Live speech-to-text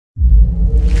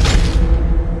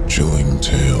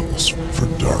tales for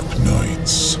dark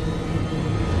nights.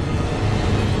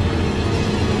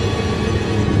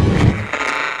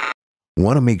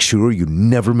 Want to make sure you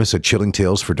never miss a Chilling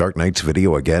Tales for Dark Nights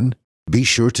video again? Be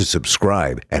sure to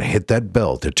subscribe and hit that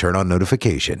bell to turn on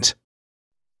notifications.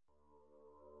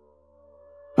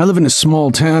 I live in a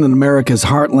small town in America's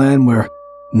heartland where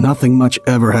nothing much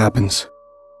ever happens.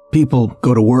 People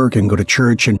go to work and go to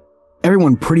church, and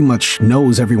everyone pretty much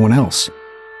knows everyone else.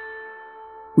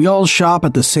 We all shop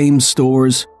at the same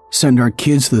stores, send our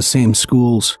kids to the same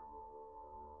schools.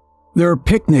 There are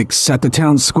picnics at the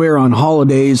town square on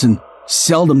holidays, and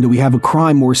seldom do we have a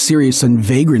crime more serious than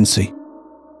vagrancy.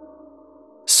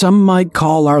 Some might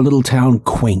call our little town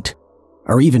quaint,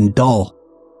 or even dull.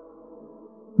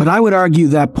 But I would argue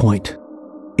that point.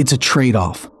 It's a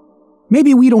trade-off.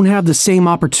 Maybe we don't have the same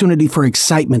opportunity for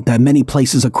excitement that many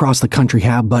places across the country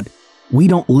have, but we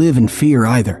don't live in fear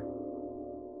either.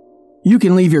 You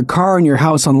can leave your car and your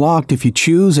house unlocked if you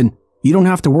choose, and you don't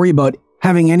have to worry about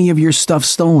having any of your stuff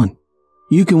stolen.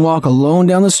 You can walk alone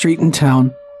down the street in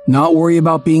town, not worry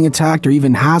about being attacked or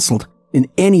even hassled in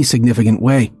any significant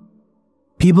way.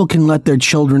 People can let their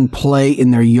children play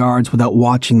in their yards without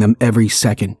watching them every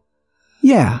second.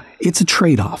 Yeah, it's a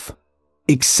trade-off.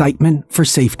 Excitement for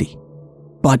safety.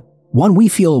 But one we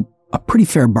feel a pretty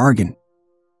fair bargain.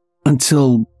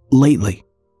 Until lately.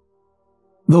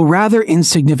 Though rather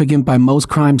insignificant by most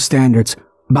crime standards,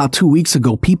 about 2 weeks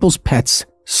ago, people's pets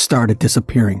started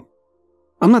disappearing.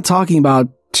 I'm not talking about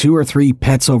 2 or 3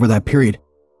 pets over that period.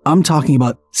 I'm talking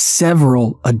about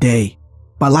several a day.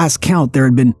 By last count, there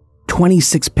had been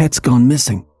 26 pets gone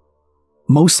missing.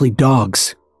 Mostly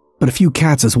dogs, but a few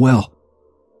cats as well.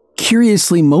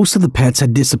 Curiously, most of the pets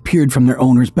had disappeared from their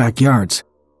owners' backyards,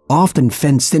 often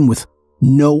fenced in with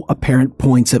no apparent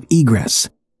points of egress.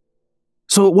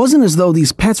 So it wasn't as though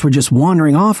these pets were just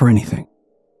wandering off or anything.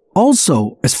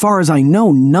 Also, as far as I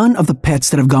know, none of the pets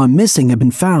that have gone missing have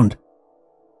been found.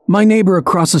 My neighbor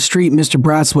across the street, Mr.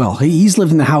 Braswell, he's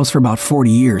lived in the house for about 40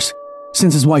 years.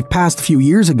 Since his wife passed a few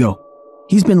years ago,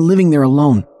 he's been living there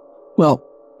alone. Well,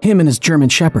 him and his German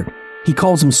Shepherd. He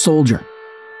calls him Soldier.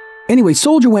 Anyway,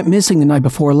 Soldier went missing the night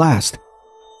before last.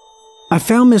 I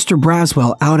found Mr.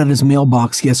 Braswell out at his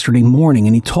mailbox yesterday morning,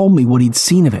 and he told me what he'd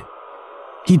seen of it.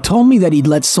 He told me that he'd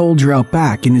let Soldier out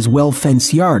back in his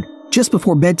well-fenced yard just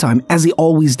before bedtime, as he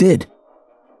always did.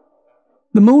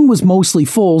 The moon was mostly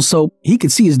full, so he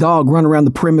could see his dog run around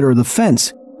the perimeter of the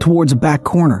fence towards a back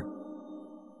corner.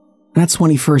 That's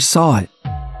when he first saw it,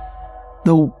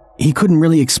 though he couldn't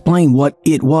really explain what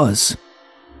it was.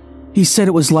 He said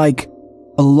it was like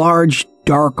a large,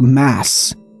 dark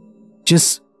mass,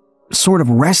 just sort of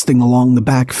resting along the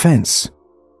back fence.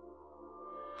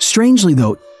 Strangely,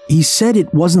 though, he said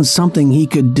it wasn't something he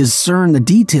could discern the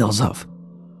details of,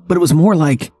 but it was more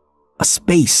like a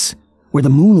space where the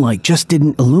moonlight just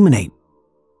didn't illuminate.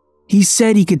 He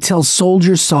said he could tell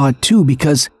Soldier saw it too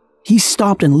because he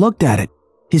stopped and looked at it,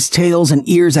 his tails and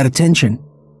ears at attention.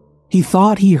 He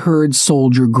thought he heard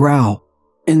Soldier growl,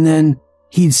 and then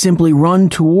he'd simply run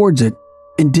towards it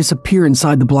and disappear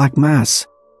inside the black mass,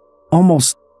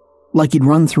 almost like he'd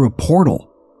run through a portal.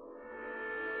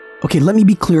 Okay, let me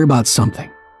be clear about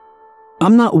something.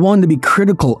 I'm not one to be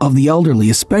critical of the elderly,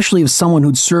 especially of someone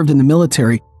who'd served in the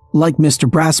military like Mr.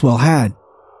 Braswell had.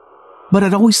 But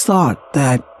I'd always thought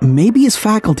that maybe his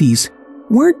faculties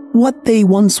weren't what they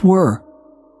once were.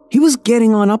 He was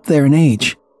getting on up there in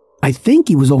age. I think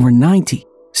he was over 90.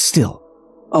 Still,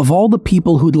 of all the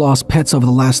people who'd lost pets over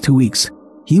the last 2 weeks,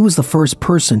 he was the first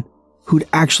person who'd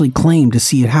actually claimed to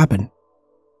see it happen.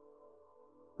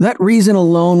 That reason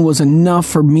alone was enough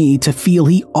for me to feel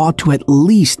he ought to at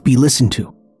least be listened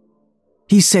to.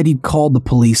 He said he'd called the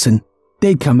police and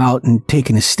they'd come out and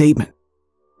taken his statement.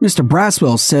 Mr.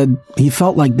 Braswell said he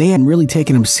felt like they hadn't really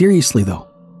taken him seriously, though.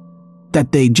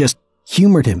 That they just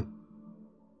humored him.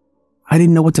 I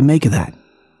didn't know what to make of that.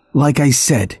 Like I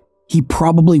said, he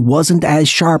probably wasn't as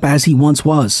sharp as he once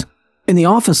was, and the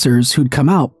officers who'd come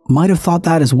out might have thought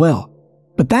that as well.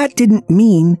 But that didn't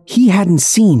mean he hadn't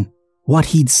seen what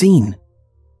he'd seen.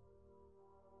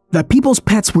 That people's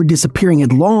pets were disappearing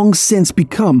had long since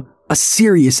become a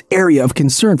serious area of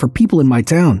concern for people in my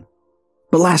town.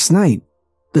 But last night,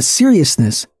 the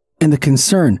seriousness and the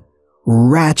concern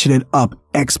ratcheted up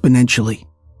exponentially.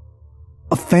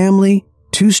 A family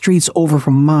 2 streets over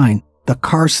from mine, the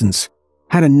Carsons,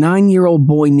 had a 9-year-old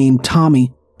boy named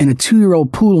Tommy and a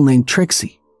 2-year-old poodle named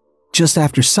Trixie. Just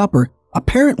after supper,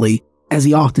 apparently, as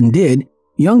he often did,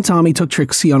 young Tommy took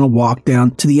Trixie on a walk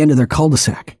down to the end of their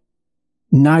cul-de-sac.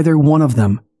 Neither one of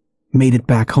them made it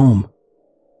back home.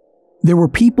 There were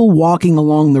people walking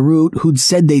along the route who'd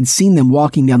said they'd seen them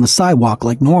walking down the sidewalk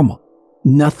like normal,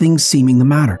 nothing seeming the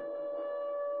matter.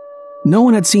 No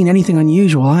one had seen anything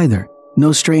unusual either,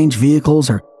 no strange vehicles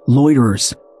or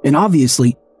loiterers, and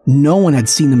obviously no one had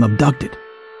seen them abducted.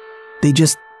 They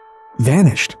just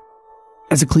vanished,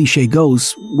 as a cliche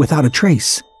goes, without a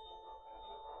trace.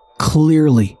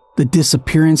 Clearly, the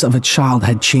disappearance of a child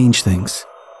had changed things.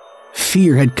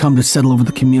 Fear had come to settle over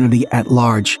the community at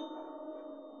large.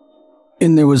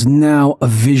 And there was now a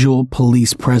visual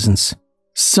police presence,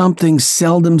 something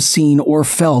seldom seen or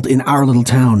felt in our little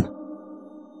town.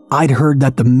 I'd heard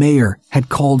that the mayor had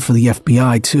called for the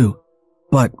FBI too,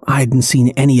 but I hadn't seen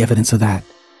any evidence of that.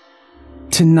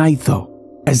 Tonight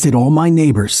though, as did all my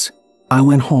neighbors, I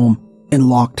went home and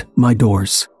locked my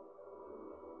doors.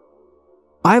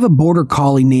 I have a border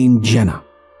collie named Jenna,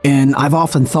 and I've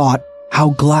often thought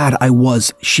how glad I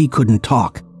was she couldn't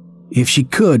talk. If she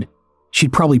could,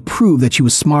 she'd probably prove that she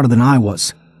was smarter than I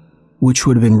was, which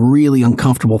would have been really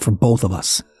uncomfortable for both of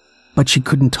us. But she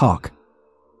couldn't talk.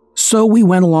 So we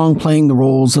went along playing the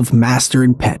roles of master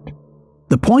and pet.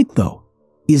 The point, though,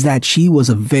 is that she was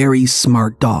a very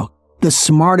smart dog, the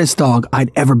smartest dog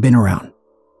I'd ever been around.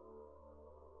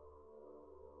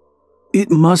 It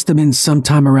must have been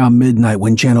sometime around midnight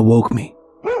when Jenna woke me.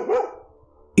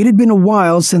 It had been a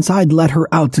while since I'd let her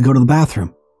out to go to the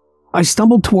bathroom. I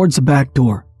stumbled towards the back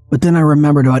door, but then I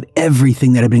remembered about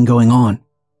everything that had been going on.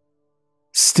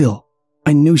 Still,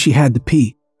 I knew she had to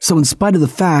pee, so in spite of the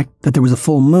fact that there was a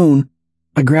full moon,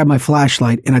 I grabbed my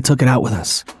flashlight and I took it out with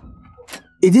us.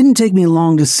 It didn't take me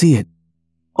long to see it,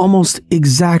 almost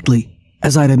exactly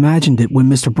as I'd imagined it when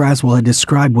Mr. Braswell had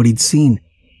described what he'd seen.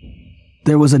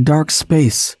 There was a dark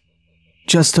space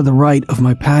just to the right of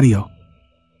my patio,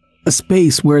 a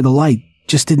space where the light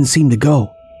just didn't seem to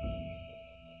go.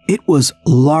 It was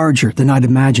larger than I'd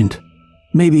imagined,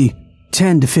 maybe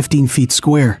 10 to 15 feet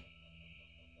square.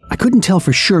 I couldn't tell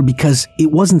for sure because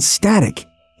it wasn't static.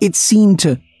 It seemed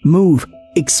to move,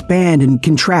 expand, and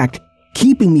contract,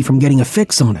 keeping me from getting a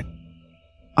fix on it.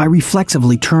 I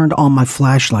reflexively turned on my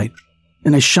flashlight,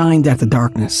 and I shined at the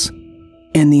darkness,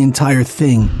 and the entire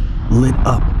thing lit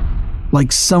up,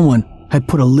 like someone had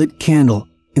put a lit candle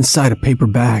inside a paper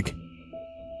bag.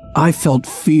 I felt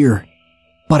fear,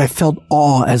 but I felt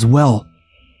awe as well.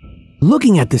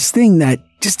 Looking at this thing that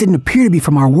just didn't appear to be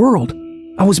from our world,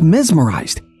 I was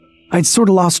mesmerized. I'd sort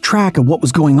of lost track of what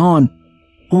was going on,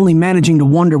 only managing to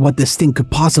wonder what this thing could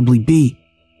possibly be.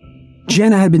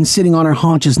 Jenna had been sitting on her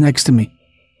haunches next to me,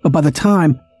 but by the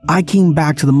time I came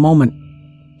back to the moment,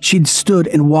 she'd stood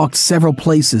and walked several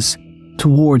places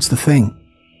towards the thing.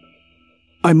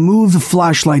 I moved the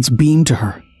flashlight's beam to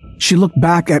her. She looked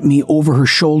back at me over her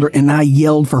shoulder and I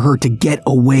yelled for her to get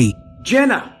away.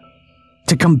 Jenna!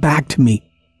 To come back to me.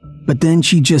 But then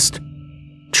she just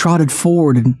trotted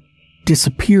forward and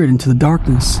disappeared into the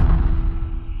darkness.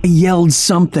 I yelled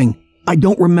something. I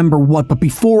don't remember what, but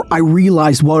before I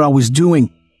realized what I was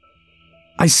doing,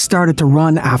 I started to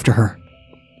run after her.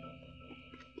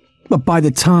 But by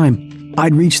the time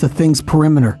I'd reached the thing's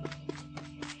perimeter,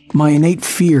 my innate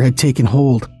fear had taken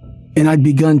hold, and I'd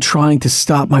begun trying to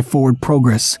stop my forward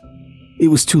progress. It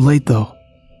was too late, though.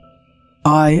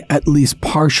 I at least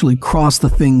partially crossed the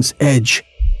thing's edge,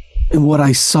 and what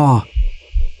I saw,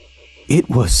 it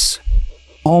was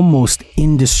almost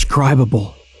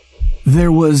indescribable.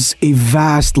 There was a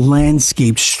vast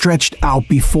landscape stretched out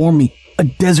before me, a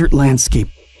desert landscape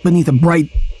beneath a bright,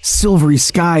 silvery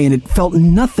sky, and it felt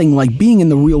nothing like being in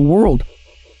the real world.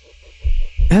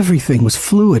 Everything was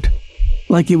fluid,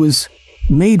 like it was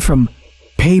made from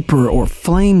paper or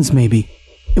flames maybe,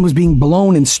 and was being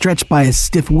blown and stretched by a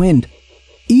stiff wind.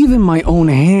 Even my own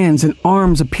hands and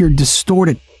arms appeared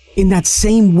distorted in that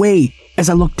same way as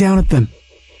I looked down at them.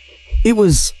 It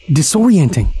was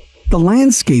disorienting. The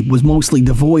landscape was mostly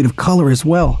devoid of color as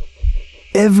well.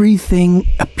 Everything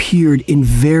appeared in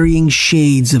varying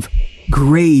shades of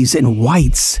grays and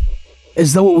whites,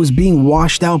 as though it was being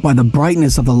washed out by the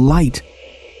brightness of the light.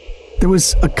 There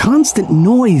was a constant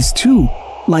noise, too,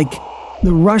 like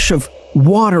the rush of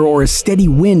water or a steady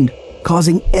wind,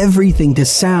 causing everything to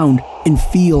sound and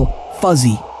feel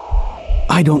fuzzy.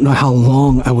 I don't know how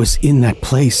long I was in that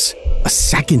place. A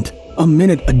second, a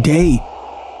minute, a day.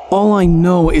 All I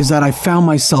know is that I found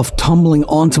myself tumbling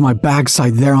onto my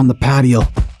backside there on the patio.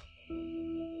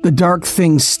 The dark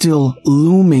thing still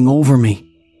looming over me.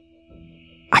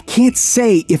 I can't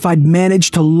say if I'd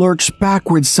managed to lurch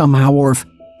backwards somehow or if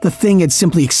the thing had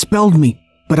simply expelled me,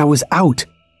 but I was out.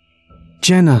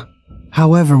 Jenna,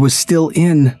 however, was still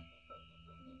in.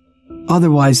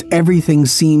 Otherwise, everything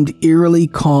seemed eerily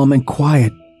calm and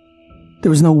quiet. There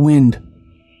was no wind,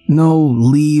 No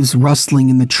leaves rustling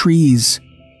in the trees.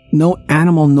 No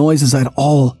animal noises at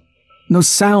all. No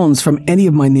sounds from any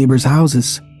of my neighbors'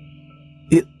 houses.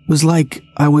 It was like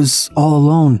I was all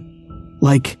alone.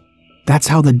 Like that's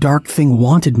how the dark thing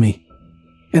wanted me.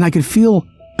 And I could feel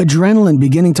adrenaline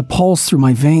beginning to pulse through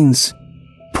my veins.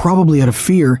 Probably out of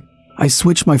fear, I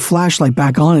switched my flashlight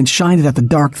back on and shined it at the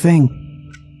dark thing.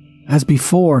 As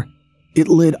before, it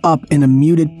lit up in a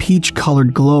muted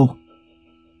peach-colored glow.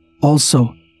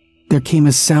 Also, there came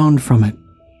a sound from it.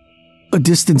 A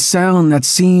distant sound that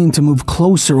seemed to move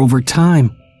closer over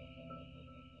time.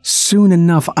 Soon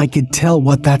enough, I could tell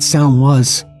what that sound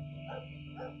was.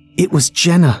 It was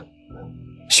Jenna.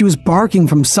 She was barking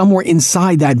from somewhere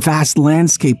inside that vast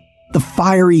landscape, the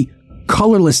fiery,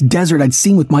 colorless desert I'd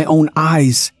seen with my own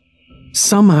eyes.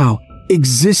 Somehow,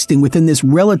 existing within this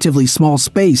relatively small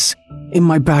space in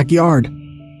my backyard.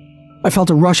 I felt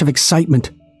a rush of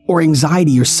excitement or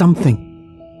anxiety or something.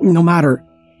 No matter,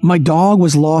 my dog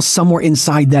was lost somewhere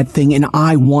inside that thing and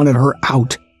I wanted her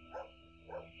out.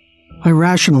 I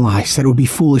rationalized that it would be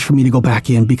foolish for me to go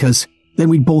back in because then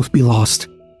we'd both be lost,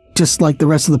 just like the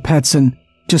rest of the pets and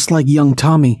just like young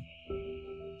Tommy.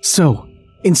 So,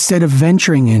 instead of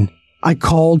venturing in, I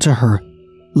called to her,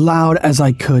 loud as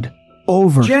I could,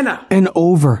 over Jenna! And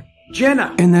over.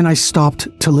 Jenna! And then I stopped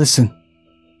to listen.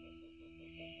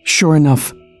 Sure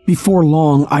enough, before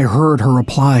long, I heard her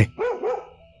reply.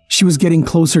 She was getting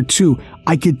closer too.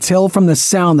 I could tell from the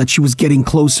sound that she was getting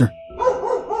closer.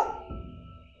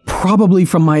 Probably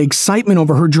from my excitement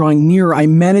over her drawing nearer, I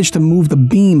managed to move the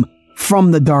beam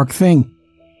from the dark thing.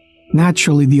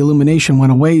 Naturally, the illumination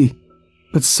went away,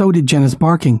 but so did Jenna's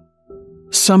barking.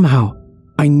 Somehow,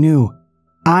 I knew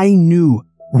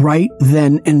right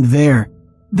then and there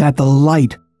that the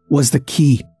light was the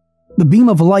key. The beam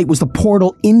of light was the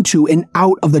portal into and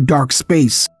out of the dark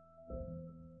space.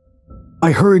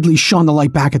 I hurriedly shone the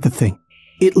light back at the thing.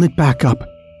 It lit back up,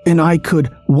 and I could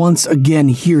once again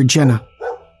hear Jenna.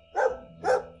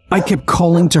 I kept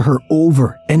calling to her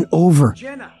over and over.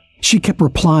 Jenna! She kept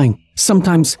replying,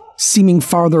 sometimes seeming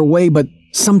farther away, but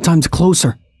sometimes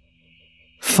closer.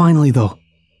 Finally, though,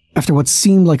 after what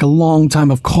seemed like a long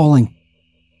time of calling,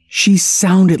 she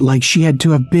sounded like she had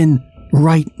to have been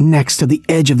right next to the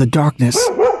edge of the darkness.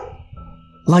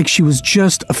 Like she was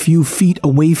just a few feet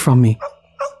away from me.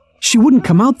 She wouldn't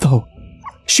come out, though.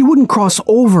 She wouldn't cross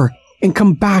over and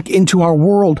come back into our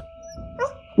world.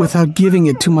 Without giving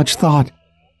it too much thought,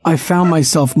 I found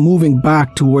myself moving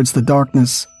back towards the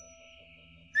darkness.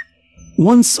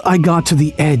 Once I got to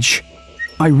the edge,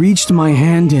 I reached my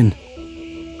hand in.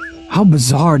 How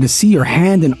bizarre to see your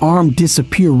hand and arm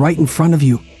disappear right in front of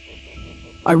you.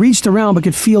 I reached around but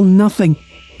could feel nothing.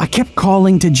 I kept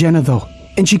calling to Jenna though,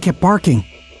 and she kept barking.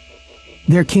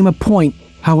 There came a point,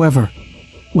 however,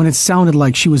 when it sounded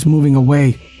like she was moving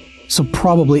away, so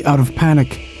probably out of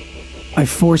panic. I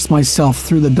forced myself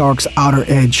through the dark's outer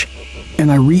edge, and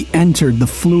I re-entered the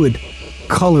fluid,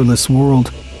 colorless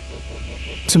world.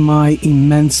 To my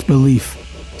immense belief,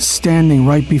 standing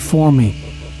right before me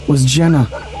was Jenna,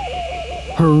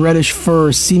 her reddish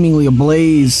fur seemingly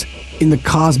ablaze in the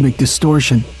cosmic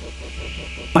distortion.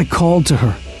 I called to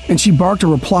her, and she barked a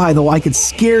reply, though I could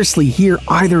scarcely hear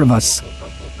either of us.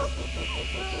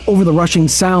 Over the rushing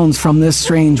sounds from this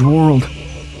strange world,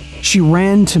 she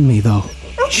ran to me, though.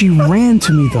 She ran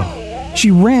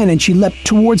and she leapt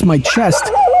towards my chest,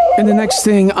 and the next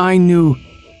thing I knew,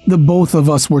 the both of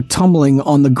us were tumbling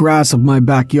on the grass of my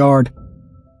backyard.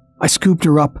 I scooped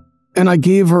her up, and I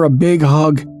gave her a big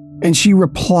hug, and she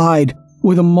replied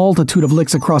with a multitude of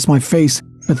licks across my face.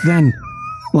 But then,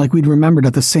 like we'd remembered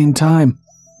at the same time,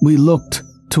 we looked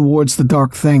towards the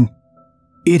dark thing.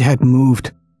 It had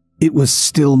moved. It was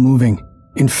still moving.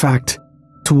 In fact,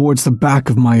 towards the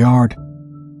back of my yard.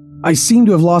 I seemed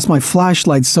to have lost my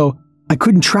flashlight, so I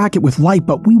couldn't track it with light,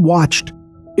 but we watched.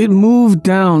 It moved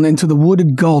down into the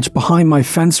wooded gulch behind my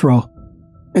fence row,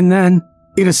 and then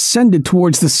it ascended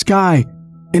towards the sky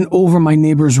and over my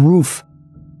neighbor's roof.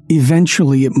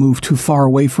 Eventually, it moved too far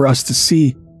away for us to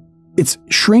see, its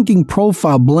shrinking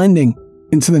profile blending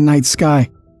into the night sky.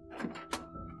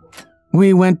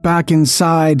 We went back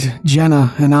inside,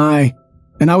 Jenna and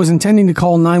I was intending to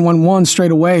call 911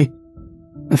 straight away.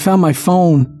 I found my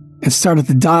phone and started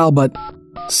to dial, but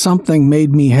something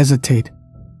made me hesitate.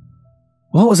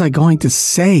 What was I going to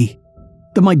say?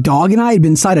 That my dog and I had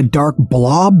been inside a dark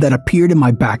blob that appeared in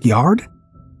my backyard?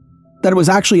 That it was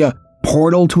actually a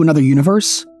portal to another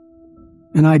universe?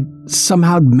 And I'd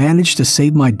somehow managed to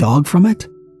save my dog from it?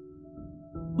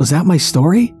 Was that my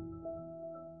story?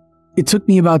 It took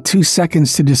me about 2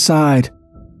 seconds to decide.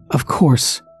 Of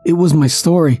course, it was my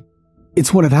story.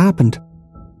 It's what had happened.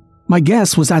 My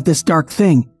guess was that this dark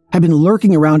thing had been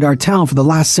lurking around our town for the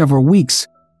last several weeks,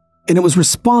 and it was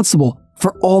responsible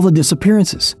for all the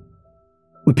disappearances.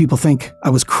 Would people think I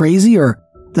was crazy or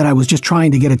that I was just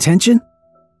trying to get attention?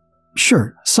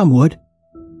 Sure, some would,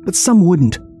 but some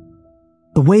wouldn't.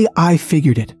 The way I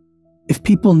figured it, if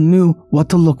people knew what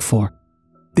to look for,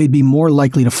 they'd be more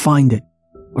likely to find it,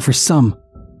 or for some,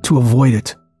 to avoid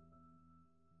it.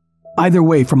 Either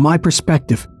way, from my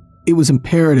perspective, it was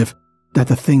imperative that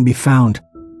the thing be found.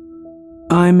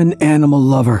 I'm an animal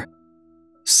lover,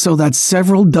 so that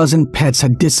several dozen pets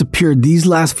had disappeared these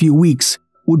last few weeks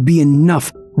would be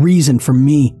enough reason for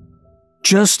me,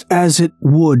 just as it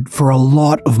would for a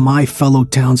lot of my fellow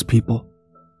townspeople.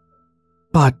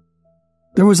 But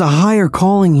there was a higher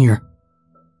calling here.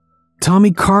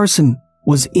 Tommy Carson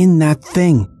was in that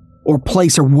thing, or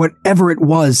place, or whatever it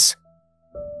was.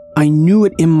 I knew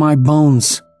it in my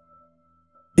bones.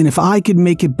 And if I could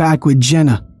make it back with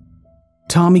Jenna,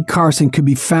 Tommy Carson could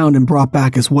be found and brought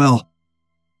back as well.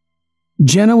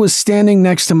 Jenna was standing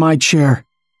next to my chair,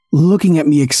 looking at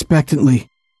me expectantly.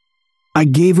 I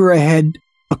gave her a head,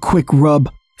 a quick rub,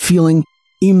 feeling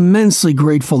immensely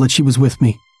grateful that she was with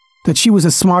me, that she was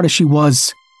as smart as she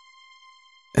was,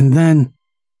 and then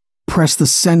pressed the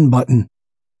send button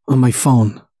on my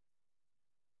phone. 911,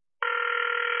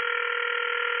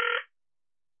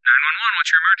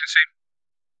 what's your emergency?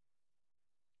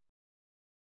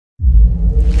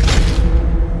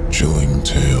 Chilling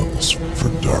tales for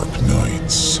dark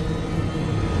nights.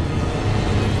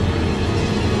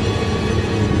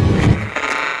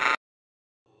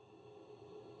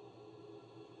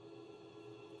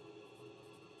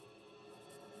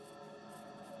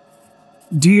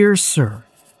 Dear Sir,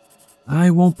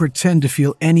 I won't pretend to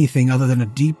feel anything other than a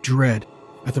deep dread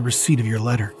at the receipt of your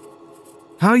letter.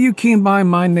 How you came by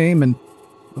my name and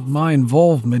of my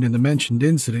involvement in the mentioned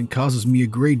incident causes me a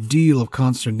great deal of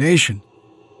consternation,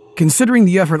 considering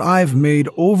the effort I've made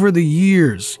over the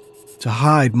years to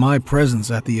hide my presence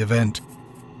at the event.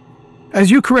 As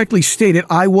you correctly stated,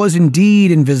 I was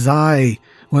indeed in Visay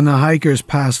when the hikers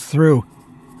passed through.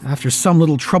 After some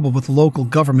little trouble with local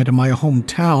government in my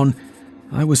hometown,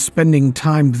 I was spending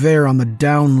time there on the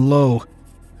down low,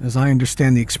 as I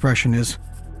understand the expression is.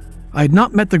 I had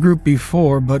not met the group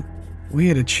before, but we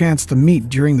had a chance to meet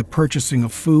during the purchasing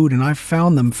of food, and I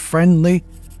found them friendly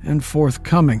and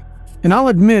forthcoming. And I'll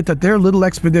admit that their little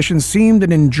expedition seemed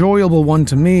an enjoyable one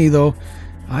to me, though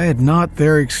I had not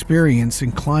their experience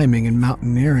in climbing and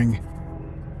mountaineering.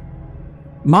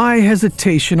 My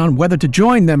hesitation on whether to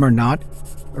join them or not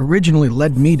originally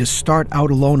led me to start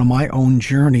out alone on my own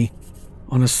journey,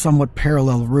 on a somewhat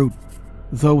parallel route,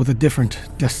 though with a different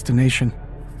destination.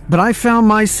 But I found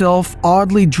myself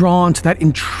oddly drawn to that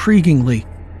intriguingly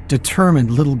determined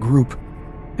little group,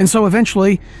 and so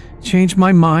eventually changed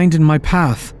my mind and my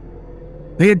path.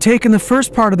 They had taken the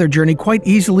first part of their journey quite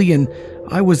easily, and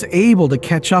I was able to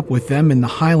catch up with them in the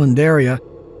Highland area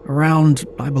around,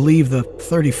 I believe, the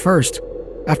 31st,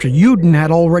 after Uden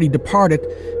had already departed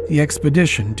the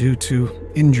expedition due to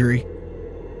injury.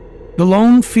 The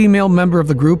lone female member of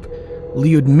the group,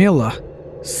 Lyudmila,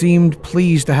 seemed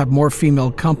pleased to have more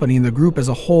female company, and the group as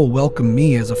a whole welcomed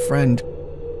me as a friend.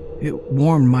 It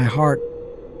warmed my heart.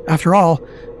 After all,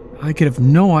 I could have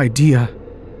no idea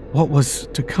what was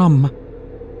to come.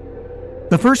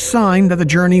 The first sign that the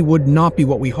journey would not be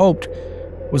what we hoped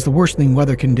was the worsening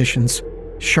weather conditions,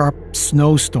 sharp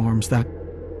snowstorms that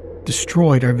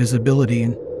destroyed our visibility,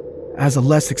 and as a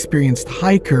less experienced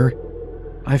hiker,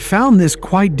 I found this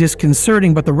quite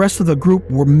disconcerting, but the rest of the group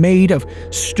were made of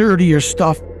sturdier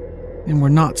stuff and were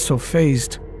not so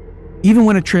fazed. Even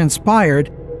when it transpired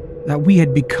that we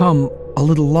had become a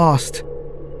little lost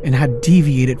and had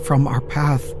deviated from our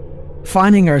path,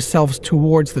 finding ourselves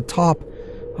towards the top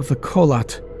of the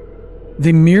Kolat,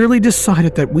 they merely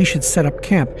decided that we should set up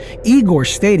camp, Igor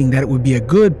stating that it would be a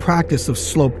good practice of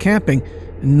slope camping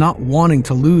and not wanting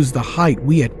to lose the height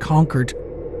we had conquered.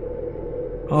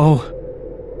 Oh,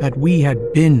 that we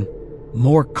had been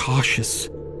more cautious,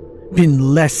 been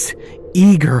less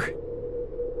eager.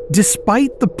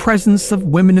 Despite the presence of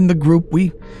women in the group,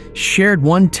 we shared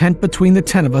one tent between the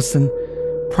 10 of us, and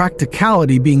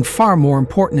practicality being far more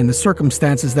important in the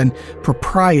circumstances than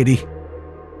propriety.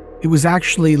 It was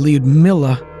actually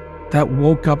Lyudmila that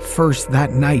woke up first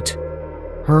that night,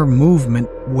 her movement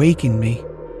waking me.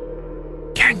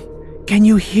 Can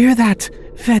you hear that,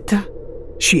 Veta?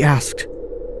 She asked,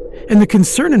 and the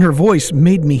concern in her voice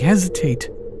made me hesitate.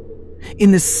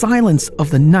 In the silence of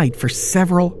the night for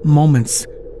several moments,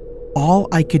 all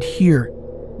I could hear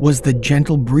was the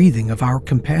gentle breathing of our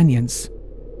companions.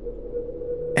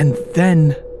 And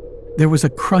then there was a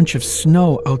crunch of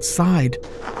snow outside,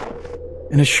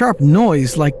 and a sharp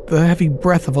noise like the heavy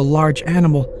breath of a large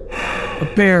animal.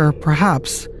 A bear,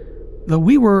 perhaps, though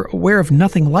we were aware of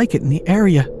nothing like it in the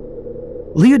area.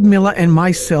 Lyudmila and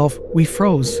myself, we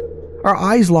froze, our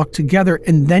eyes locked together,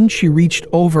 and then she reached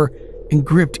over and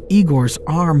gripped Igor's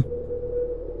arm.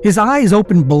 His eyes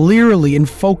opened blearily and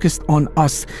focused on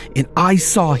us, and I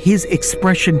saw his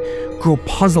expression grow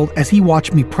puzzled as he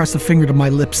watched me press a finger to my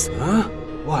lips. Huh?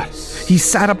 What? He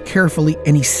sat up carefully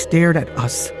and he stared at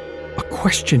us, a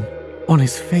question on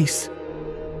his face.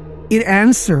 In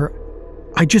answer,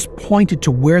 I just pointed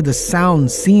to where the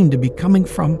sound seemed to be coming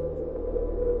from.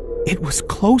 It was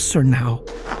closer now,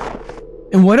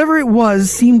 and whatever it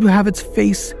was seemed to have its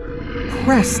face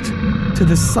pressed to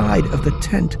the side of the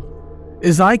tent,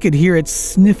 as I could hear it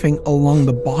sniffing along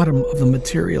the bottom of the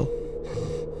material.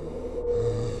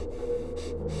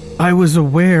 I was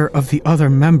aware of the other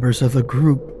members of the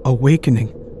group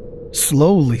awakening,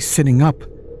 slowly sitting up,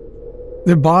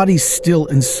 their bodies still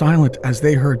and silent as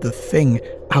they heard the thing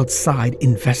outside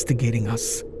investigating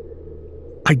us.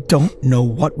 I don't know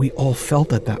what we all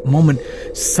felt at that moment.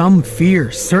 Some fear,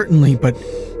 certainly, but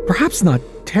perhaps not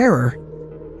terror.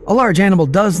 A large animal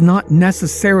does not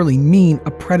necessarily mean a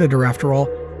predator after all,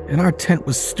 and our tent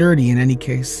was sturdy in any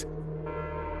case.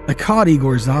 I caught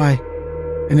Igor's eye,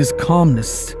 and his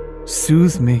calmness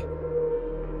soothed me.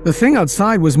 The thing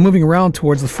outside was moving around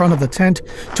towards the front of the tent,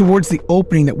 towards the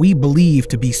opening that we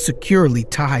believed to be securely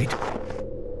tied.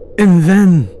 And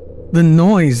then, the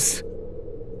noise.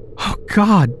 Oh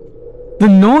God, the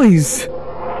noise!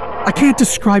 I can't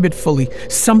describe it fully.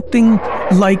 Something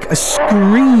like a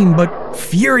scream, but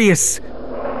furious.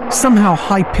 Somehow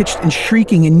high-pitched and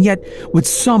shrieking, and yet with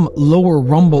some lower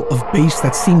rumble of bass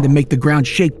that seemed to make the ground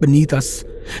shake beneath us.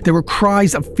 There were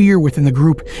cries of fear within the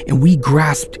group, and we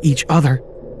grasped each other.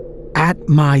 At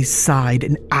my side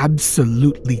and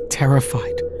absolutely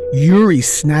terrified, Yuri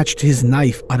snatched his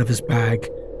knife out of his bag,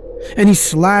 and he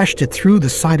slashed it through the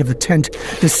side of the tent.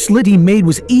 The slit he made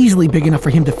was easily big enough for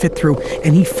him to fit through,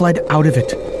 and he fled out of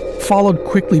it, followed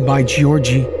quickly by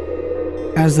Georgie.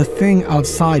 As the thing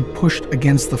outside pushed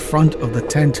against the front of the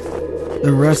tent,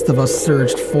 the rest of us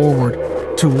surged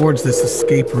forward towards this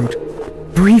escape route,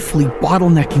 briefly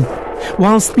bottlenecking,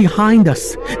 whilst behind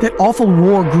us that awful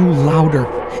roar grew louder,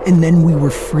 and then we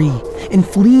were free and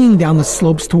fleeing down the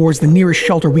slopes towards the nearest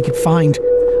shelter we could find.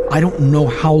 I don't know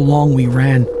how long we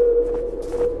ran.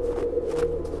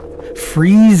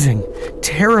 Freezing,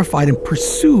 terrified, and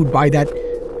pursued by that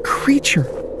creature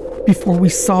before we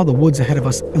saw the woods ahead of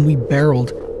us and we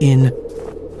barreled in.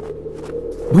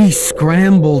 We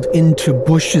scrambled into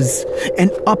bushes and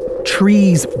up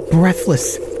trees,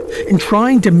 breathless, and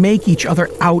trying to make each other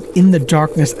out in the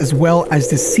darkness as well as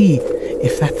to see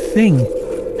if that thing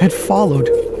had followed.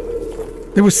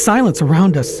 There was silence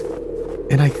around us,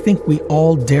 and I think we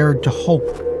all dared to hope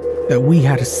that we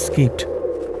had escaped.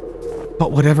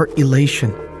 But whatever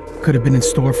elation could have been in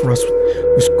store for us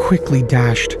was quickly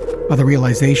dashed by the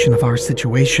realization of our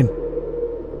situation.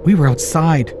 We were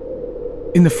outside,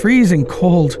 in the freezing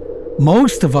cold,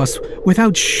 most of us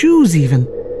without shoes even,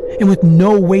 and with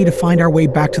no way to find our way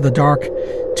back to the dark,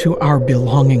 to our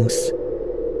belongings.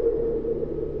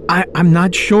 I'm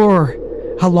not sure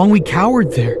how long we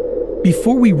cowered there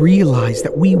before we realized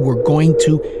that we were going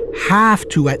to have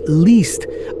to at least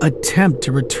attempt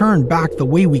to return back the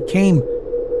way we came.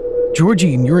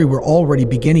 Georgie and Yuri were already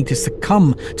beginning to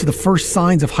succumb to the first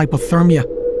signs of hypothermia.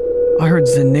 I heard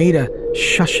Zenaida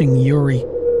shushing Yuri,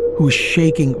 who was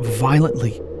shaking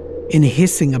violently and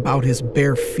hissing about his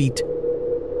bare feet.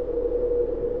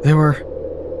 There were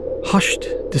hushed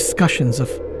discussions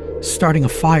of starting a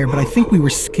fire, but I think we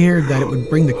were scared that it would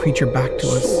bring the creature back to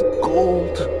us. So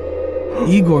cold.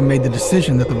 Igor made the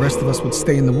decision that the rest of us would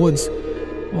stay in the woods,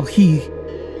 while he,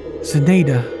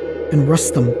 Zenaida, and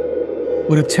Rustam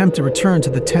would attempt to return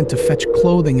to the tent to fetch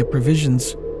clothing and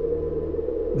provisions.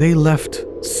 They left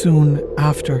soon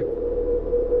after.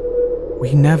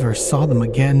 We never saw them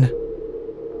again.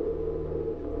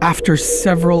 After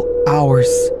several hours,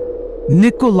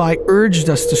 Nikolai urged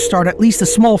us to start at least a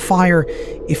small fire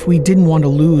if we didn't want to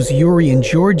lose Yuri and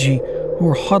Georgie, who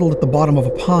were huddled at the bottom of a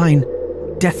pine,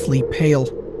 deathly pale.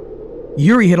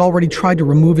 Yuri had already tried to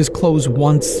remove his clothes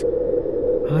once.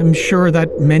 I'm sure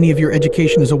that many of your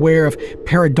education is aware of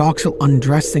paradoxal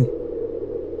undressing,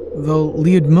 though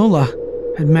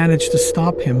Lyudmila had managed to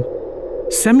stop him.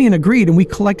 Semyon agreed, and we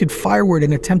collected firewood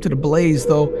and attempted a blaze,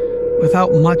 though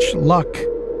without much luck,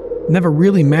 never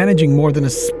really managing more than a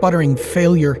sputtering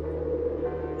failure.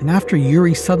 And after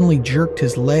Yuri suddenly jerked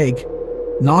his leg,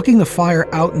 knocking the fire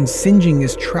out and singeing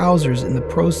his trousers in the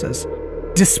process,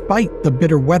 Despite the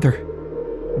bitter weather,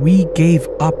 we gave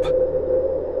up.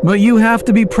 But you have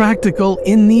to be practical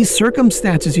in these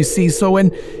circumstances, you see, so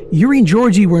when Yuri and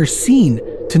Georgie were seen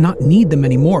to not need them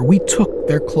anymore, we took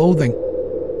their clothing.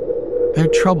 Their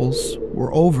troubles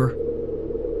were over.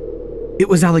 It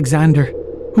was Alexander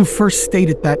who first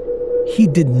stated that he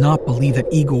did not believe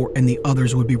that Igor and the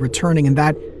others would be returning, and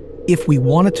that if we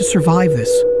wanted to survive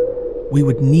this, we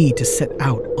would need to set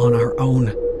out on our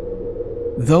own.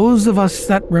 Those of us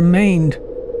that remained,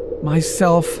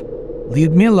 myself,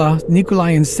 Lyudmila,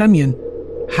 Nikolai, and Semyon,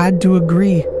 had to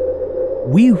agree.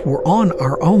 We were on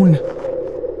our own.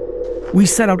 We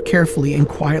set out carefully and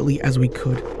quietly as we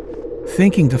could,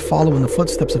 thinking to follow in the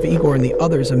footsteps of Igor and the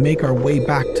others and make our way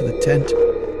back to the tent.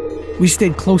 We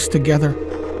stayed close together,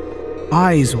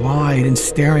 eyes wide and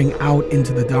staring out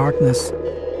into the darkness.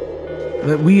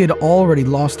 That we had already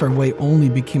lost our way only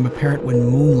became apparent when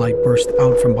moonlight burst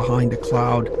out from behind a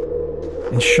cloud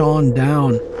and shone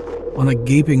down on a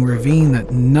gaping ravine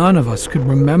that none of us could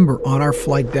remember on our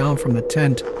flight down from the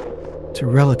tent to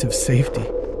relative safety.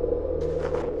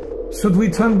 Should we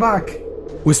turn back?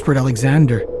 Whispered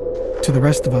Alexander to the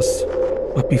rest of us,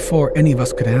 but before any of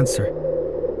us could answer,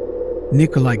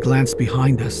 Nikolai glanced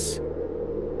behind us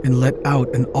and let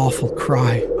out an awful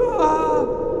cry.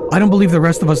 I don't believe the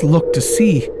rest of us looked to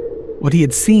see what he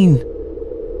had seen.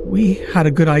 We had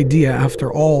a good idea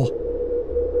after all,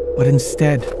 but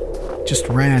instead just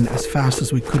ran as fast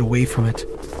as we could away from it.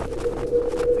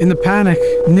 In the panic,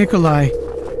 Nikolai,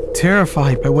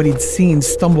 terrified by what he'd seen,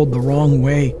 stumbled the wrong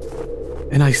way,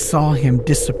 and I saw him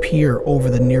disappear over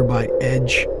the nearby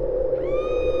edge.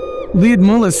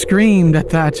 Lyudmila screamed at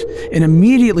that and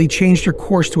immediately changed her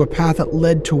course to a path that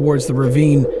led towards the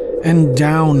ravine and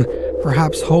down,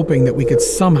 perhaps hoping that we could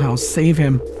somehow save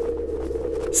him.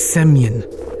 Semyon,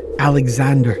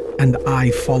 Alexander, and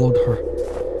I followed her.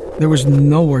 There was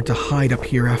nowhere to hide up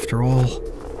here after all.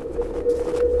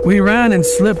 We ran and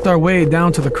slipped our way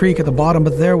down to the creek at the bottom,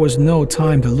 but there was no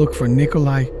time to look for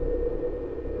Nikolai.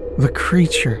 The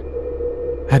creature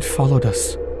had followed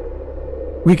us.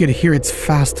 We could hear its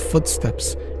fast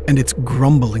footsteps and its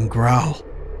grumbling growl.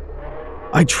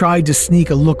 I tried to sneak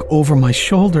a look over my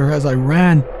shoulder as I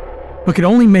ran, but could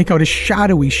only make out a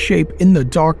shadowy shape in the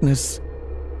darkness.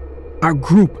 Our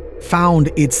group found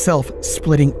itself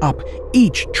splitting up,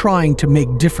 each trying to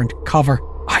make different cover.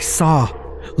 I saw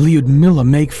Lyudmila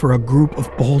make for a group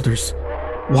of boulders,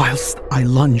 whilst I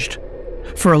lunged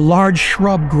for a large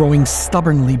shrub growing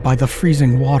stubbornly by the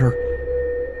freezing water.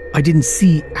 I didn't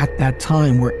see at that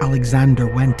time where Alexander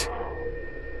went.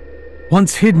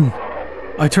 Once hidden,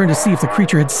 I turned to see if the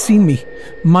creature had seen me,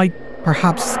 might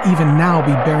perhaps even now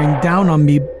be bearing down on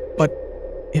me, but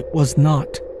it was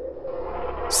not.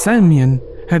 Semyon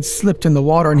had slipped in the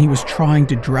water and he was trying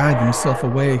to drag himself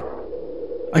away.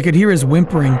 I could hear his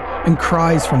whimpering and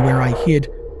cries from where I hid.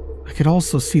 I could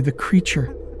also see the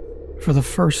creature for the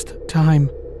first time.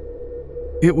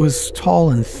 It was tall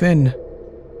and thin,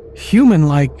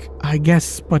 human-like, I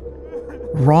guess, but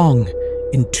wrong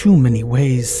in too many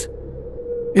ways.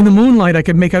 In the moonlight, I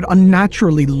could make out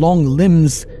unnaturally long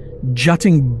limbs,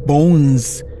 jutting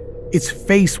bones. Its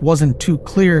face wasn't too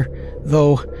clear,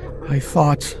 though I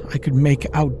thought I could make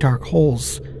out dark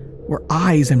holes where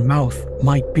eyes and mouth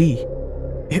might be.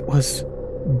 It was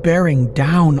bearing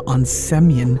down on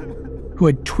Semyon, who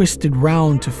had twisted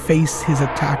round to face his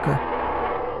attacker.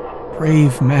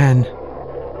 Brave man.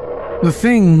 The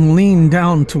thing leaned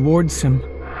down towards him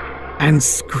and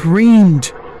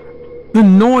screamed. The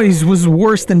noise was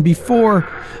worse than before,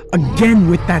 again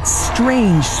with that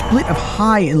strange split of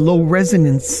high and low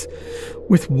resonance.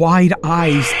 With wide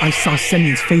eyes, I saw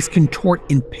Semyon's face contort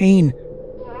in pain,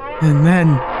 and then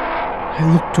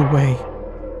I looked away,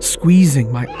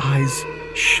 squeezing my eyes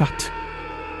shut.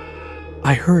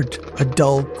 I heard a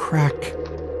dull crack,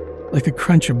 like the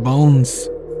crunch of bones,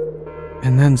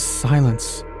 and then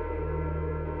silence.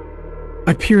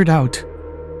 I peered out.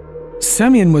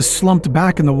 Semyon was slumped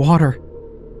back in the water.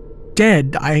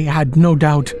 Dead, I had no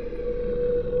doubt.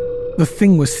 The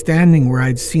thing was standing where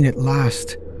I'd seen it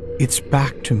last, its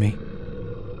back to me.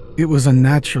 It was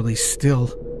unnaturally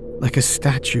still, like a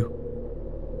statue.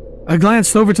 I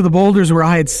glanced over to the boulders where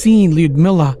I had seen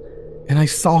Lyudmila, and I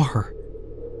saw her,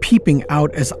 peeping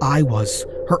out as I was,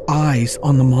 her eyes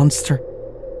on the monster.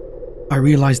 I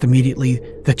realized immediately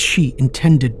that she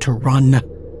intended to run.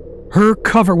 Her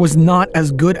cover was not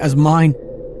as good as mine,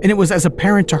 and it was as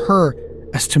apparent to her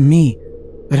as to me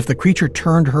that if the creature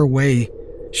turned her way,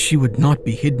 she would not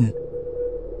be hidden.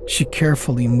 She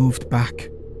carefully moved back.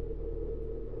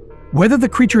 Whether the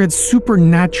creature had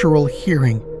supernatural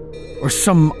hearing or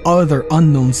some other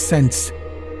unknown sense,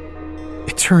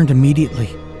 It turned immediately,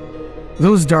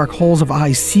 those dark holes of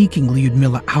eyes seeking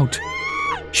Lyudmila out.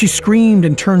 She screamed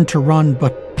and turned to run,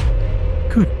 but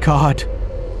good God,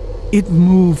 it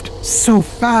moved so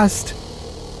fast.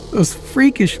 Those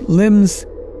freakish limbs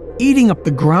eating up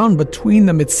the ground between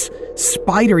them, its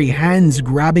spidery hands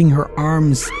grabbing her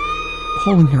arms,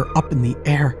 pulling her up in the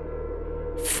air.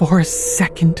 For a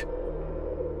second,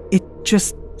 it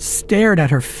just stared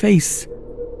at her face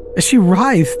as she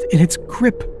writhed in its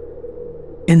grip,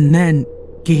 and then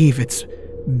gave its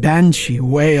banshee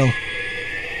wail.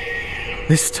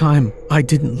 This time, I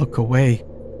didn't look away,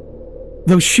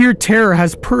 though sheer terror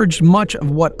has purged much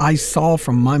of what I saw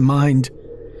from my mind.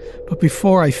 But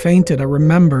before I fainted, I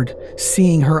remembered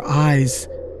seeing her eyes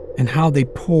and how they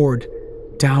poured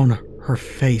down her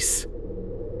face.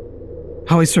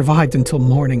 How I survived until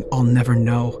morning, I'll never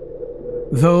know.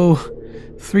 Though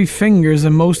 3 fingers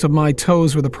and most of my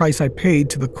toes were the price I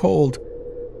paid to the cold.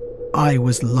 I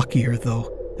was luckier, though,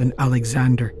 than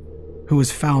Alexander, who was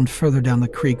found further down the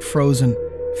creek, frozen,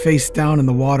 face down in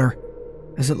the water,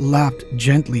 as it lapped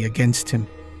gently against him.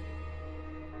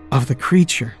 Of the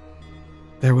creature,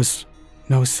 there was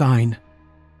no sign.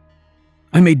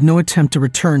 I made no attempt to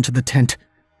return to the tent,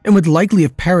 and would likely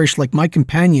have perished like my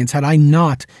companions had I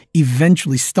not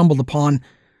eventually stumbled upon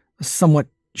a somewhat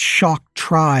shocked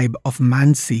tribe of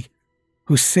Mansi,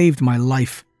 who saved my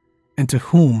life, and to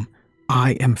whom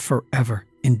I am forever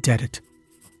indebted.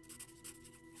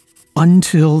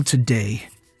 Until today,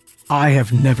 I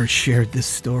have never shared this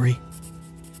story.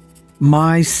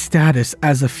 My status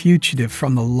as a fugitive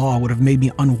from the law would have made me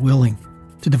unwilling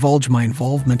to divulge my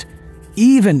involvement,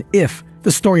 even if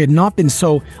the story had not been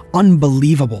so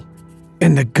unbelievable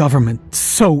and the government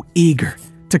so eager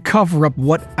to cover up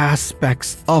what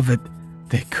aspects of it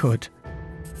they could.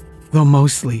 Though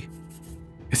mostly,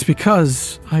 it's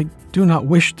because I do not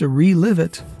wish to relive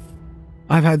it.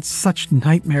 I've had such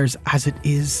nightmares as it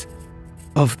is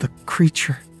of the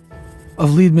creature,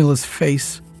 of Lyudmila's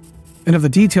face, and of the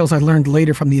details I learned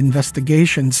later from the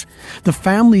investigations. The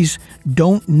families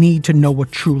don't need to know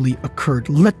what truly occurred.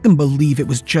 Let them believe it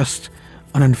was just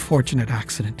an unfortunate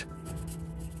accident.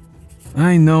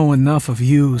 I know enough of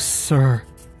you, sir,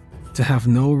 to have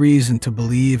no reason to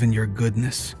believe in your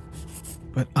goodness.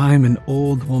 But I'm an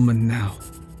old woman now,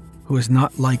 who is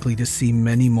not likely to see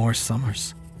many more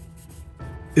summers.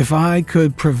 If I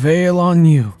could prevail on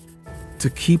you to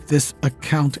keep this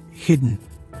account hidden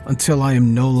until I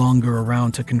am no longer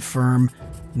around to confirm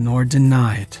nor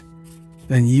deny it,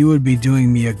 then you would be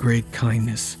doing me a great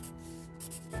kindness.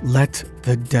 Let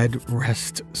the dead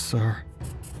rest, sir.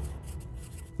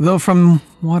 Though from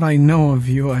what I know of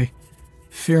you, I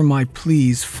fear my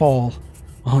pleas fall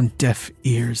on deaf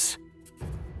ears.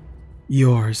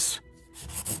 Yours,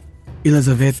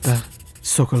 Elizaveta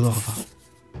Sokolova.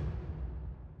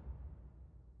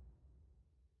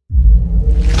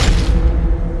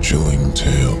 Chilling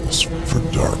tales for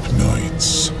dark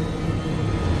nights.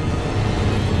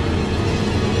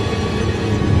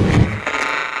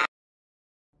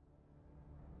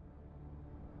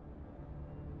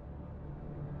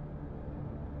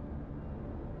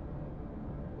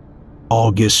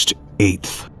 August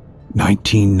 8th,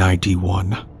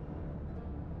 1991.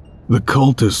 The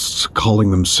cultists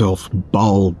calling themselves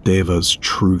Baal Deva's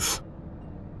Truth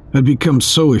had become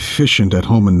so efficient at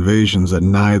home invasions that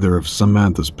neither of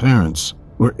Samantha's parents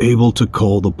were able to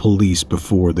call the police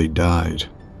before they died.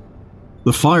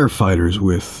 The firefighters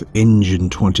with Engine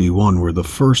 21 were the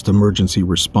first emergency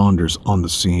responders on the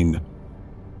scene,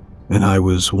 and I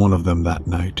was one of them that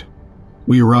night.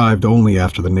 We arrived only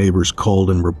after the neighbors called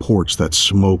in reports that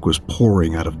smoke was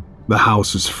pouring out of the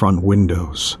house's front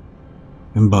windows,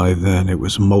 and by then it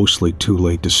was mostly too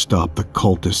late to stop the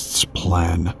cultists'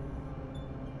 plan.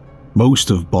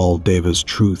 Most of Baal Deva's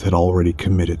Truth had already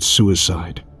committed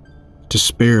suicide to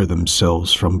spare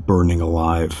themselves from burning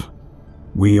alive.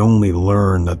 We only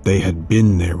learned that they had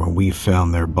been there when we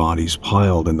found their bodies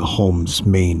piled in the home's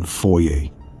main foyer.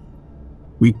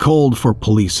 We called for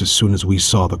police as soon as we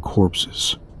saw the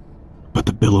corpses, but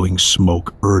the billowing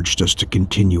smoke urged us to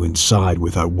continue inside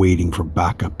without waiting for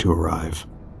backup to arrive.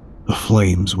 The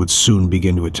flames would soon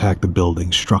begin to attack the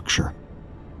building's structure.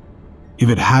 If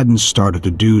it hadn't started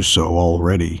to do so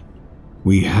already,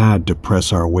 we had to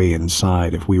press our way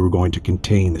inside if we were going to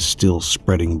contain the still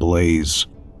spreading blaze.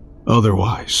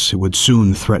 Otherwise, it would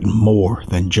soon threaten more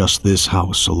than just this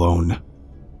house alone.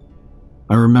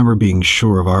 I remember being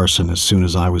sure of arson as soon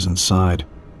as I was inside.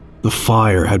 The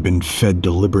fire had been fed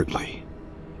deliberately,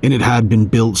 and it had been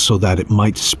built so that it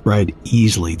might spread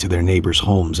easily to their neighbors'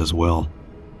 homes as well.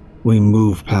 We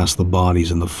moved past the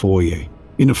bodies in the foyer,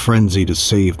 in a frenzy to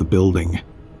save the building.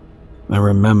 I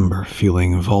remember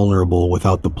feeling vulnerable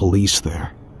without the police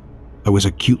there. I was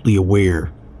acutely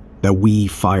aware that we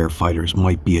firefighters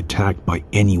might be attacked by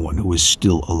anyone who is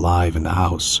still alive in the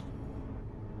house.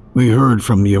 We heard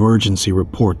from the emergency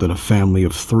report that a family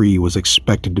of 3 was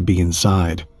expected to be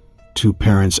inside, 2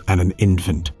 parents and an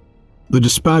infant. The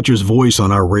dispatcher's voice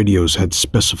on our radios had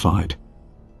specified.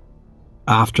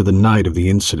 After the night of the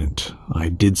incident, I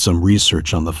did some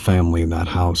research on the family in that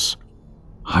house.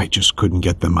 I just couldn't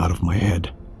get them out of my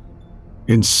head.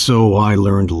 And so I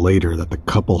learned later that the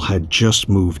couple had just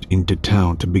moved into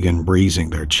town to begin raising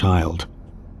their child.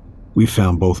 We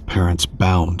found both parents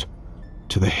bound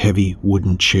to the heavy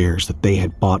wooden chairs that they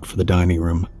had bought for the dining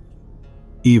room,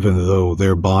 even though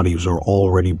their bodies were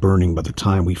already burning by the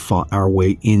time we fought our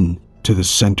way in to the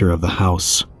center of the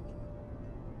house.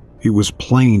 It was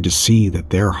plain to see that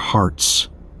their hearts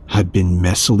had been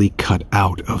messily cut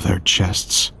out of their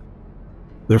chests.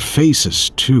 Their faces,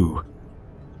 too,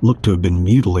 looked to have been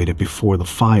mutilated before the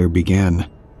fire began.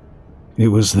 It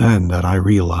was then that I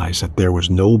realized that there was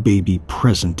no baby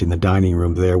present in the dining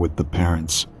room there with the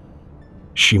parents.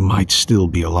 She might still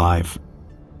be alive.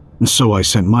 And so I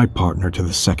sent my partner to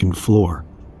the second floor,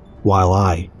 while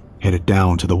I headed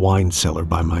down to the wine cellar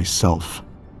by myself.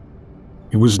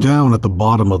 It was down at the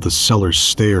bottom of the cellar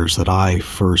stairs that I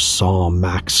first saw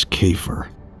Max Kafer.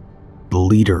 The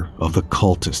leader of the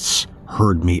cultists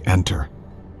heard me enter,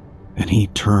 and he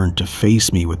turned to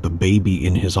face me with the baby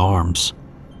in his arms.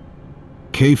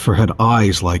 Kafer had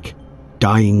eyes like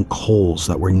dying coals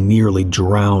that were nearly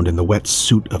drowned in the wet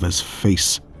soot of his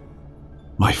face.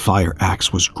 My fire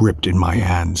axe was gripped in my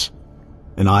hands,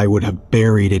 and I would have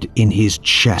buried it in his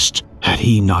chest had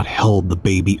he not held the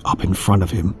baby up in front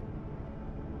of him.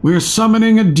 We're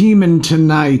summoning a demon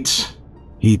tonight,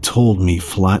 he told me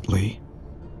flatly.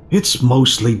 It's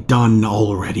mostly done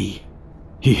already.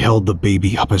 He held the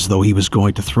baby up as though he was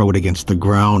going to throw it against the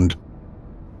ground.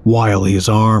 While his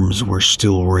arms were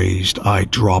still raised, I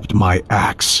dropped my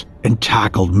axe and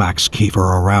tackled Max Kafer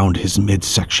around his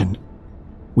midsection.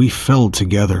 We fell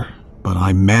together, but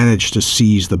I managed to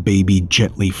seize the baby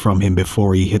gently from him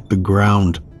before he hit the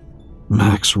ground.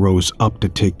 Max rose up to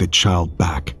take the child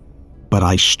back, but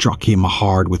I struck him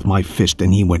hard with my fist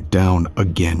and he went down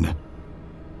again.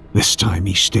 This time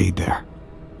he stayed there,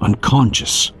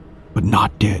 unconscious, but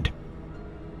not dead.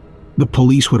 The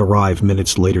police would arrive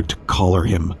minutes later to collar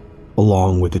him,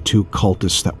 along with the 2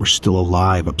 cultists that were still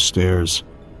alive upstairs.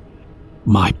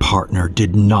 My partner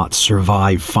did not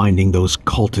survive finding those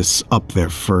cultists up there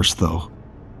first, though.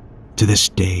 To this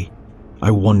day,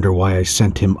 I wonder why I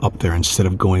sent him up there instead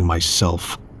of going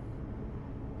myself.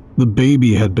 The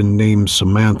baby had been named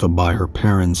Samantha by her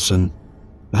parents, and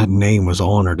that name was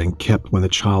honored and kept when the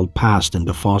child passed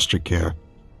into foster care.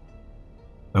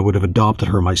 I would have adopted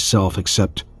her myself,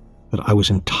 except that I was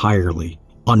entirely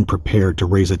unprepared to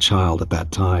raise a child at that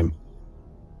time.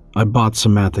 I bought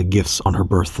Samantha gifts on her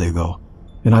birthday, though,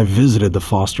 and I visited the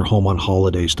foster home on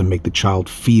holidays to make the child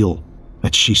feel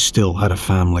that she still had a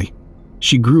family.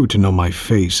 She grew to know my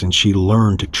face, and she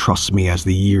learned to trust me as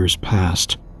the years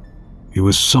passed. It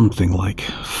was something like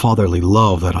fatherly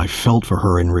love that I felt for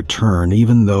her in return,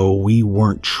 even though we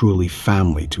weren't truly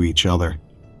family to each other.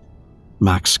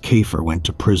 Max Kafer went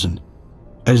to prison,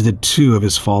 as did 2 of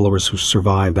his followers who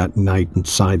survived that night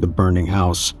inside the burning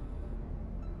house.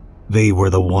 They were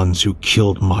the ones who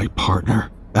killed my partner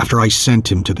after I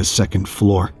sent him to the second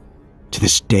floor. To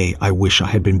this day, I wish I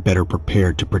had been better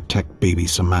prepared to protect baby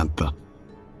Samantha.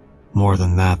 More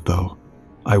than that, though,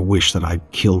 I wish that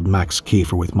I'd killed Max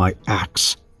Kafer with my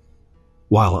axe,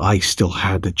 while I still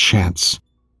had the chance.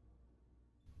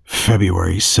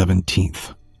 February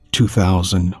 17th,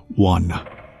 2001.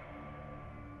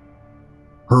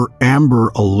 Her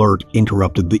Amber Alert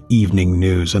interrupted the evening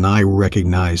news, and I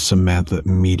recognized Samantha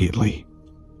immediately.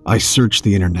 I searched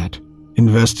the internet,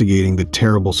 investigating the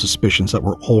terrible suspicions that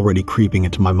were already creeping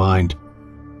into my mind.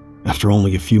 After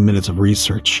only a few minutes of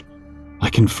research, I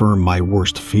confirmed my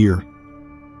worst fear.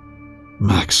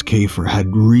 Max Kafer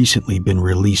had recently been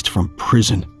released from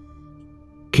prison.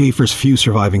 Kafer's few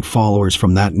surviving followers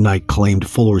from that night claimed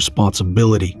full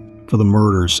responsibility for the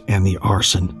murders and the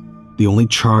arson. The only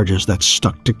charges that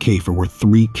stuck to Kafer were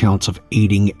 3 counts of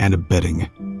aiding and abetting.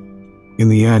 In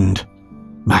the end,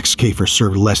 Max Kafer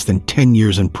served less than 10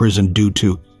 years in prison due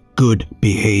to good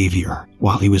behavior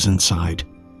while he was inside.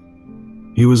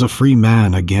 He was a free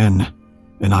man again,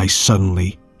 and I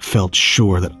suddenly felt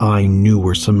sure that I knew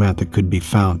where Samantha could be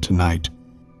found tonight.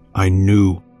 I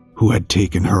knew who had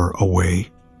taken her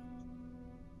away.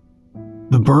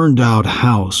 The burned-out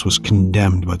house was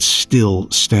condemned but still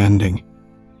standing.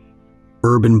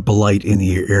 urban blight in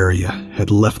the area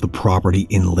had left the property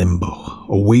in limbo,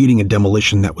 awaiting a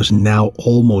demolition that was now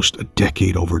almost a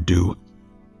decade overdue.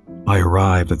 I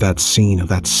arrived at that scene of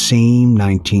that same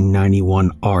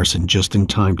 1991 arson just in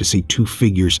time to see two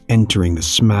figures entering the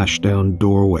smashed-down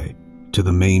doorway to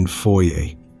the main foyer.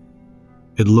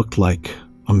 It looked like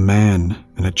a man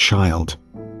and a child.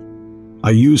 I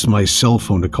used my cell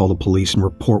phone to call the police and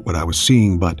report what I was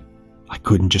seeing, but I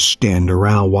couldn't just stand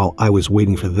around while I was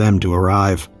waiting for them to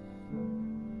arrive.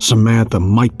 Samantha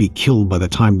might be killed by the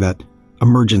time that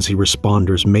emergency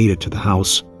responders made it to the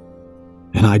house,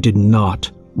 and I did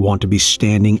not want to be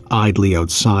standing idly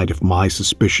outside if my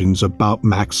suspicions about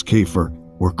Max Kafer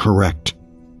were correct.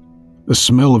 The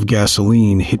smell of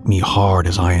gasoline hit me hard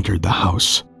as I entered the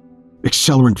house.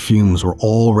 Accelerant fumes were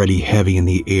already heavy in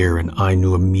the air, and I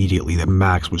knew immediately that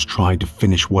Max was trying to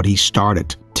finish what he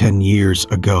started 10 years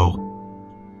ago.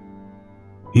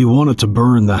 He wanted to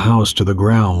burn the house to the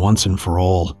ground once and for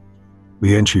all.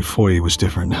 The entry foyer was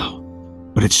different now,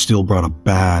 but it still brought up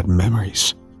bad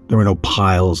memories. There were no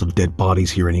piles of dead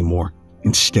bodies here anymore.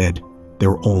 Instead, there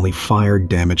were only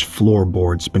fire-damaged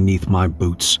floorboards beneath my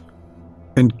boots,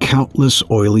 and countless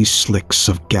oily slicks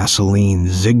of gasoline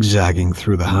zigzagging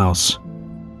through the house.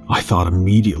 I thought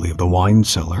immediately of the wine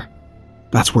cellar.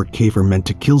 That's where Kafer meant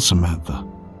to kill Samantha,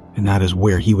 and that is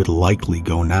where he would likely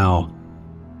go now.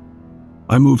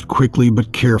 I moved quickly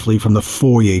but carefully from the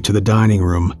foyer to the dining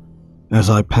room. As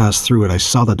I passed through it, I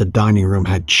saw that the dining room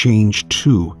had changed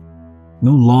too.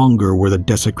 No longer were the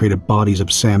desecrated bodies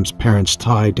of Sam's parents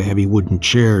tied to heavy wooden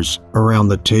chairs around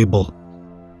the table.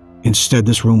 Instead,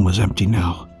 this room was empty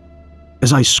now.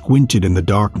 As I squinted in the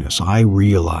darkness, I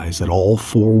realized that all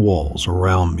four walls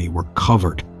around me were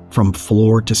covered from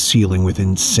floor to ceiling with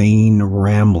insane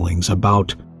ramblings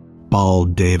about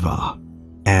Baldeva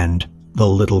and the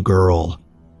little girl.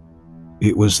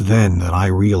 It was then that I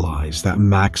realized that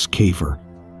Max Kafer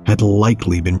had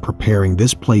likely been preparing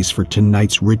this place for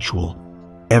tonight's ritual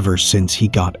ever since he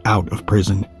got out of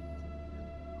prison.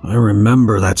 I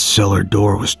remember that cellar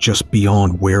door was just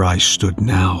beyond where I stood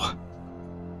now.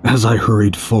 As I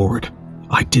hurried forward,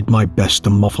 I did my best to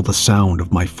muffle the sound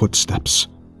of my footsteps.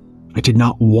 I did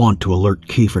not want to alert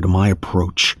Kafer to my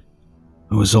approach.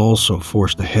 I was also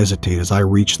forced to hesitate as I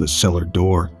reached the cellar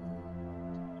door.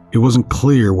 It wasn't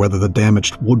clear whether the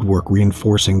damaged woodwork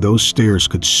reinforcing those stairs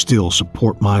could still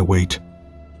support my weight.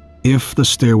 If the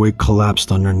stairway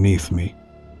collapsed underneath me,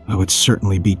 I would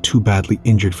certainly be too badly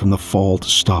injured from the fall to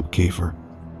stop Kafer.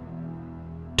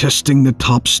 Testing the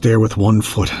top stair with one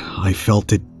foot, I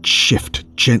felt it shift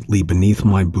gently beneath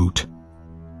my boot.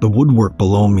 The woodwork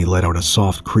below me let out a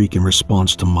soft creak in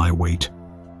response to my weight.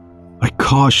 I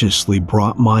cautiously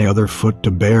brought my other foot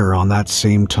to bear on that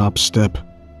same top step.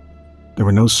 There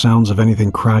were no sounds of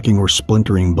anything cracking or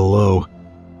splintering below.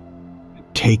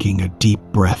 Taking a deep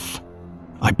breath,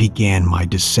 I began my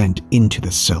descent into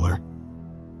the cellar.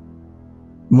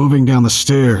 Moving down the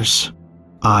stairs,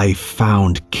 I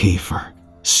found Kafer,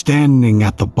 standing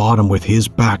at the bottom with his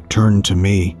back turned to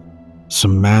me.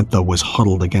 Samantha was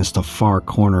huddled against a far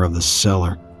corner of the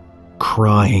cellar,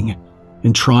 crying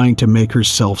and trying to make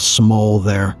herself small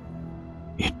there.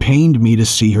 It pained me to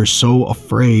see her so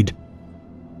afraid,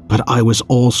 but I was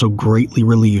also greatly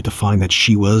relieved to find that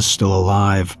she was still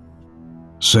alive.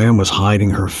 Sam was hiding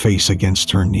her face against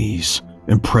her knees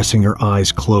and pressing her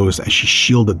eyes closed as she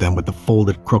shielded them with the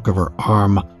folded crook of her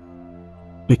arm.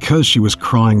 Because she was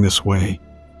crying this way,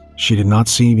 she did not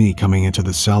see me coming into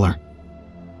the cellar.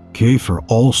 Kafer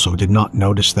also did not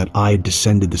notice that I had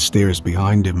descended the stairs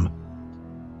behind him.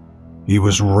 He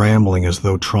was rambling as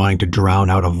though trying to drown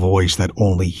out a voice that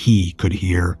only he could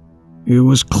hear. It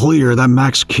was clear that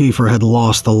Max Kafer had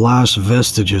lost the last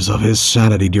vestiges of his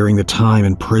sanity during the time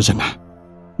in prison.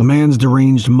 The man's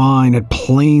deranged mind had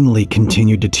plainly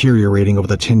continued deteriorating over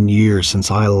the 10 years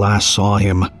since I last saw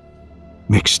him.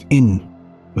 Mixed in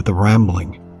with the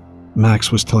rambling,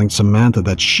 Max was telling Samantha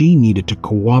that she needed to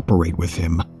cooperate with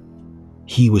him.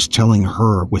 He was telling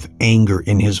her with anger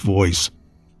in his voice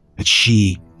that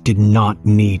she did not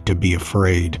need to be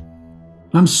afraid.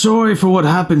 I'm sorry for what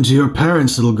happened to your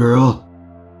parents, little girl.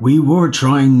 We were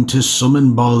trying to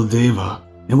summon Baldeva,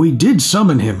 and we did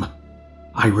summon him.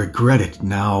 I regret it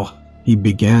now. He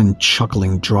began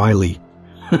chuckling dryly.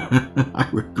 I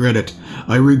regret it.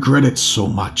 I regret it so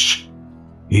much.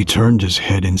 He turned his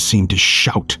head and seemed to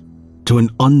shout to an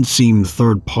unseen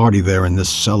third party there in this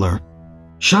cellar.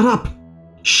 Shut up!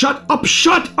 Shut up!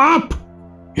 Shut up!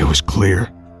 It was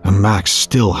clear that Max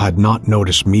still had not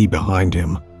noticed me behind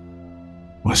him.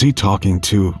 Was he talking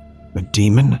to a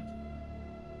demon?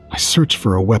 I searched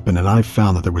for a weapon and I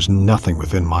found that there was nothing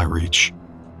within my reach.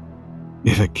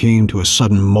 If it came to a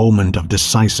sudden moment of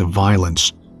decisive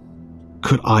violence,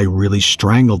 could I really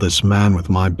strangle this man with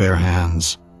my bare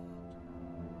hands?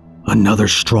 Another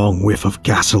strong whiff of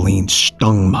gasoline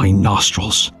stung my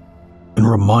nostrils and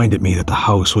reminded me that the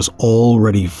house was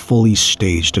already fully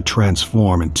staged to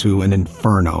transform into an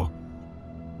inferno.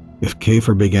 If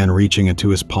Kafer began reaching into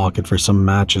his pocket for some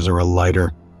matches or a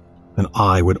lighter, then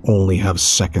I would only have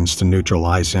seconds to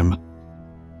neutralize him.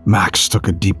 Max took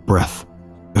a deep breath,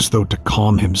 as though to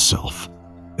calm himself,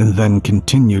 and then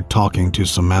continued talking to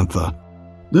Samantha.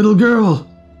 Little girl,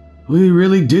 we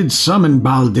really did summon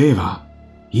Baldeva.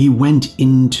 He went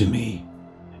into me,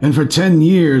 and for 10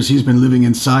 years he's been living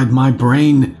inside my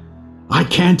brain. I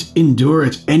can't endure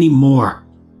it anymore.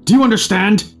 Do you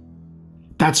understand?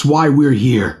 That's why we're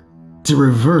here, to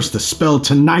reverse the spell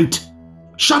tonight.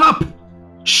 Shut up!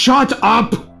 Shut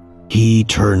up! He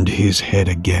turned his head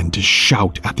again to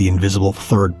shout at the invisible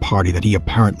third party that he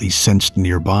apparently sensed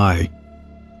nearby.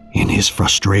 In his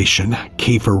frustration,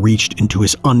 Kafer reached into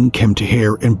his unkempt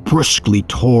hair and brusquely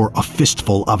tore a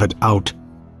fistful of it out.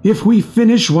 If we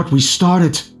finish what we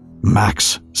started,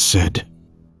 Max said,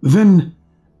 then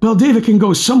Baldeva can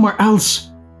go somewhere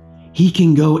else. He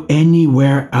can go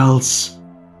anywhere else.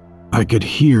 I could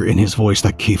hear in his voice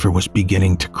that Kafer was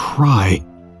beginning to cry.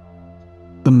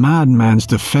 The madman's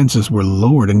defenses were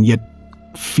lowered, and yet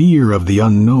fear of the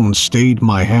unknown stayed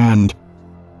my hand.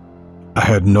 I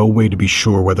had no way to be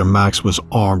sure whether Max was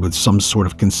armed with some sort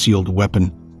of concealed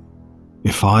weapon.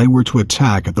 If I were to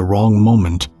attack at the wrong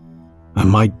moment, I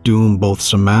might doom both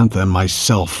Samantha and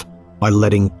myself by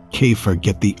letting Kafer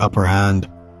get the upper hand.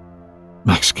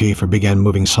 Max Kafer began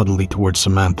moving subtly towards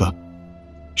Samantha.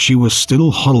 She was still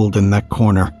huddled in that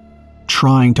corner,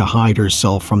 trying to hide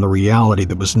herself from the reality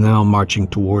that was now marching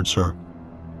towards her.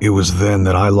 It was then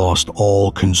that I lost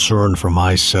all concern for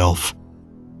myself.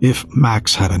 If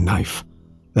Max had a knife,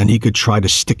 then he could try to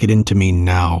stick it into me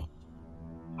now.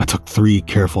 I took 3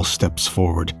 careful steps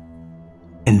forward,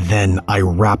 and then I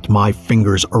wrapped my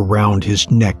fingers around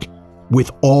his neck with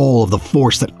all of the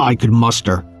force that I could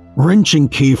muster, wrenching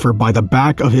Kafer by the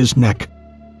back of his neck.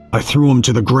 I threw him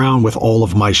to the ground with all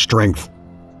of my strength.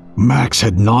 Max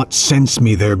had not sensed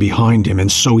me there behind him,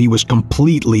 and so he was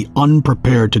completely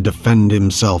unprepared to defend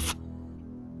himself.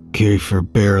 Kafer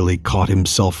barely caught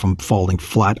himself from falling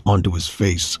flat onto his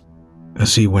face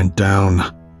as he went down,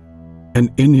 and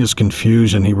in his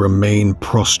confusion he remained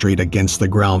prostrate against the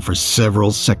ground for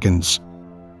several seconds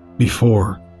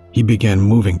before he began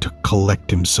moving to collect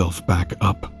himself back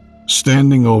up.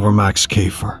 Standing over Max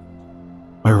Kafer,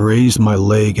 I raised my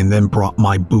leg and then brought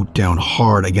my boot down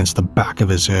hard against the back of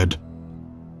his head.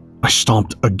 I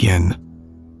stomped again,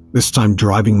 this time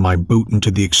driving my boot into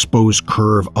the exposed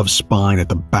curve of spine at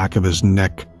the back of his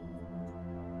neck.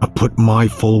 I put my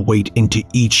full weight into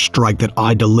each strike that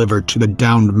I delivered to the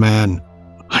downed man.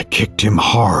 I kicked him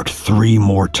hard 3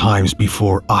 more times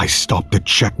before I stopped to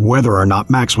check whether or not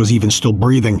Max was even still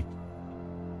breathing.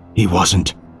 He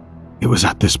wasn't. It was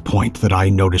at this point that I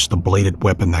noticed the bladed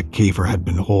weapon that Kafer had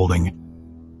been holding.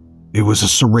 It was a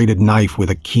serrated knife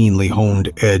with a keenly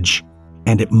honed edge,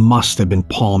 and it must have been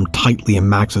palmed tightly in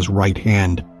Max's right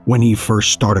hand when he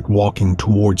first started walking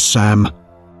towards Sam.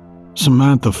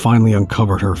 Samantha finally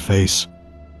uncovered her face,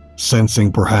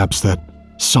 sensing perhaps that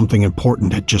something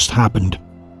important had just happened.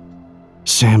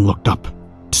 Sam looked up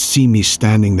to see me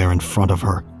standing there in front of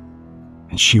her,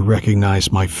 and she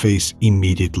recognized my face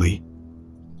immediately.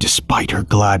 Despite her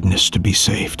gladness to be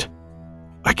saved,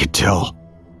 I could tell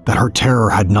that her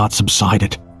terror had not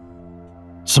subsided.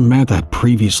 Samantha had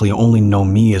previously only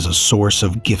known me as a source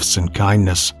of gifts and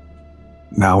kindness.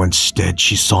 Now instead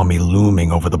she saw me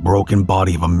looming over the broken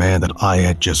body of a man that I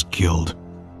had just killed.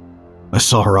 I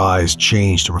saw her eyes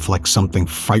change to reflect something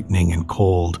frightening and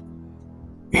cold.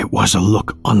 It was a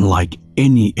look unlike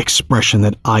any expression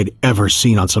that I'd ever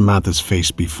seen on Samantha's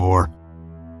face before.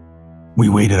 We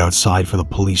waited outside for the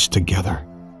police together,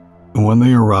 and when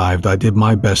they arrived, I did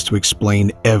my best to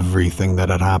explain everything that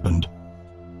had happened.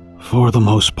 For the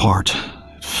most part,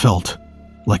 it felt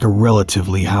like a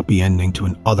relatively happy ending to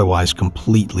an otherwise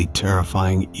completely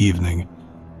terrifying evening.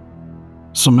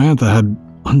 Samantha had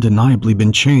undeniably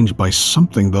been changed by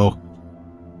something, though.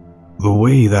 The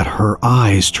way that her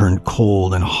eyes turned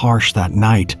cold and harsh that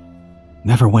night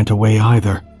never went away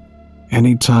either.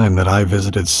 Any time that I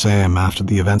visited Sam after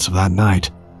the events of that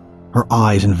night, her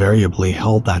eyes invariably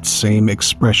held that same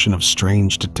expression of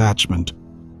strange detachment.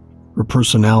 Her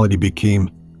personality became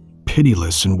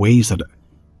pitiless in ways that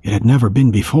it had never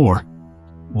been before.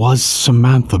 Was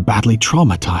Samantha badly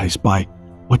traumatized by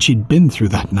what she'd been through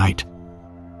that night?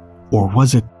 Or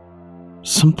was it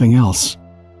something else?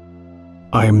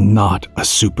 I am not a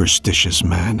superstitious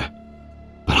man,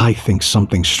 but I think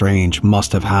something strange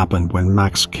must have happened when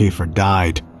Max Käfer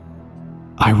died.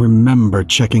 I remember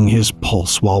checking his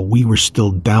pulse while we were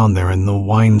still down there in the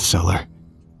wine cellar.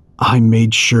 I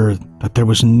made sure that there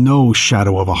was no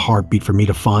shadow of a heartbeat for me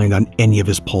to find on any of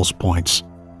his pulse points.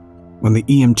 When the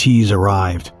EMTs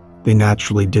arrived, they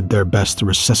naturally did their best to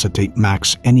resuscitate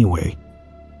Max anyway.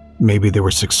 Maybe they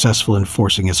were successful in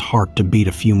forcing his heart to beat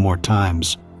a few more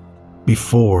times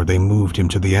before they moved him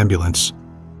to the ambulance.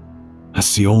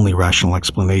 That's the only rational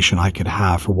explanation I could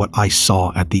have for what I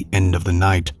saw at the end of the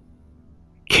night.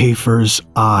 Käfer's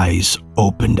eyes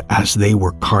opened as they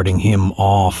were carting him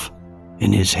off,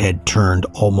 and his head turned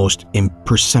almost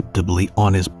imperceptibly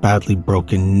on his badly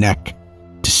broken neck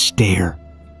to stare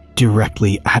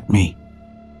directly at me.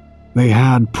 They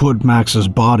had put Max's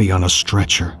body on a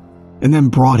stretcher and then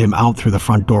brought him out through the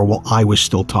front door while I was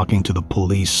still talking to the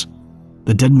police.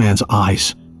 The dead man's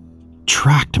eyes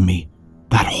tracked me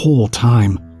that whole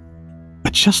time,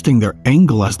 adjusting their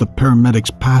angle as the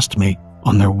paramedics passed me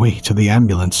on their way to the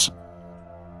ambulance.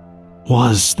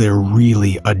 Was there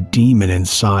really a demon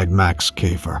inside Max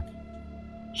Käfer?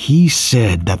 He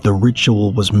said that the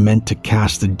ritual was meant to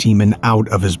cast the demon out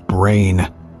of his brain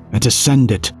and to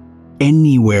send it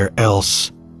anywhere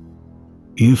else.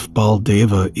 If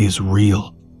Baldeva is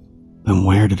real, then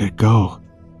where did it go?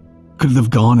 Could it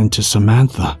have gone into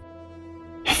Samantha?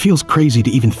 It feels crazy to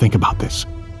even think about this,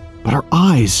 but her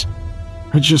eyes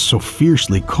are just so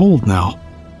fiercely cold now.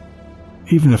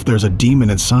 Even if there's a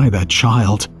demon inside that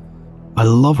child, I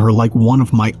love her like one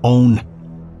of my own.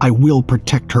 I will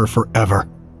protect her forever.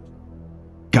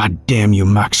 God damn you,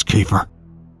 Max Käfer.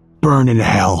 Burn in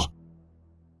hell.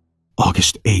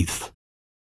 August 8th,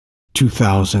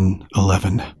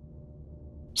 2011.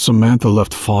 Samantha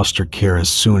left foster care as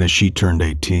soon as she turned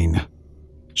 18.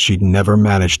 She'd never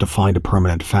managed to find a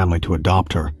permanent family to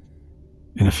adopt her.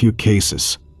 In a few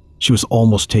cases, she was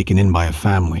almost taken in by a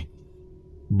family.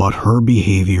 But her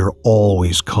behavior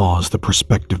always caused the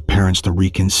prospective parents to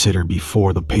reconsider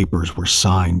before the papers were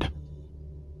signed.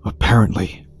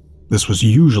 Apparently, this was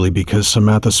usually because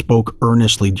Samantha spoke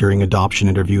earnestly during adoption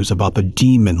interviews about the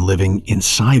demon living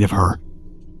inside of her.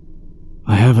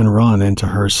 I haven't run into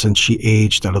her since she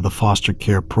aged out of the foster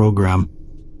care program.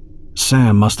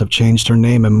 Sam must have changed her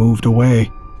name and moved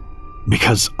away,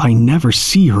 because I never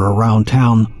see her around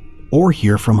town or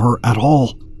hear from her at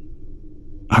all.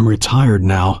 I'm retired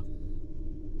now.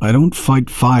 I don't fight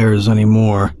fires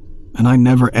anymore, and I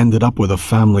never ended up with a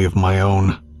family of my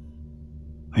own.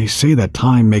 They say that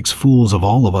time makes fools of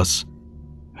all of us,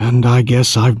 and I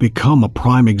guess I've become a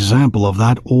prime example of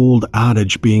that old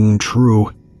adage being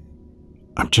true.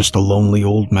 I'm just a lonely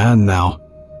old man now,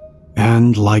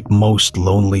 and like most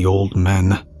lonely old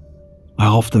men, I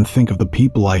often think of the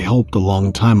people I helped a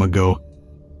long time ago.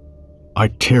 I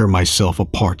tear myself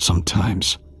apart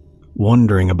sometimes,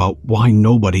 wondering about why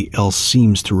nobody else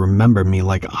seems to remember me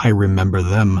like I remember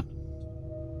them.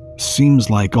 Seems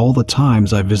like all the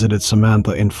times I visited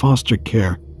Samantha in foster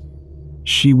care,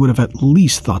 she would have at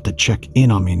least thought to check in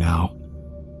on me now.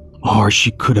 Or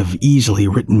she could have easily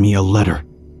written me a letter,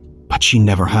 but she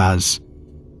never has.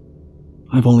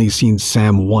 I've only seen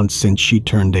Sam once since she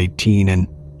turned 18 and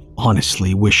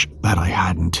honestly wish that I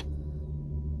hadn't.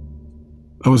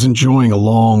 I was enjoying a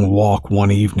long walk one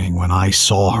evening when I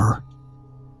saw her.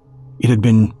 It had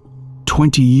been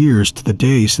 20 years to the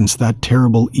day since that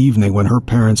terrible evening when her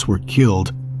parents were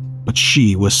killed, but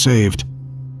she was saved.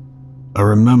 I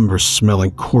remember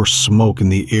smelling coarse smoke in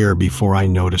the air before I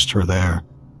noticed her there.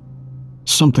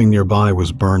 Something nearby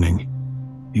was burning.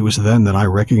 It was then that I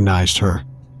recognized her.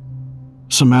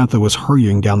 Samantha was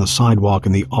hurrying down the sidewalk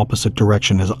in the opposite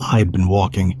direction as I'd been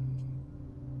walking.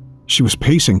 She was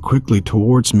pacing quickly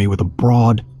towards me with a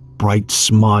broad, bright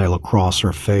smile across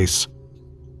her face.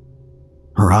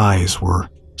 Her eyes were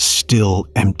still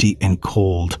empty and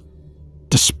cold,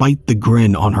 despite the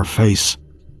grin on her face.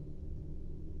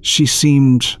 She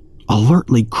seemed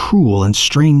alertly cruel and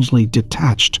strangely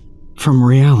detached from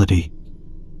reality.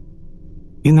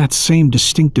 In that same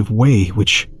distinctive way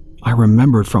which I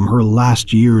remembered from her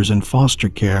last years in foster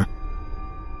care.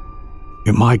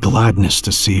 In my gladness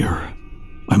to see her,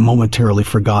 I momentarily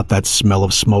forgot that smell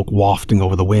of smoke wafting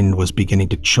over the wind was beginning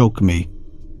to choke me.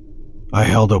 I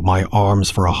held out my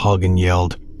arms for a hug and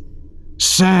yelled,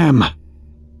 "Sam!"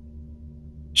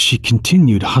 She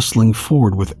continued hustling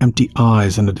forward with empty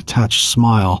eyes and a detached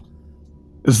smile,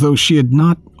 as though she had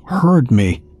not heard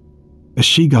me. As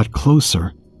she got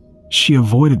closer, she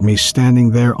avoided me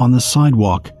standing there on the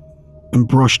sidewalk and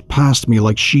brushed past me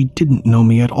like she didn't know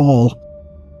me at all.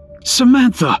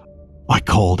 "Samantha!" I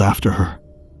called after her.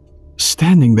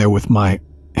 standing there with my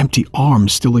empty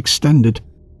arms still extended.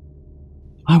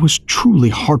 I was truly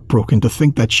heartbroken to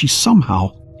think that she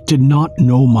somehow did not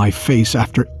know my face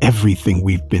after everything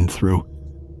we've been through.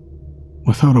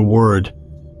 Without a word,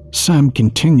 Sam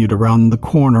continued around the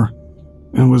corner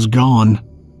and was gone.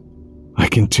 I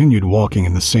continued walking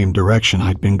in the same direction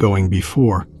I'd been going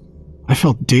before. I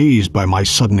felt dazed by my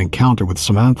sudden encounter with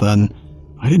Samantha, and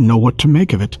I didn't know what to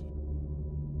make of it.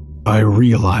 I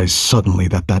realized suddenly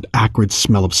that that acrid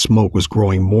smell of smoke was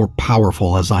growing more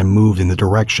powerful as I moved in the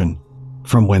direction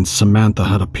from whence Samantha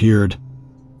had appeared.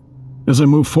 As I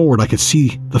moved forward, I could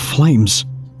see the flames.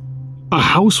 A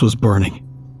house was burning.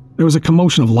 There was a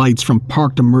commotion of lights from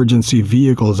parked emergency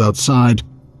vehicles outside.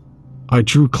 I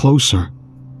drew closer.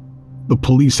 The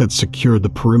police had secured the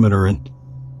perimeter, and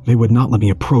they would not let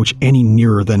me approach any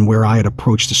nearer than where I had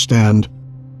approached to stand.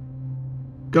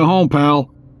 Go home,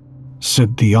 pal,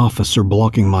 said the officer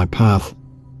blocking my path.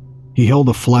 He held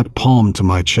a flat palm to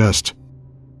my chest.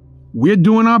 We're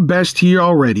doing our best here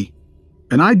already,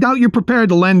 and I doubt you're prepared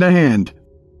to lend a hand.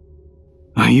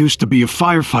 I used to be a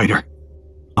firefighter,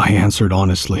 I answered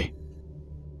honestly.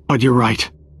 But you're right.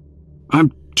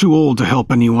 I'm too old to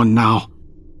help anyone now.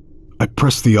 I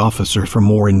pressed the officer for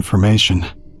more information.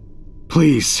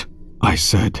 Please, I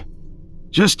said.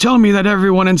 Just tell me that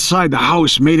everyone inside the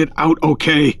house made it out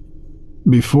okay.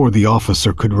 Before the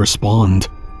officer could respond,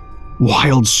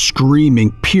 wild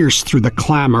screaming pierced through the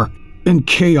clamor and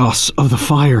chaos of the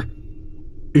fire.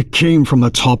 It came from the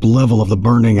top level of the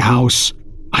burning house.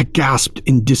 I gasped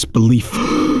in disbelief.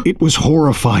 It was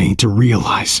horrifying to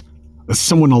realize that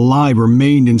someone alive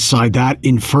remained inside that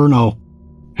inferno,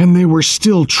 and they were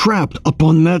still trapped up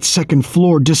on that second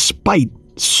floor despite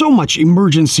so much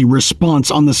emergency response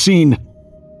on the scene.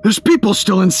 There's people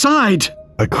still inside,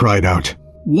 I cried out.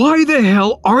 Why the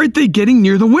hell aren't they getting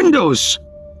near the windows?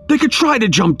 They could try to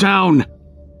jump down.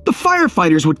 The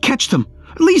firefighters would catch them,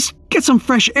 at least get some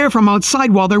fresh air from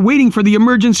outside while they're waiting for the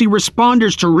emergency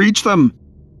responders to reach them.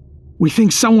 We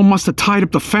think someone must have tied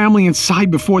up the family inside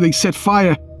before they set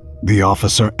fire. The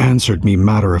officer answered me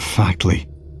matter-of-factly.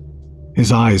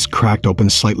 His eyes cracked open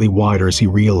slightly wider as he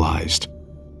realized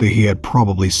that he had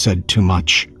probably said too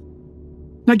much.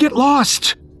 Now get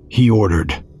lost, he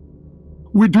ordered.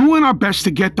 We're doing our best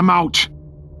to get them out.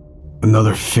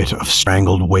 Another fit of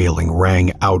strangled wailing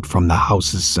rang out from the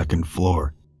house's second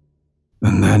floor,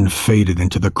 and then faded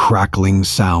into the crackling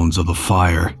sounds of the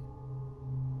fire.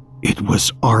 It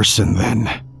was arson then,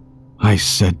 I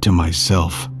said to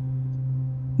myself.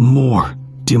 More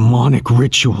demonic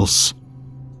rituals.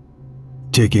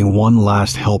 Taking one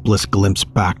last helpless glimpse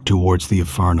back towards the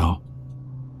inferno,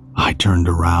 I turned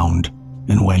around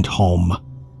and went home.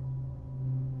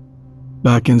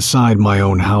 Back inside my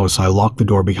own house, I locked the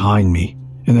door behind me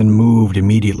and then moved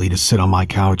immediately to sit on my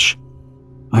couch.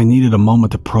 I needed a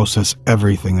moment to process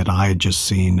everything that I had just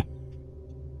seen.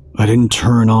 I didn't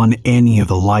turn on any of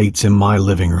the lights in my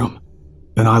living room,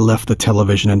 and I left the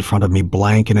television in front of me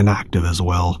blank and inactive as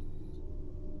well.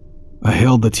 I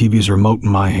held the TV's remote in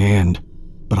my hand,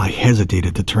 but I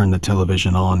hesitated to turn the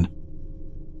television on.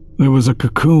 There was a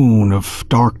cocoon of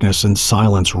darkness and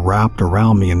silence wrapped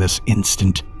around me in this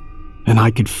instant, and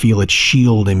I could feel it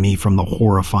shielding me from the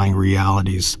horrifying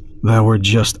realities that were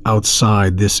just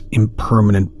outside this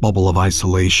impermanent bubble of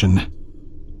isolation.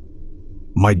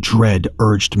 My dread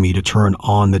urged me to turn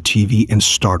on the TV and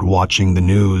start watching the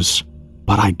news,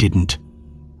 but I didn't.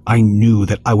 I knew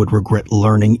that I would regret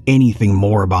learning anything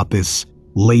more about this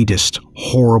latest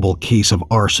horrible case of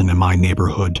arson in my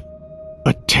neighborhood.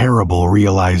 A terrible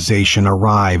realization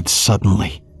arrived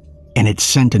suddenly, and it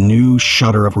sent a new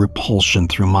shudder of repulsion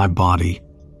through my body.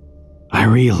 I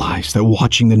realized that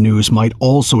watching the news might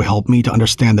also help me to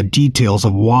understand the details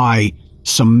of why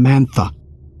Samantha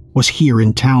was here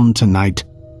in town tonight.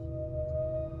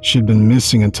 She'd been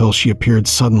missing until she appeared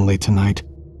suddenly tonight,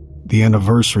 the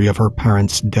anniversary of her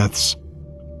parents' deaths.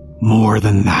 More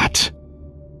than that,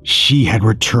 she had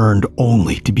returned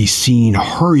only to be seen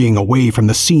hurrying away from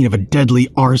the scene of a deadly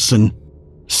arson.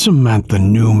 Samantha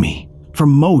knew me for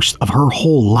most of her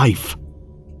whole life.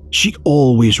 She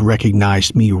always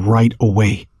recognized me right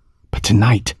away, but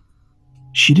tonight,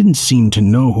 she didn't seem to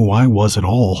know who I was at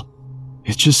all.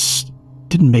 It just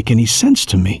didn't make any sense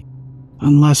to me,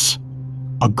 unless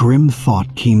a grim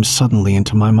thought came suddenly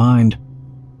into my mind.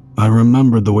 I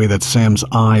remembered the way that Sam's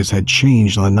eyes had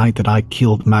changed on the night that I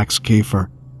killed Max Kafer.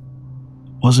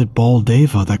 Was it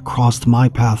Baldeva that crossed my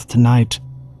path tonight?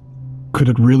 Could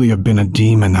it really have been a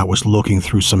demon that was looking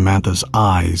through Samantha's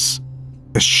eyes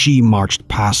as she marched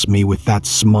past me with that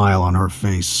smile on her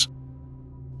face?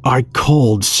 I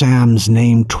called Sam's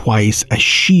name twice as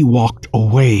she walked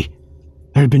away,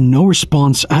 There had been no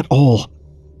response at all.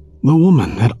 The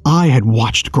woman that I had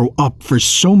watched grow up for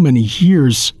so many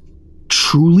years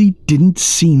truly didn't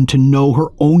seem to know her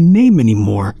own name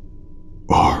anymore.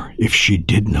 Or if she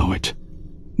did know it,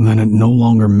 then it no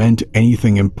longer meant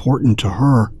anything important to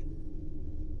her.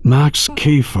 Max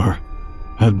Käfer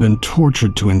had been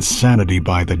tortured to insanity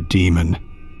by the demon.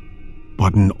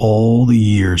 But in all the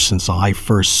years since I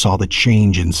first saw the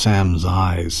change in Sam's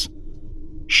eyes,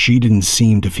 she didn't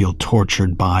seem to feel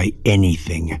tortured by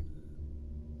anything.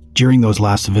 During those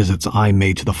last visits I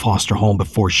made to the foster home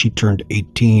before she turned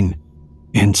 18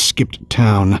 and skipped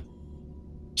town,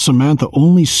 Samantha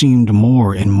only seemed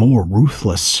more and more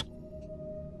ruthless.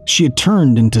 She had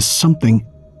turned into something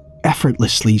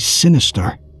effortlessly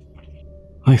sinister.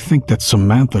 I think that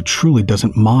Samantha truly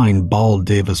doesn't mind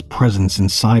Baldeva's presence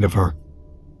inside of her.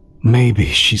 Maybe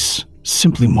she's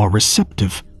simply more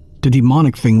receptive to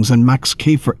demonic things than Max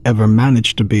Käfer ever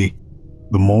managed to be.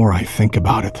 The more I think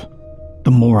about it,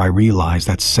 the more I realize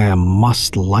that Sam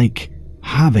must like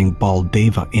having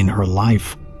Baldeva in her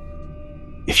life.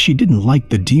 If she didn't like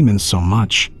the demon so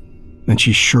much, then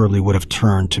she surely would have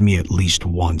turned to me at least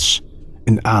once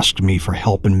and asked me for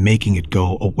help in making it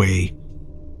go away.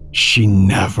 She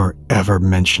never ever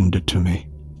mentioned it to me.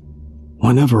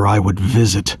 Whenever I would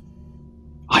visit,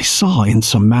 I saw in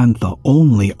Samantha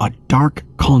only a dark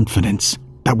confidence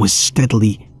that was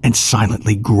steadily and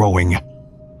silently growing.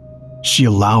 She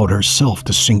allowed herself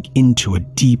to sink into a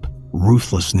deep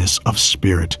ruthlessness of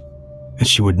spirit, and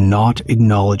she would not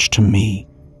acknowledge to me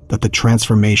that the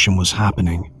transformation was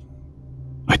happening.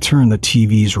 I turn the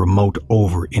TV's remote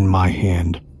over in my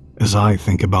hand as I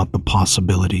think about the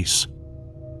possibilities.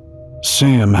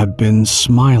 Sam had been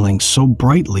smiling so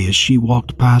brightly as she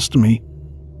walked past me.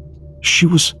 She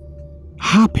was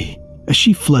happy as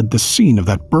she fled the scene of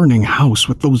that burning house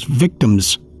with those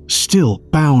victims still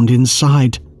bound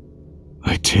inside.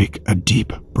 I take a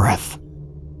deep breath.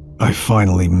 I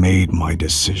finally made my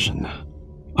decision.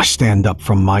 I stand up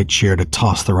from my chair to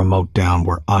toss the remote down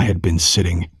where I had been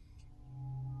sitting.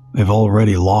 I've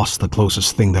already lost the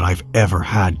closest thing that I've ever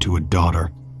had to a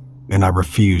daughter, and I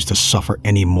refuse to suffer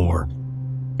any more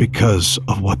because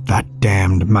of what that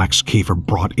damned Max Käfer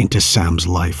brought into Sam's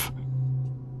life.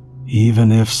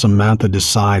 Even if Samantha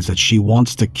decides that she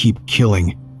wants to keep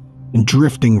killing and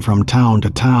drifting from town to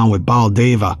town with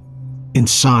Baldeva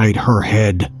inside her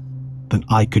head, then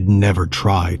I could never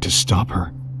try to stop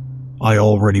her. I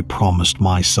already promised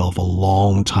myself a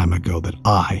long time ago that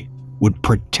I would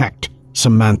protect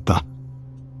Samantha.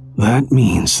 That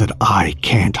means that I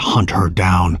can't hunt her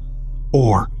down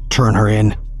or turn her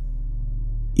in.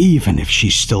 Even if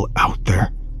she's still out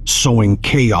there, sowing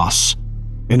chaos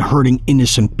and hurting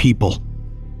innocent people,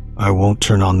 I won't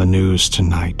turn on the news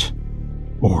tonight,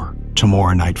 or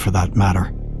tomorrow night for that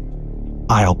matter.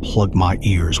 I'll plug my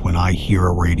ears when I hear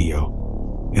a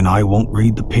radio, and I won't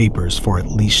read the papers for at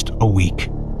least a week.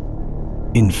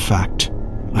 In fact,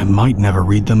 I might never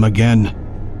read them again.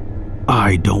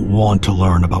 I don't want to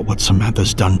learn about what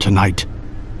Samantha's done tonight,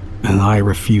 and I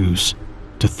refuse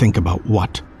to think about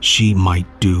what she might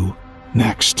do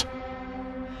next.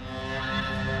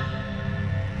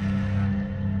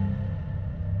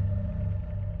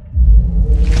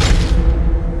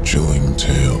 Chilling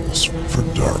tales for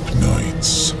dark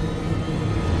nights.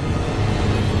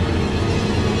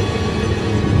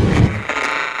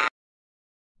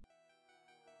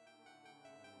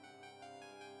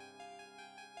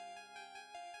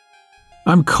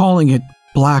 I'm calling it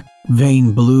Black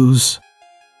Vein Blues.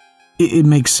 It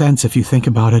makes sense if you think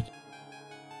about it.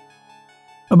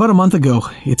 About a month ago,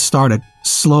 it started,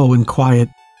 slow and quiet.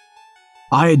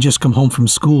 I had just come home from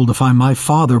school to find my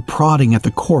father prodding at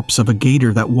the corpse of a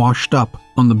gator that washed up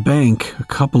on the bank a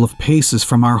couple of paces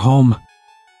from our home.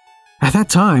 At that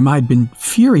time, I'd been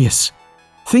furious,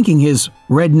 thinking his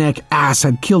redneck ass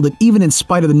had killed it even in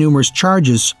spite of the numerous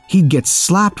charges he'd get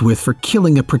slapped with for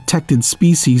killing a protected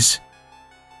species.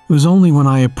 It was only when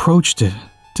I approached it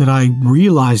did I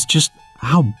realize just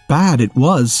how bad it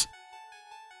was.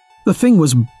 The thing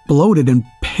was bloated and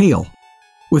pale,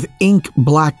 with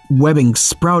ink-black webbing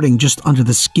sprouting just under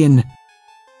the skin.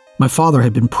 My father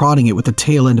had been prodding it with the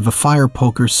tail end of a fire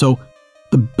poker, so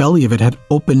the belly of it had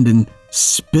opened and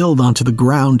spilled onto the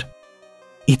ground.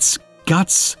 Its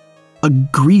guts, a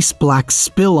grease-black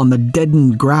spill on the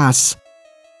deadened grass.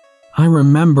 I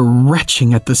remember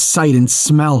retching at the sight and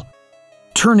smell,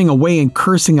 turning away and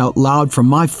cursing out loud for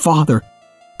my father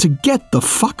to get the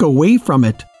fuck away from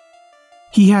it.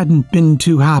 He hadn't been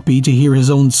too happy to hear his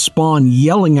own spawn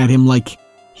yelling at him like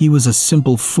he was a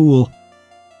simple fool.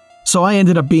 So I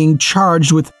ended up being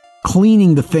charged with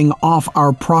cleaning the thing off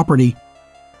our property.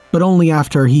 but only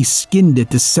after he skinned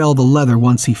it to sell the leather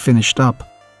once he finished up.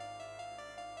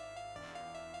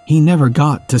 He never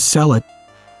got to sell it.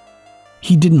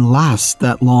 He didn't last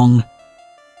that long.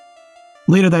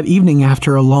 Later that evening,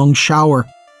 after a long shower,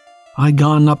 I'd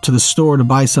gone up to the store to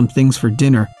buy some things for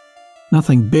dinner.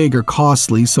 Nothing big or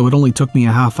costly, so it only took me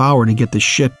a half hour to get the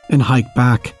shit and hike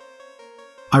back.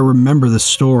 I remember the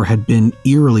store had been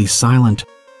eerily silent.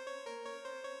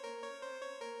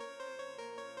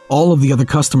 All of the other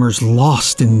customers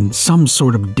lost in some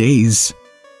sort of daze.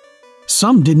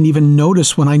 Some didn't even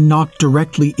notice when I knocked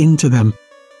directly into them,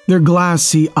 their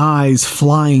glassy eyes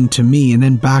flying to me and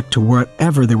then back to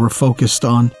whatever they were focused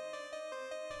on.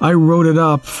 I wrote it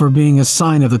up for being a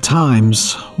sign of the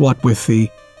times, what with the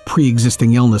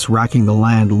pre-existing illness racking the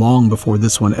land long before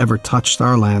this one ever touched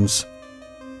our lands.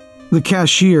 The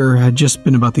cashier had just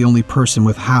been about the only person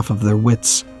with half of their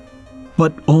wits,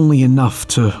 but only enough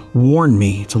to warn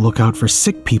me to look out for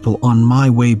sick people on my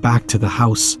way back to the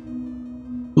house.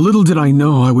 Little did I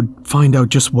know I would find out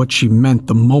just what she meant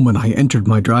the moment I entered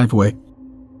my driveway.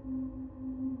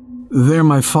 There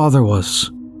my father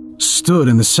was, stood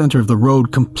in the center of the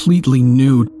road completely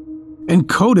nude and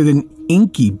coated in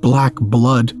inky black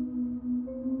blood.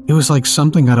 It was like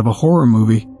something out of a horror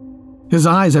movie. His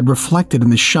eyes had reflected in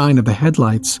the shine of the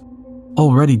headlights,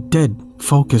 already dead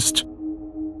focused.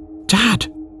 "Dad,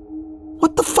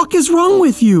 what the fuck is wrong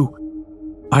with you?"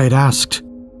 I had asked.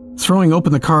 Throwing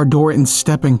open the car door and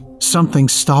stepping, something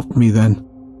stopped me then.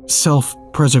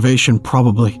 Self-preservation,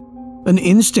 probably. An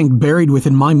instinct buried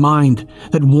within my mind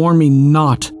that warned me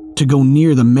not to go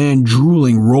near the man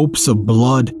drooling ropes of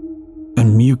blood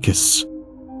and mucus.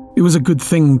 It was a good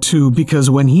thing, too, because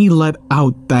when he let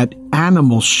out that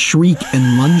animal shriek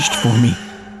and lunged for me,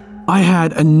 I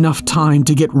had enough time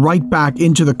to get right back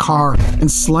into the car and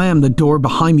slam the door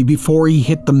behind me before he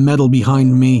hit the metal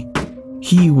behind me.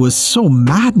 He was so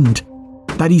maddened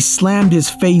that he slammed his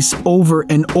face over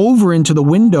and over into the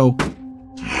window,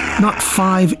 not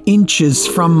 5 inches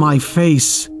from my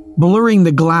face, blurring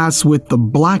the glass with the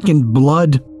blackened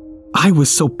blood. I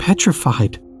was so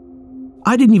petrified.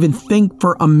 I didn't even think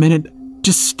for a minute,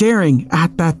 just staring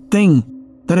at that thing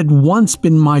that had once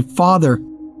been my father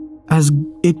as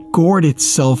it gored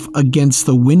itself against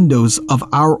the windows of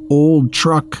our old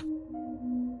truck.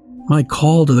 My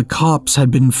call to the cops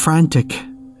had been frantic,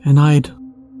 and I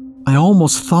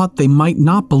almost thought they might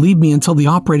not believe me until the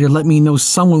operator let me know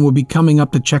someone would be coming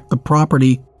up to check the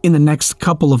property in the next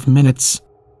couple of minutes.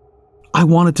 I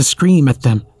wanted to scream at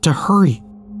them to hurry,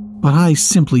 but I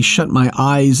simply shut my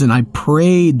eyes and I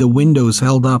prayed the windows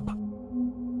held up.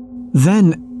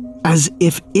 Then, as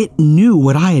if it knew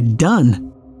what I had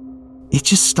done, it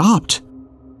just stopped.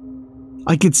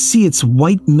 I could see its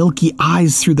white milky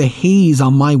eyes through the haze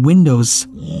on my windows,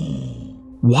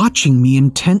 watching me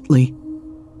intently.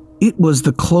 It was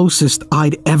the closest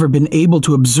I'd ever been able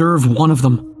to observe one of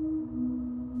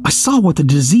them. I saw what the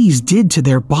disease did to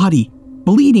their body,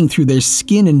 bleeding through their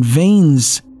skin and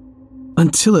veins,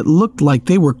 until it looked like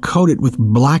they were coated with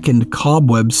blackened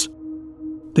cobwebs.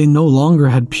 They no longer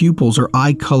had pupils or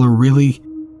eye color, really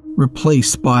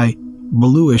replaced by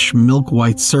bluish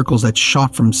milk-white circles that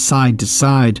shot from side to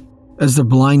side as their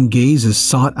blind gazes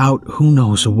sought out who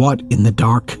knows what in the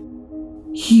dark.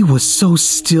 He was so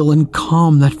still and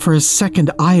calm that for a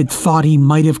second I had thought he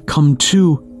might have come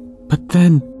to, but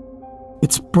then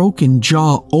its broken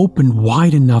jaw opened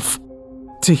wide enough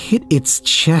to hit its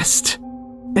chest,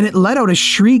 and it let out a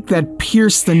shriek that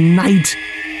pierced the night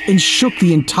and shook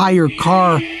the entire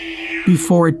car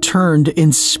before it turned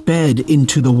and sped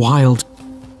into the wild.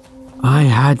 I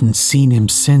hadn't seen him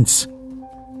since.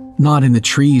 Not in the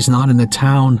trees, not in the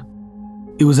town.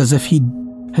 It was as if he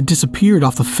had disappeared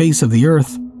off the face of the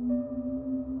earth.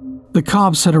 The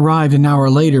cops had arrived an hour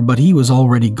later, but he was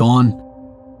already gone.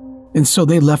 And so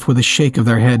they left with a shake of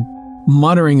their head,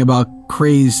 muttering about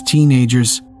crazed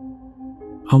teenagers.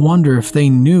 I wonder if they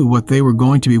knew what they were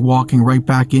going to be walking right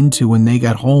back into when they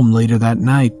got home later that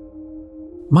night.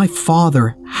 My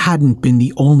father hadn't been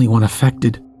the only one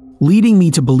affected, leading me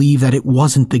to believe that it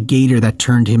wasn't the gator that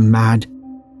turned him mad.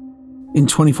 In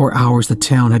 24 hours, the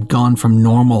town had gone from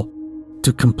normal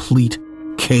to complete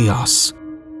chaos.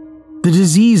 The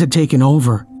disease had taken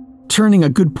over, turning a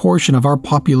good portion of our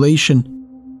population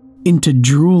into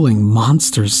drooling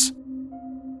monsters.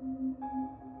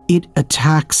 It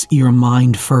attacks your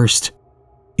mind first,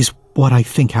 is what I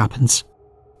think happens.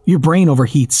 Your brain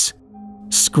overheats,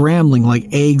 scrambling like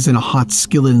eggs in a hot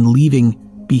skillet and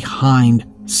leaving behind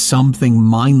something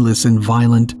mindless and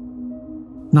violent.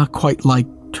 Not quite like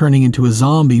turning into a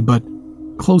zombie, but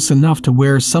close enough to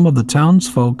where some of the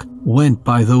townsfolk went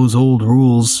by those old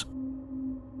rules.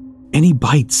 Any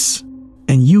bites,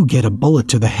 and you get a bullet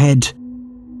to the head.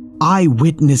 I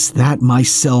witnessed that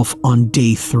myself on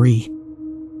day 3.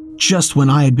 Just when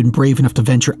I had been brave enough to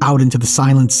venture out into the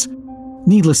silence.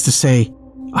 Needless to say,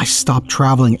 I stopped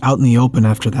traveling out in the open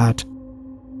after that.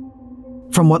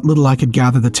 From what little I could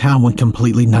gather, the town went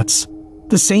completely nuts.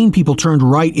 The sane people turned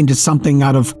right into something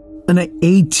out of an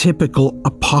atypical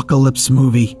apocalypse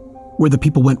movie, where the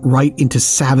people went right into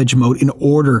savage mode in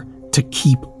order to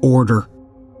keep order.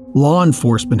 Law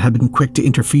enforcement had been quick to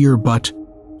interfere, but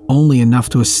only enough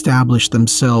to establish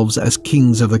themselves as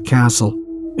kings of the castle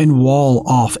and wall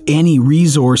off any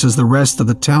resources the rest of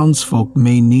the townsfolk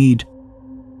may need.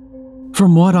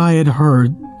 From what I had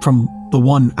heard from the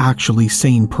one actually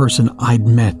sane person I'd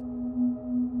met,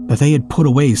 that they had put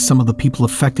away some of the people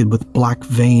affected with black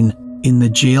vein in the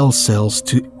jail cells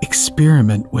to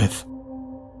experiment with.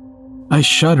 I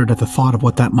shuddered at the thought of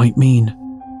what that might mean.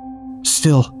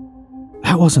 Still,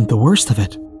 that wasn't the worst of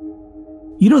it.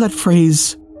 You know that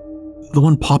phrase, the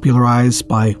one popularized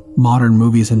by modern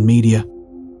movies and media?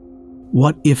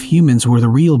 What if humans were the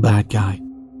real bad guy?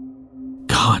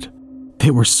 God,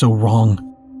 they were so wrong.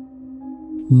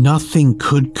 Nothing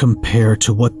could compare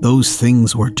to what those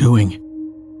things were doing.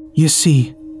 You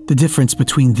see, the difference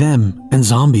between them and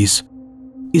zombies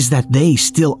is that they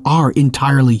still are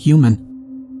entirely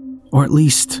human, or at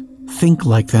least think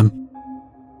like them.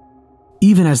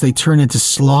 Even as they turn into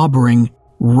slobbering,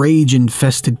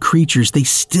 rage-infested creatures, they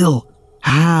still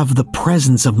have the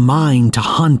presence of mind to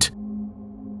hunt.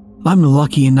 I'm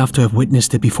lucky enough to have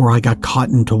witnessed it before I got caught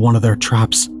into one of their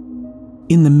traps.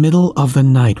 In the middle of the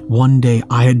night, one day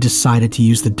I had decided to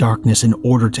use the darkness in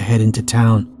order to head into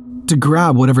town, to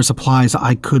grab whatever supplies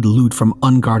I could loot from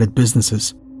unguarded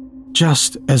businesses.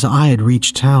 Just as I had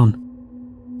reached town,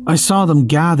 I saw them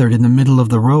gathered in the middle of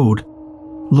the road,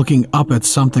 looking up at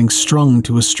something strung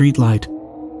to a streetlight.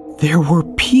 There were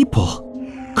people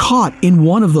caught in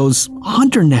one of those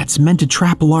hunter nets meant to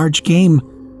trap large game.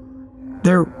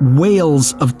 Their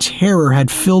wails of terror had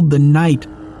filled the night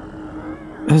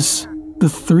as the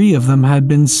 3 of them had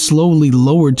been slowly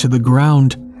lowered to the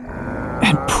ground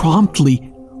and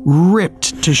promptly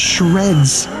ripped to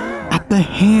shreds at the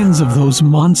hands of those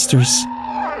monsters.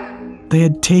 They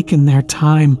had taken their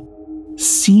time,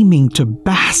 seeming to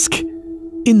bask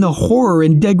in the horror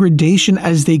and degradation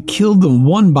as they killed them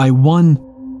one by one.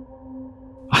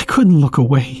 I couldn't look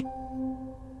away.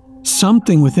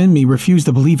 Something within me refused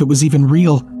to believe it was even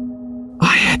real.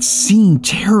 I had seen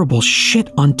terrible shit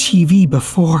on TV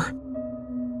before.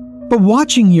 But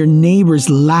watching your neighbors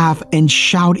laugh and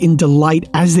shout in delight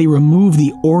as they remove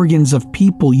the organs of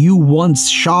people you once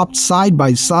shopped side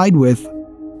by side with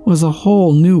was a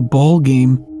whole new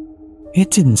ballgame. It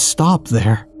didn't stop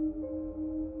there.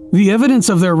 The evidence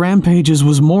of their rampages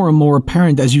was more and more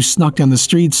apparent as you snuck down the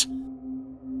streets.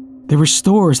 There were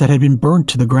stores that had been burnt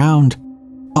to the ground,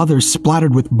 others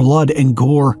splattered with blood and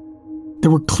gore.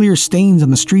 There were clear stains on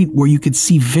the street where you could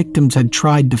see victims had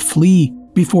tried to flee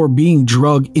before being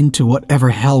drugged into whatever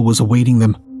hell was awaiting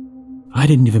them. I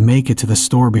didn't even make it to the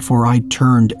store before I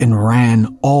turned and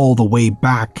ran all the way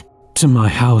back to my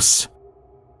house.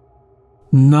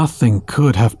 Nothing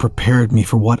could have prepared me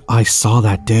for what I saw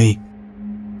that day.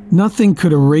 Nothing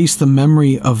could erase the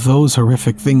memory of those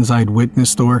horrific things I'd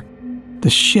witnessed or the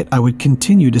shit I would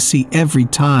continue to see every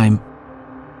time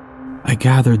I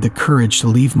gathered the courage to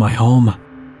leave my home.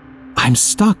 I'm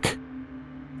stuck.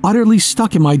 Utterly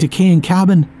stuck in my decaying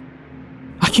cabin.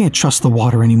 I can't trust the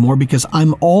water anymore because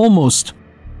I'm almost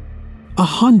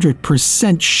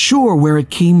 100% sure where it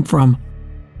came from.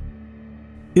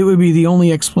 It would be the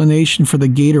only explanation for the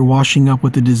gator washing up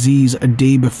with the disease a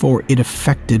day before it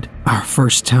affected our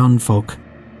first townfolk.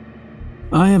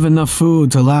 I have enough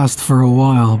food to last for a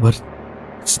while, but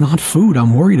it's not food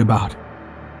I'm worried about.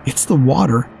 It's the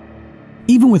water.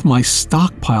 Even with my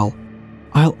stockpile,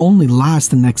 I'll only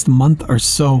last the next month or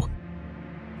so.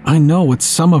 I know what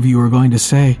some of you are going to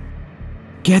say.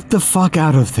 Get the fuck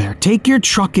out of there. Take your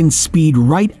truck and speed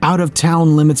right out of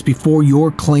town limits before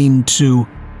you're claimed to.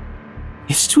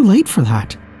 It's too late for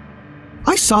that.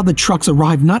 I saw the trucks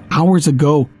arrive not hours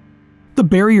ago. The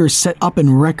barriers set up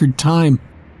in record time.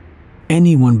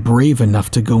 Anyone brave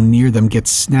enough to go near them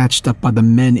gets snatched up by the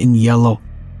men in yellow,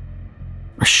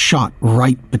 or shot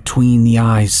right between the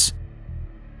eyes.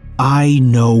 I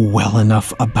know well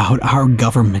enough about our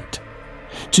government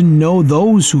to know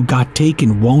those who got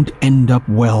taken won't end up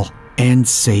well and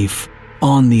safe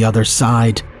on the other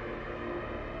side.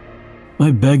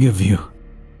 I beg of you,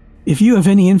 if you have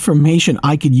any information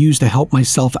I could use to help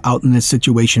myself out in this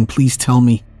situation, please tell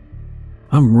me.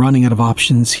 I'm running out of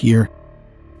options here,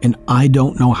 and I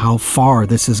don't know how far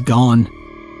this has gone.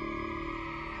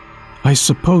 I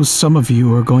suppose some of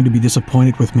you are going to be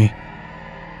disappointed with me.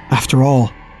 After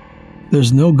all,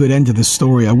 there's no good end to this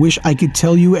story. I wish I could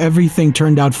tell you everything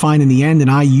turned out fine in the end and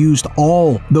I used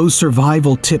all those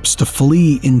survival tips to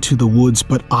flee into the woods,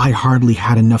 but I hardly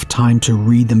had enough time to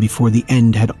read them before the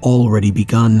end had already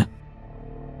begun.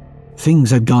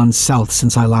 Things had gone south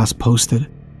since I last posted,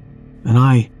 and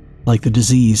I, like the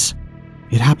disease,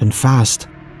 it happened fast.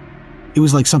 It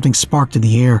was like something sparked in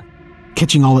the air,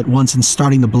 catching all at once and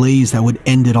starting the blaze that would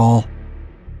end it all.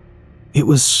 It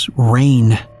was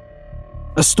rain.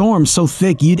 A storm so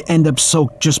thick you'd end up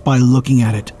soaked just by looking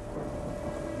at it.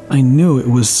 I knew it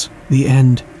was the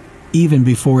end, even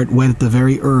before it wet the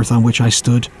very earth on which I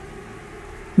stood.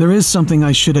 There is something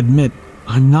I should admit.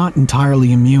 I'm not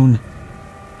entirely immune,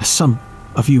 as some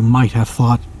of you might have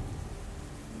thought.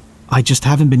 I just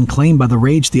haven't been claimed by the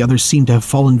rage the others seem to have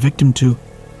fallen victim to.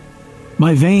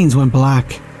 My veins went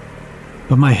black,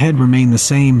 but my head remained the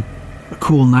same, a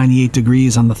cool 98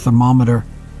 degrees on the thermometer.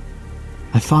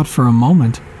 I thought for a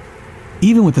moment,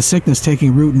 even with the sickness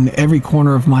taking root in every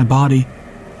corner of my body,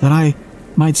 that I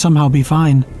might somehow be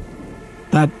fine,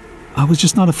 that I was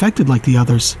just not affected like the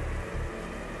others.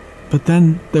 But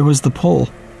then there was the pull.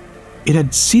 It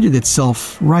had seated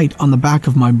itself right on the back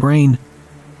of my brain,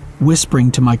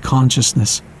 whispering to my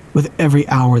consciousness with every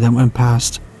hour that went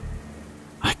past.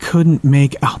 I couldn't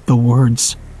make out the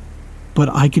words, but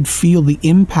I could feel the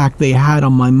impact they had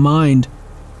on my mind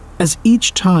as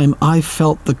each time I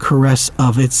felt the caress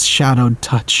of its shadowed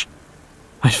touch.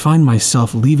 I'd find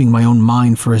myself leaving my own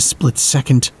mind for a split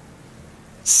second.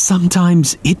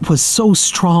 Sometimes it was so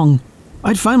strong,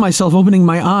 I'd find myself opening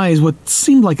my eyes what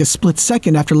seemed like a split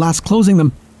second after last closing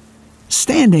them,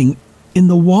 standing in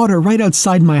the water right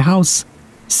outside my house,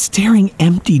 staring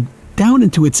empty down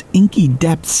into its inky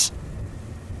depths.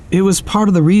 It was part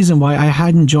of the reason why I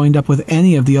hadn't joined up with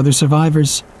any of the other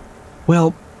survivors.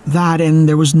 Well, that, and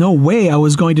there was no way I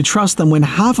was going to trust them when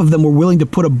half of them were willing to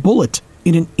put a bullet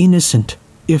in an innocent,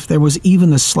 if there was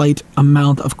even a slight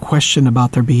amount of question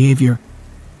about their behavior.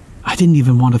 I didn't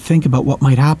even want to think about what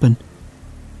might happen.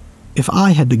 If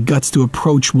I had the guts to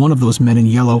approach one of those men in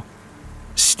yellow,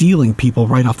 stealing people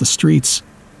right off the streets,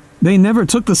 they never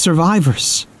took the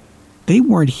survivors. They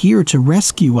weren't here to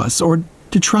rescue us or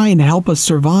to try and help us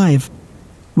survive.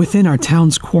 Within our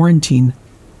town's quarantine,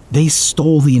 they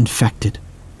stole the infected,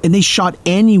 and they shot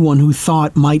anyone who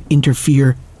thought might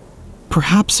interfere.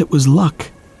 Perhaps it was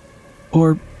luck,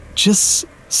 or just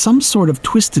some sort of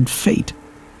twisted fate.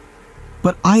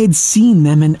 But I had seen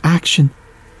them in action,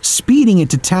 speeding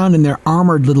into town in their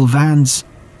armored little vans,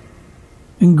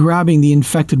 and grabbing the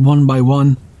infected one by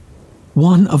one.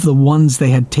 One of the ones they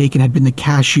had taken had been the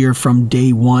cashier from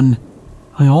day one.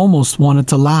 I almost wanted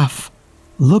to laugh.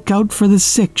 "Look out for the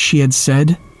sick," she had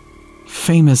said.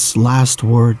 Famous last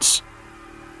words.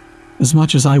 As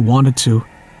much as I wanted to,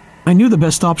 I knew the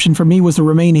best option for me was to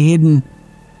remain hidden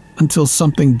until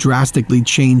something drastically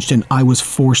changed and I was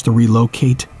forced to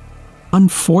relocate.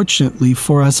 Unfortunately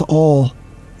for us all,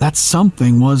 that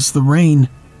something was the rain.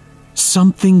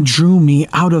 Something drew me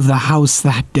out of the house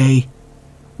that day.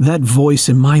 That voice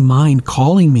in my mind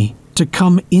calling me to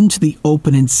come into the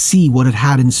open and see what it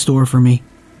had in store for me.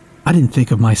 I didn't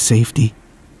think of my safety,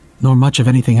 nor much of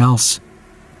anything else.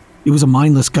 It was a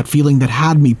mindless gut feeling that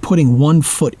had me putting one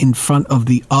foot in front of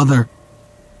the other,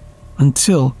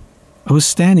 until I was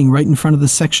standing right in front of the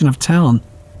section of town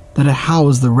that had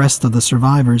housed the rest of the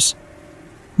survivors.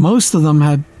 Most of them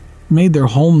had made their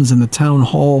homes in the town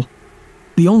hall,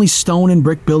 the only stone and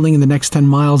brick building in the next 10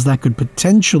 miles that could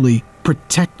potentially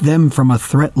protect them from a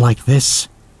threat like this.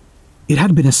 It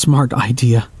had been a smart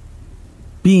idea.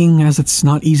 Being as it's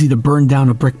not easy to burn down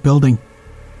a brick building,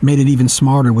 made it even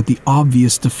smarter with the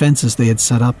obvious defenses they had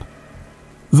set up.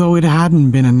 Though it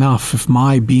hadn't been enough if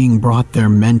my being brought there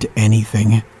meant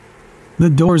anything. The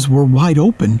doors were wide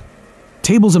open.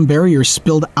 Tables and barriers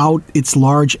spilled out its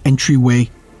large entryway.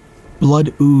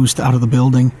 Blood oozed out of the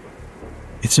building,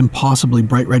 its impossibly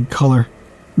bright red color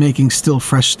making still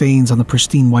fresh stains on the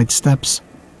pristine white steps.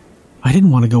 I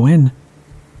didn't want to go in.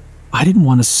 I didn't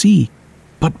want to see,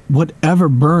 but whatever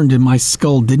burned in my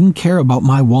skull didn't care about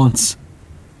my wants.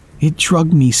 It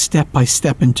dragged me step by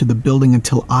step into the building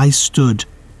until I stood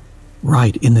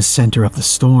right in the center of the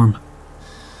storm,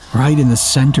 right in the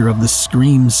center of the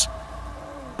screams.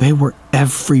 They were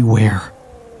everywhere.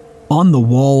 On the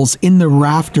walls, in the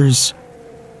rafters.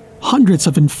 Hundreds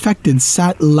of infected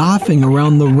sat laughing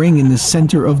around the ring in the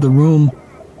center of the room,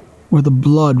 where the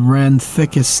blood ran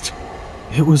thickest.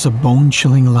 It was a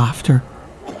bone-chilling laughter,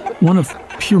 one of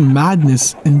pure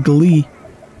madness and glee.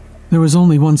 There was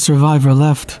only one survivor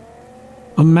left.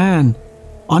 A man,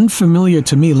 unfamiliar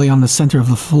to me, lay on the center of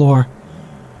the floor.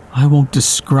 I won't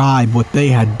describe what they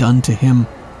had done to him,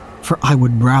 for I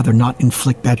would rather not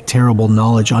inflict that terrible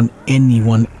knowledge on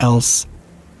anyone else.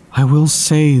 I will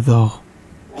say, though,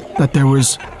 that there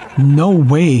was no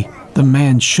way the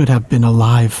man should have been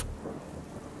alive.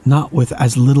 Not with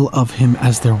as little of him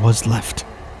as there was left.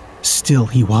 Still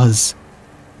he was.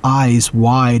 Eyes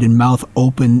wide and mouth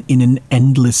open in an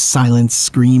endless silent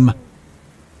scream.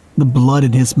 The blood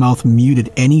in his mouth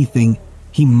muted anything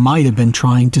he might have been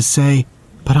trying to say,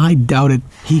 but I doubted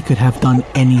he could have done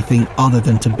anything other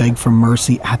than to beg for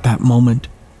mercy at that moment.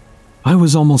 I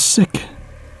was almost sick.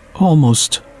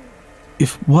 Almost.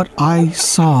 If what I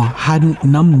saw hadn't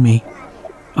numbed me,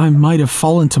 I might have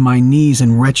fallen to my knees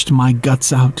and retched my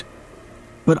guts out.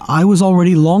 But I was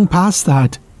already long past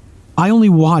that. I only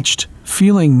watched,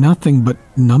 feeling nothing but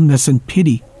numbness and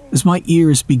pity as my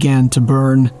ears began to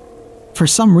burn. For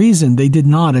some reason, they did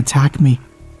not attack me.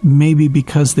 Maybe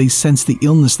because they sensed the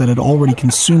illness that had already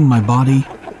consumed my body.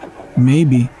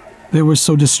 Maybe they were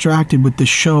so distracted with the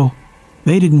show,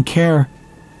 they didn't care.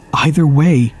 Either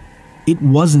way, it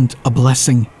wasn't a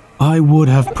blessing. I would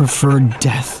have preferred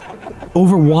death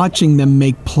over watching them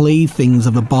make playthings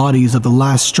of the bodies of the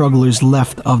last strugglers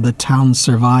left of the town's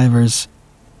survivors.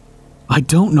 I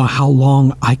don't know how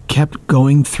long I kept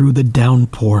going through the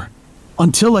downpour,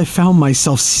 until I found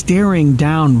myself staring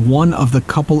down one of the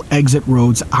couple exit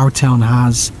roads our town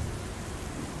has.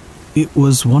 It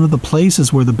was one of the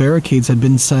places where the barricades had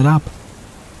been set up.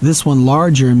 This one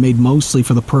larger and made mostly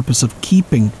for the purpose of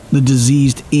keeping the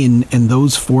diseased in and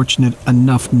those fortunate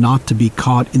enough not to be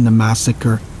caught in the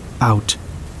massacre out.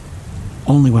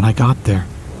 Only when I got there,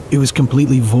 it was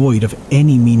completely void of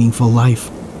any meaningful life.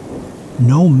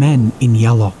 No men in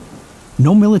yellow.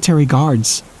 No military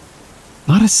guards.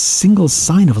 Not a single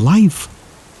sign of life.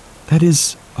 That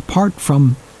is, apart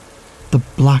from the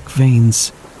black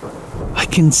veins. I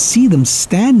can see them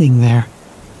standing there,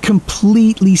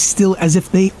 completely still, as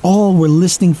if they all were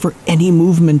listening for any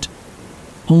movement.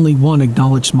 Only one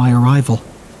acknowledged my arrival,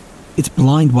 its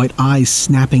blind white eyes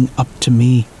snapping up to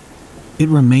me. It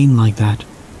remained like that,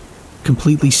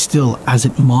 completely still as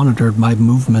it monitored my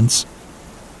movements.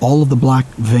 All of the black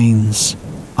veins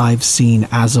I've seen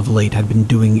as of late had been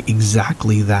doing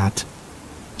exactly that.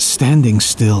 Standing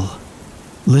still,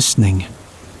 listening,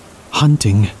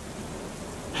 hunting.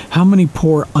 How many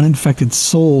poor uninfected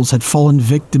souls had fallen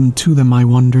victim to them, I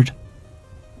wondered.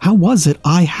 How was it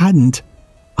I hadn't?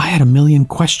 I had a million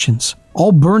questions,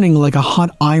 all burning like a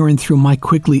hot iron through my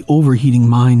quickly overheating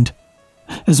mind.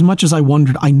 As much as I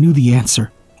wondered, I knew the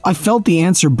answer. I felt the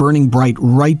answer burning bright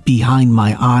right behind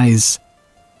my eyes.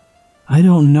 I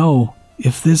don't know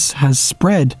if this has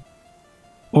spread,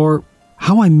 or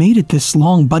how I made it this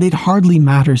long, but it hardly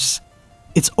matters.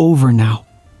 It's over now.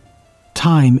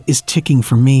 Time is ticking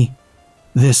for me.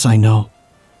 This I know.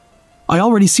 I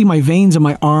already see my veins in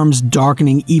my arms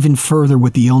darkening even further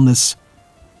with the illness.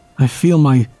 I feel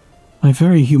my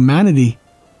very humanity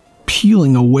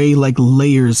peeling away like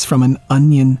layers from an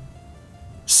onion.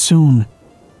 Soon,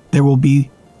 there will be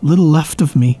little left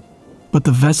of me but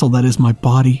the vessel that is my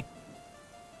body.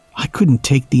 I couldn't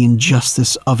take the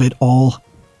injustice of it all.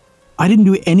 I didn't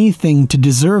do anything to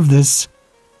deserve this.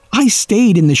 I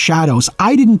stayed in the shadows.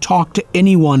 I didn't talk to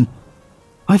anyone.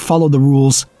 I followed the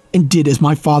rules and did as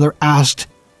my father asked,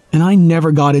 and I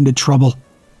never got into trouble.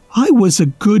 I was a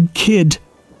good kid.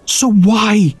 So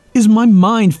why is my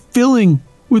mind filling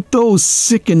with those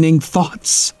sickening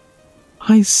thoughts?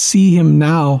 I see him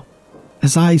now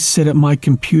as I sit at my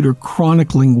computer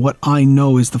chronicling what I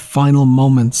know is the final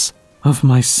moments of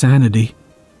my sanity.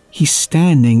 He's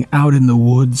standing out in the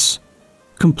woods,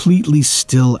 completely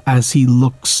still as he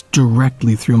looks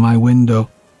directly through my window,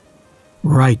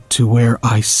 right to where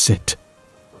I sit.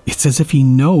 It's as if he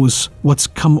knows what's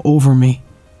come over me.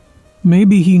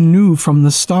 Maybe he knew from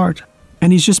the start,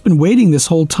 and he's just been waiting this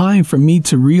whole time for me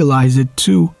to realize it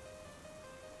too.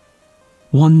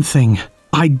 One thing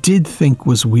I did think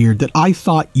was weird, that I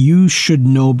thought you should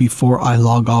know before I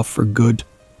log off for good,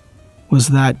 was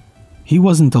that he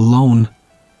wasn't alone.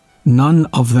 None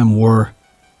of them were.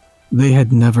 They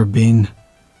had never been.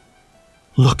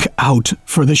 Look out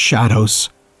for the shadows.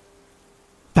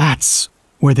 That's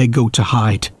where they go to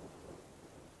hide.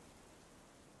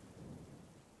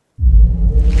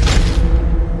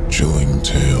 Chilling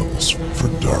tales for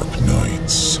dark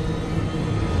nights.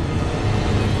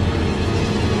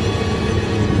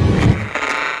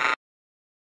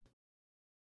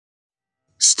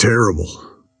 It's terrible.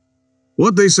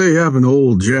 What they say happened to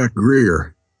old Jack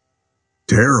Greer.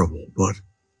 Terrible, but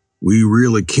we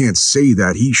really can't say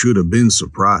that he should have been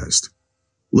surprised.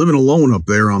 Living alone up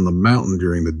there on the mountain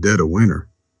during the dead of winter.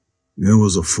 It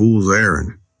was a fool's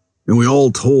errand, and we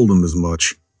all told him as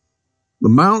much. The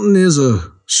mountain is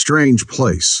a strange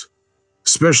place,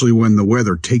 especially when the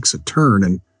weather takes a turn,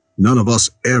 and none of us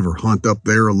ever hunt up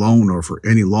there alone or for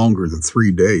any longer than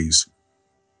 3 days.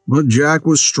 But Jack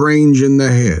was strange in the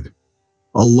head,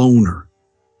 a loner,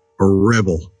 a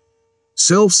rebel,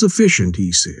 self-sufficient,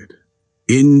 he said,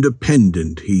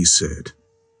 independent, he said.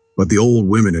 But the old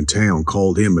women in town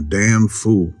called him a damn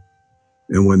fool.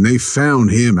 And when they found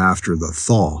him after the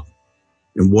thaw,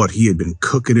 and what he had been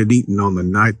cooking and eating on the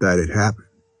night that it happened,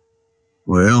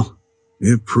 well,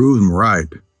 it proved him right.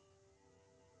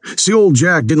 See, old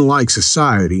Jack didn't like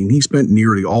society, and he spent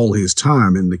nearly all his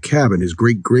time in the cabin his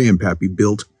great-grandpappy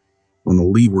built on the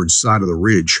leeward side of the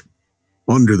ridge,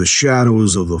 under the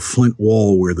shadows of the flint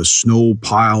wall where the snow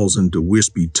piles into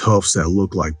wispy tufts that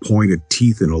look like pointed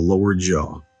teeth in a lower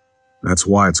jaw. That's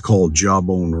why it's called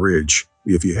Jawbone Ridge,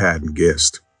 if you hadn't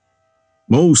guessed.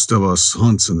 Most of us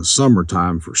hunts in the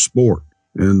summertime for sport,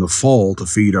 and in the fall to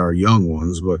feed our young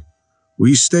ones, but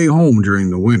we stay home during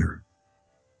the winter.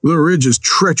 The ridge is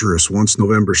treacherous once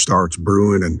November starts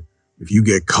brewing, and if you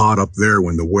get caught up there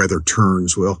when the weather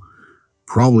turns, well,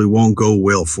 probably won't go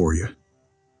well for you.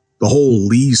 The whole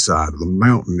lee side of the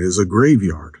mountain is a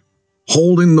graveyard,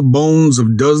 holding the bones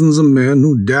of dozens of men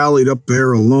who dallied up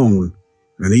there alone,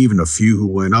 and even a few who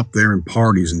went up there in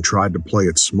parties and tried to play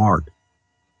it smart.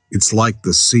 It's like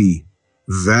the sea,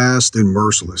 vast and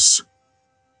merciless,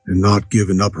 and not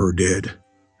giving up her dead,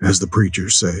 as the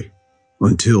preachers say,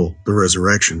 until the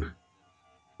resurrection.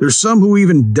 There's some who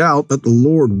even doubt that the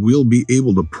Lord will be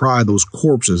able to pry those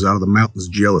corpses out of the mountain's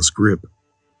jealous grip.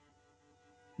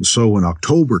 And so when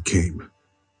October came,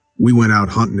 we went out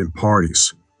hunting in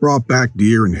parties, brought back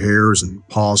deer and hares and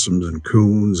possums and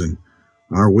coons, and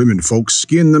our women folks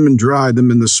skinned them and dried them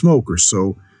in the smoker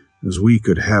so as we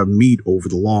could have meat over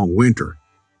the long winter.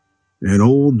 And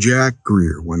old Jack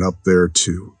Greer went up there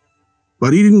too.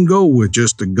 But he didn't go with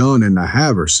just a gun and a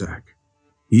haversack.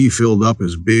 He filled up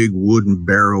his big wooden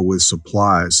barrel with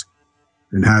supplies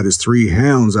and had his 3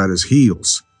 hounds at his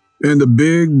heels and a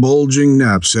big bulging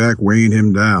knapsack weighing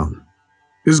him down.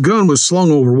 His gun was slung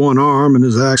over one arm and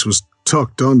his axe was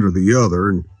tucked under the other,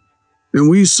 and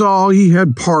we saw he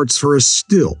had parts for a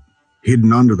still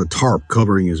hidden under the tarp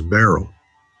covering his barrel.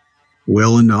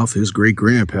 Well enough, his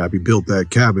great-grandpappy built that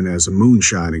cabin as a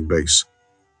moonshining base.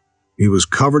 He was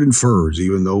covered in furs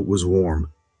even though it was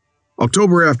warm.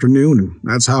 October afternoon, and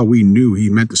that's how we knew he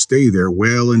meant to stay there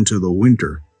well into the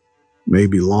winter,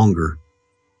 maybe longer.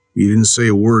 He didn't say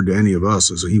a word to any of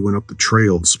us as he went up the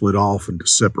trail and split off into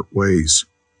separate ways.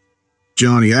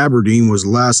 Johnny Aberdeen was the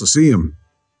last to see him,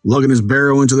 lugging his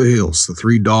barrow into the hills, the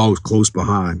 3 dogs close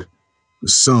behind, the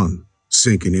sun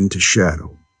sinking into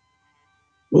shadow.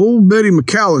 Old Betty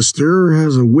McAllister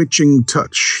has a witching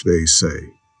touch, they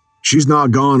say. She's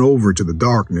not gone over to the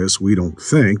darkness, we don't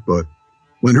think, but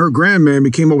when her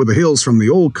grandmammy came over the hills from the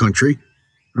old country,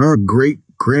 our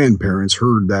great-grandparents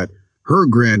heard that her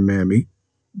grandmammy,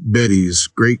 Betty's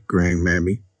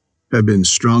great-grandmammy, had been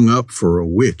strung up for a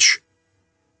witch.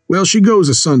 Well, she goes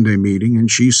to Sunday meeting,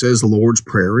 and she says the Lord's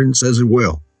Prayer and says it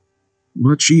well.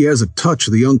 But she has a touch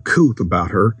of the uncouth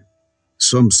about her.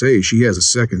 Some say she has a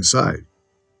second sight.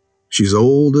 She's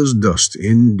old as dust,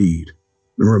 indeed,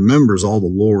 and remembers all the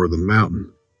lore of the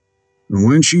mountain. And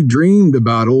when she dreamed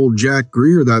about old Jack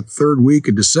Greer that 3rd week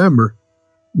of December,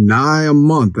 nigh a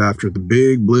month after the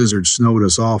big blizzard snowed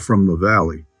us off from the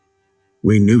valley,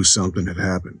 we knew something had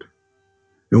happened.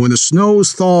 And when the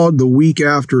snows thawed the week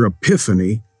after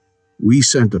Epiphany, we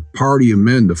sent a party of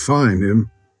men to find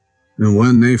him, and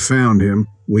when they found him,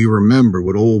 we remembered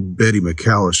what old Betty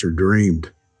McAllister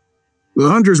dreamed. The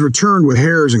hunters returned with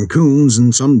hares and coons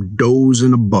and some does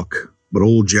and a buck, but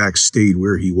old Jack stayed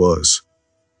where he was.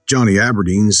 Johnny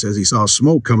Aberdeen says he saw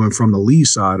smoke coming from the lee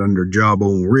side under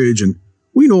Jawbone Ridge, and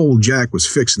we know old Jack was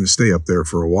fixing to stay up there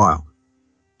for a while.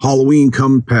 Halloween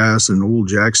come past, and old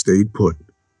Jack stayed put.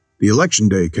 The election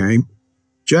day came.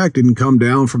 Jack didn't come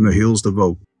down from the hills to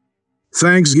vote.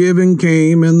 Thanksgiving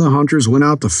came, and the hunters went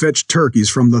out to fetch turkeys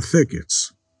from the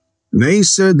thickets. And they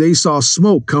said they saw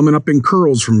smoke coming up in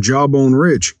curls from Jawbone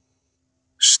Ridge.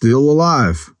 Still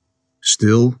alive.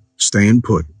 Still staying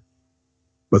put.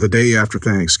 But the day after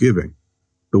Thanksgiving,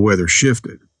 the weather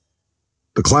shifted.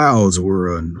 The clouds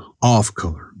were an off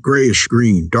color,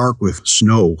 grayish-green, dark with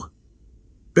snow.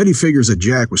 Betty figures that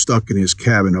Jack was stuck in his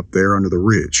cabin up there under the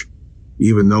ridge,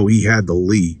 even though he had the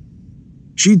lee.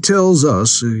 She tells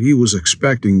us he was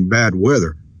expecting bad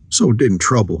weather, so it didn't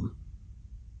trouble him.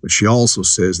 But she also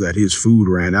says that his food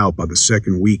ran out by the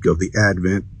 2nd week of the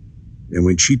Advent, and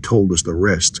when she told us the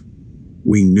rest,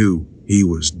 we knew he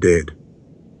was dead.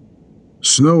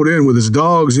 Snowed in with his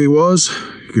dogs he was.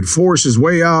 He could force his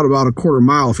way out about a quarter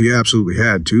mile if he absolutely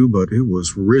had to, but it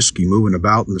was risky moving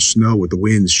about in the snow with the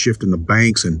winds shifting the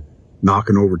banks and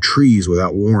knocking over trees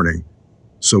without warning,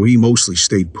 so he mostly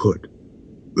stayed put.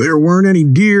 There weren't any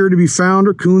deer to be found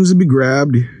or coons to be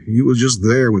grabbed. He was just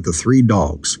there with the 3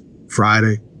 dogs,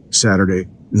 Friday, Saturday,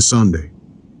 and Sunday.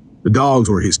 The dogs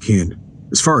were his kin,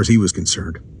 as far as he was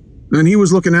concerned, and he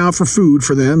was looking out for food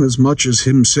for them as much as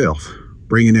himself,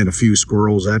 bringing in a few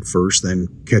squirrels at first, then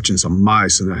catching some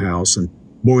mice in the house and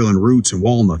boiling roots and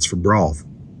walnuts for broth.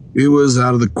 It was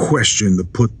out of the question to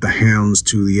put the hounds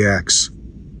to the axe,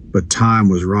 but time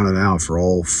was running out for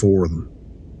all 4 of them.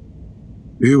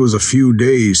 It was a few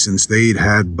days since they'd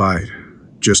had bite,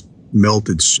 just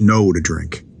melted snow to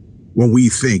drink, when we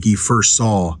think he first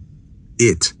saw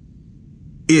it.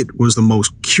 It was the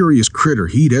most curious critter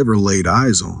he'd ever laid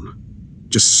eyes on,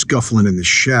 just scuffling in the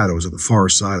shadows of the far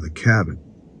side of the cabin,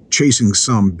 chasing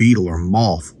some beetle or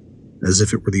moth, as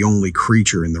if it were the only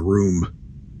creature in the room.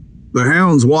 The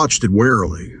hounds watched it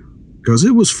warily, because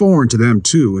it was foreign to them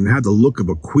too and had the look of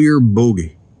a queer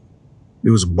bogey. It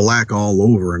was black all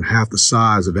over and half the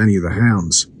size of any of the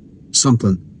hounds,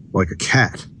 something like a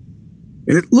cat.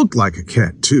 And it looked like a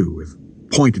cat too, with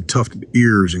pointed tufted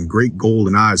ears and great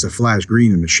golden eyes that flashed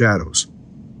green in the shadows.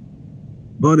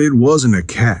 But it wasn't a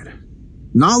cat.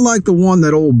 Not like the one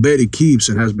that old Betty keeps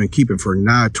and has been keeping for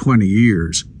nigh 20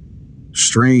 years.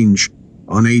 Strange,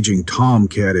 unaging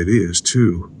tomcat it is,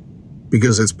 too,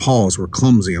 because its paws were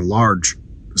clumsy and large,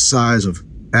 the size of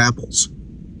apples,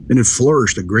 and it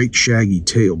flourished a great shaggy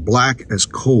tail, black as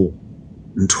coal,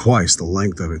 and twice the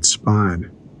length of its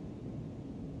spine.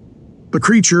 The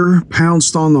creature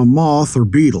pounced on the moth or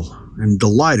beetle and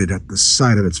delighted at the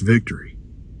sight of its victory.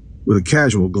 With a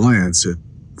casual glance, it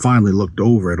finally looked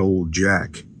over at Old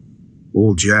Jack.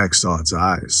 Old Jack saw its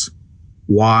eyes,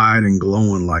 wide and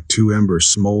glowing like 2 embers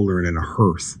smoldering in a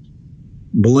hearth.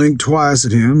 Blinked twice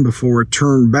at him before it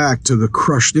turned back to the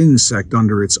crushed insect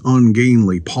under its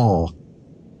ungainly paw.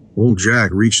 Old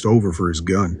Jack reached over for his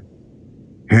gun,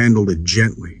 handled it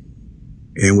gently,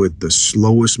 and with the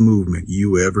slowest movement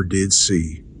you ever did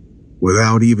see.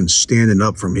 Without even standing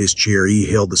up from his chair, he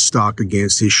held the stock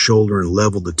against his shoulder and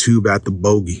leveled the tube at the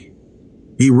bogey.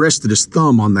 He rested his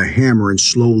thumb on the hammer and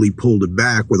slowly pulled it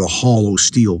back with a hollow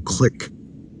steel click.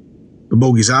 The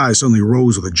bogey's eyes suddenly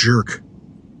rose with a jerk.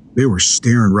 They were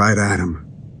staring right at him.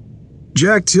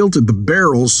 Jack tilted the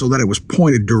barrel so that it was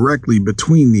pointed directly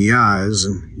between the eyes,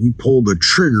 and he pulled the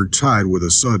trigger tight with a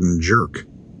sudden jerk.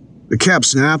 The cap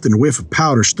snapped and a whiff of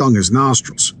powder stung his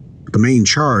nostrils, but the main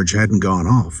charge hadn't gone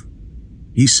off.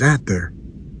 He sat there,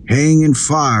 hanging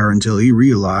fire until he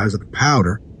realized that the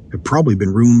powder had probably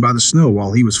been ruined by the snow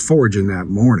while he was foraging that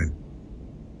morning.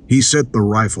 He set the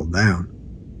rifle down.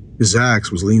 His axe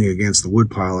was leaning against the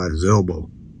woodpile at his elbow.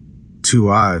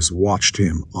 2 eyes watched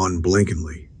him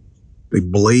unblinkingly. They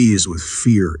blazed with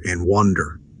fear and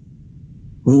wonder.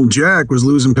 Old Jack was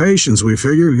losing patience, we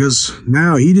figured, because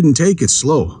now he didn't take it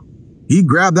slow. He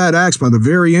grabbed that axe by the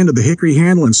very end of the hickory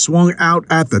handle and swung out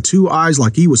at the 2 eyes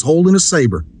like he was holding a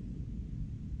saber.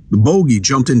 The bogey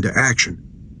jumped into action,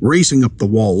 racing up the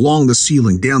wall, along the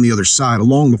ceiling, down the other side,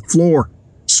 along the floor,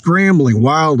 scrambling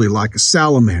wildly like a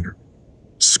salamander,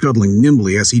 scuttling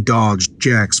nimbly as he dodged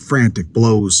Jack's frantic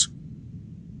blows.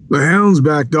 The hounds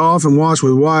backed off and watched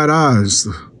with wide eyes.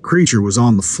 The creature was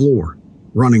on the floor,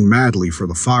 running madly for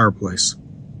the fireplace.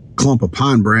 A clump of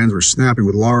pine brands were snapping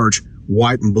with large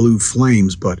white and blue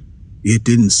flames, but it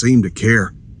didn't seem to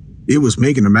care. It was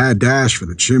making a mad dash for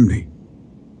the chimney.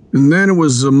 And then it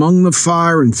was among the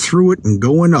fire and through it and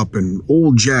going up, and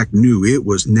Old Jack knew it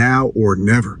was now or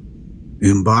never.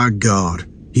 And by God,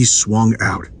 he swung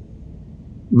out.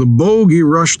 The bogey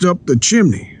rushed up the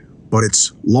chimney, but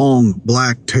its long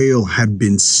black tail had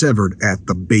been severed at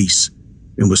the base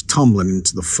and was tumbling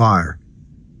into the fire.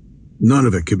 None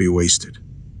of it could be wasted,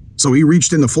 so he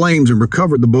reached in the flames and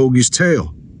recovered the bogey's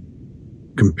tail.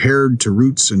 Compared to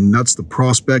roots and nuts, the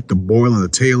prospect of boiling the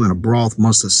tail in a broth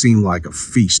must have seemed like a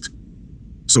feast.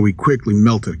 So he quickly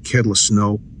melted a kettle of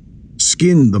snow,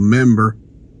 skinned the member,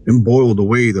 and boiled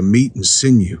away the meat and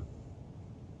sinew.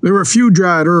 There were a few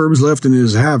dried herbs left in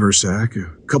his haversack,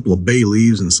 a couple of bay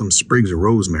leaves and some sprigs of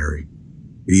rosemary.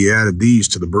 He added these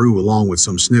to the brew along with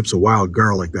some snips of wild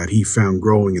garlic that he found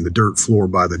growing in the dirt floor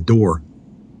by the door,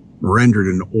 rendered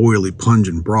an oily,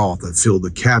 pungent broth that filled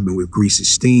the cabin with greasy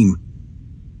steam.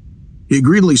 He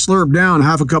greedily slurped down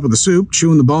half a cup of the soup,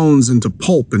 chewing the bones into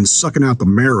pulp and sucking out the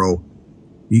marrow.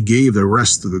 He gave the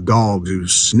rest to the dogs, who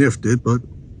sniffed it, but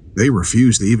they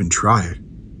refused to even try it.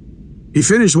 He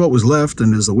finished what was left,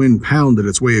 and as the wind pounded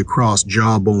its way across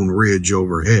Jawbone Ridge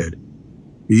overhead,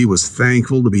 he was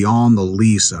thankful to be on the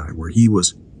lee side where he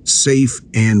was safe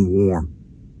and warm.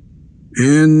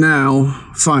 And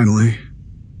now, finally,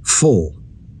 full.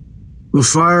 The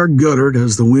fire guttered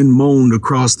as the wind moaned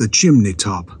across the chimney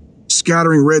top,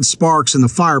 scattering red sparks in the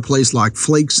fireplace like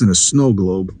flakes in a snow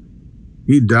globe.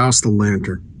 He doused the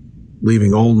lantern,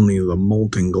 leaving only the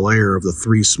molten glare of the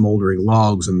 3 smoldering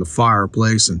logs in the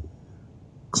fireplace, and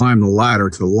climbed the ladder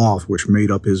to the loft which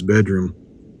made up his bedroom.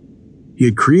 He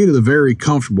had created a very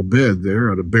comfortable bed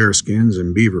there out of bearskins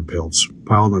and beaver pelts,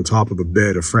 piled on top of a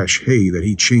bed of fresh hay that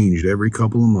he changed every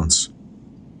couple of months.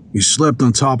 He slept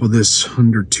on top of this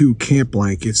under 2 camp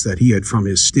blankets that he had from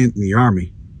his stint in the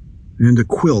army, and a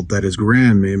quilt that his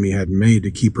grandmammy had made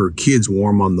to keep her kids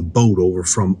warm on the boat over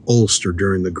from Ulster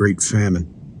during the Great Famine.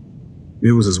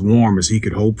 It was as warm as he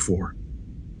could hope for.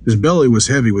 His belly was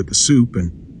heavy with the soup,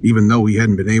 and even though he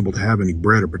hadn't been able to have any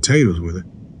bread or potatoes with it,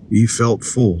 he felt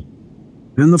full.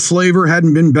 And the flavor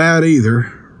hadn't been bad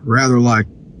either, rather like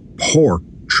pork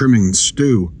trimming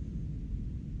stew.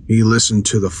 He listened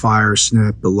to the fire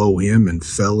snap below him and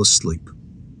fell asleep.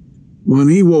 When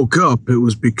he woke up, it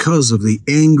was because of the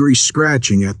angry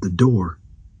scratching at the door.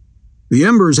 The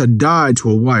embers had died to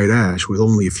a white ash, with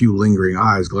only a few lingering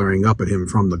eyes glaring up at him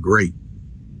from the grate.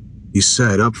 He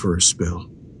sat up for a spell,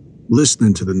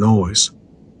 listening to the noise.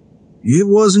 It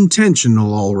was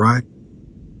intentional, all right.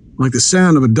 Like the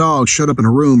sound of a dog shut up in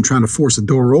a room trying to force the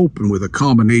door open with a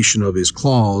combination of his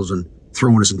claws and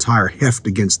throwing his entire heft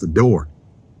against the door.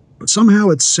 But somehow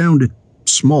it sounded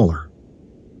smaller.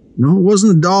 No, it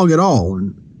wasn't a dog at all,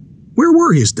 and where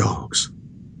were his dogs?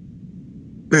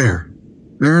 There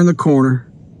in the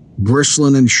corner,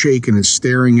 bristling and shaking and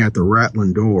staring at the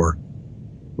rattling door.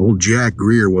 Old Jack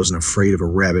Greer wasn't afraid of a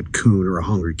rabid coon or a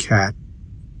hungry cat,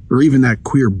 or even that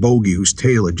queer bogey whose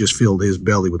tail had just filled his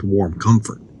belly with warm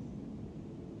comfort.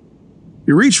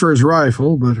 He reached for his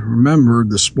rifle, but remembered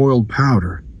the spoiled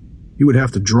powder. He would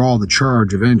have to draw the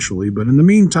charge eventually, but in the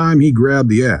meantime he grabbed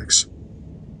the axe.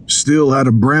 Still had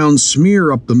a brown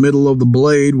smear up the middle of the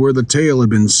blade where the tail had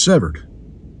been severed.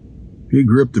 He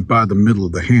gripped it by the middle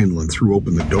of the handle and threw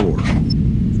open the door.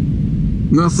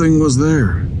 Nothing was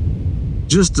there.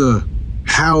 Just a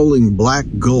howling black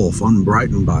gulf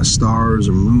unbrightened by stars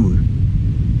or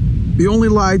moon. The only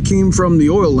light came from the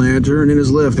oil lantern in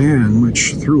his left hand,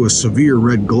 which threw a severe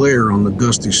red glare on the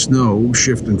dusty snow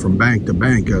shifting from bank to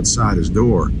bank outside his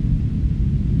door.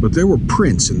 But there were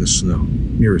prints in the snow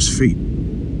near his feet.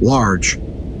 Large,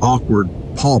 awkward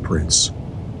paw prints,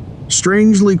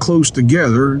 strangely close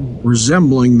together,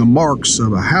 resembling the marks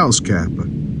of a house cat, but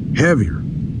heavier,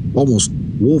 almost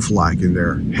wolf-like in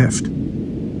their heft.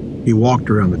 He walked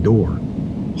around the door,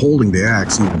 holding the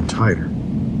axe even tighter.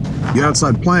 The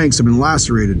outside planks had been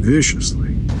lacerated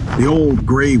viciously. The old,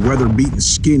 gray, weather-beaten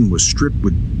skin was stripped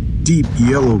with deep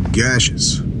yellow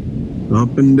gashes.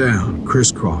 Up and down,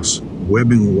 crisscross,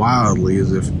 webbing wildly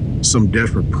as if some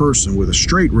desperate person with a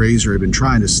straight razor had been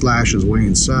trying to slash his way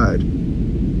inside.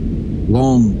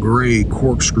 Long, gray,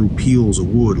 corkscrew peels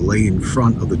of wood lay in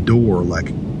front of the door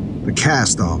like the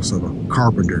cast-offs of a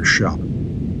carpenter's shop.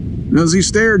 As he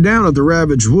stared down at the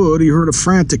ravaged wood, he heard a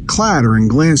frantic clatter and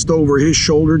glanced over his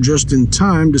shoulder just in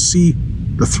time to see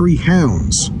the 3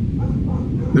 hounds.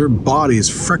 Their bodies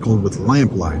freckled with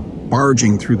lamplight,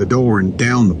 barging through the door and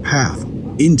down the path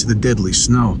into the deadly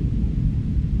snow.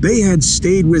 They had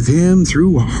stayed with him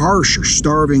through harsher,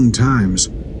 starving times,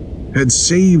 had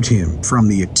saved him from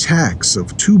the attacks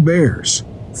of 2 bears,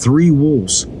 3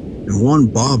 wolves, and 1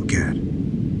 bobcat.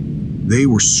 They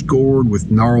were scored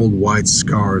with gnarled white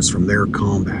scars from their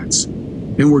combats,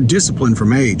 and were disciplined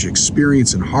from age,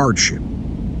 experience, and hardship.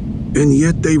 And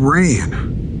yet they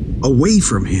ran, away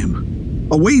from him,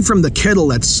 away from the kettle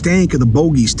that stank of the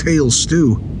bogey's tail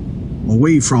stew,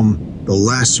 away from the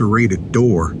lacerated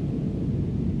door.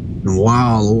 And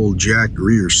while old Jack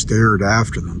Greer stared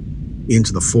after them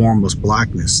into the formless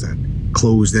blackness that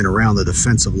closed in around the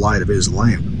defensive light of his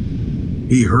lamp,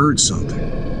 he heard something.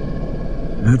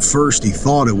 At first he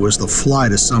thought it was the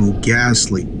flight of some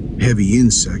ghastly, heavy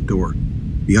insect, or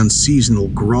the unseasonal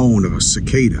groan of a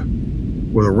cicada,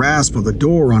 or the rasp of the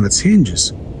door on its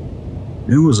hinges.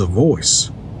 It was a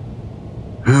voice.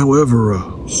 However, a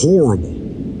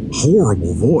horrible,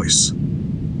 horrible voice.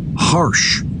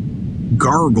 Harsh,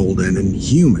 gargled and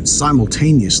inhuman,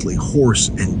 simultaneously hoarse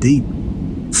and deep,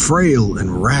 frail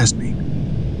and raspy,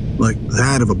 like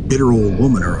that of a bitter old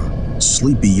woman or a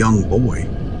sleepy young boy.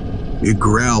 It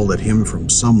growled at him from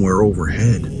somewhere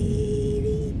overhead.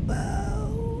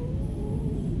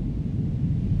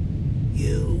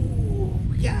 You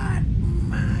got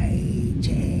my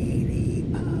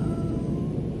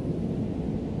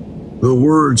The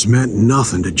words meant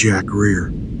nothing to Jack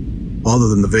Greer, other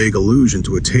than the vague allusion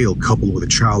to a tale coupled with a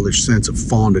childish sense of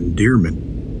fond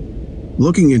endearment.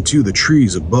 Looking into the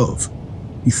trees above,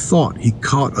 he thought he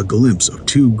caught a glimpse of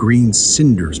two green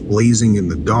cinders blazing in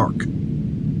the dark,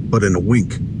 but in a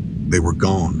wink, they were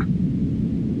gone.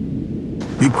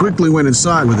 He quickly went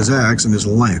inside with his axe and his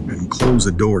lamp and closed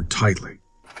the door tightly.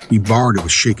 He barred it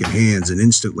with shaking hands and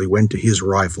instantly went to his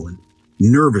rifle and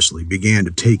nervously began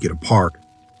to take it apart.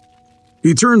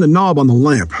 He turned the knob on the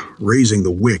lamp, raising the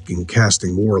wick and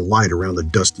casting more light around the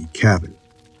dusty cabin.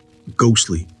 A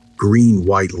ghostly,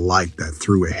 green-white light that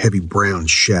threw a heavy brown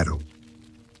shadow.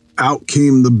 Out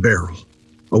came the barrel,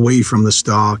 away from the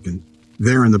stock, and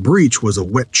there in the breech was a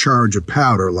wet charge of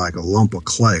powder like a lump of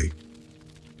clay.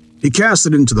 He cast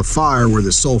it into the fire where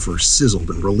the sulfur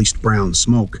sizzled and released brown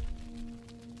smoke.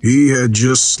 He had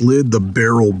just slid the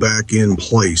barrel back in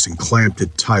place and clamped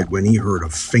it tight when he heard a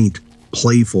faint,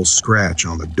 playful scratch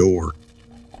on the door.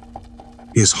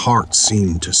 His heart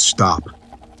seemed to stop.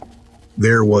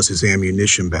 There was his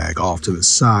ammunition bag off to the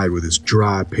side with his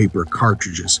dry paper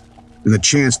cartridges and the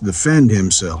chance to defend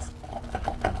himself.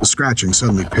 The scratching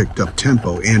suddenly picked up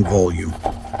tempo and volume,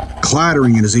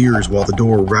 clattering in his ears while the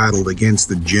door rattled against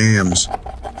the jambs.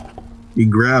 He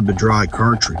grabbed a dry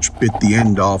cartridge, bit the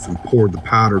end off, and poured the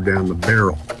powder down the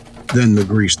barrel, then the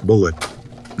greased bullet,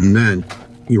 and then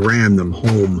he rammed them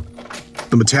home,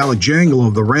 the metallic jangle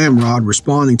of the ramrod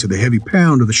responding to the heavy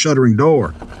pound of the shuttering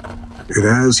door. And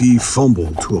as he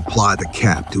fumbled to apply the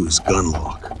cap to his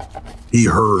gunlock, he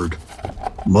heard,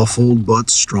 muffled but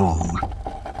strong,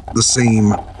 the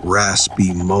same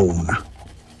raspy moan.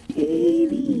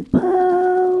 Tatey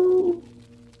Po,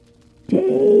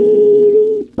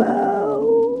 Tatey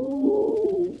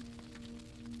Po,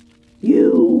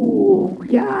 you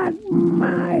got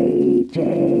my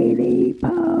Tatey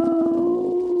Po.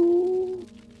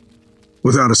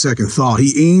 Without a second thought,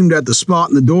 he aimed at the spot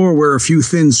in the door where a few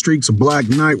thin streaks of black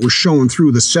night were showing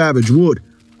through the savage wood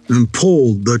and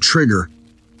pulled the trigger.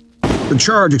 The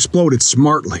charge exploded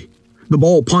smartly. The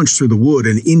ball punched through the wood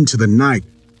and into the night.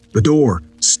 The door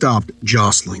stopped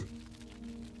jostling.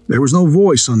 There was no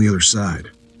voice on the other side.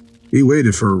 He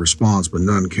waited for a response, but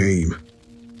none came.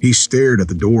 He stared at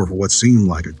the door for what seemed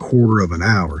like a quarter of an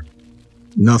hour.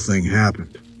 Nothing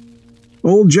happened.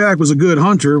 Old Jack was a good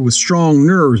hunter with strong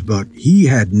nerves, but he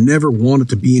had never wanted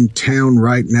to be in town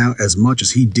right now as much as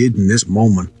he did in this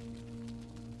moment.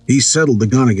 He settled the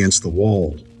gun against the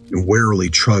wall and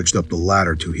warily trudged up the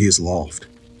ladder to his loft.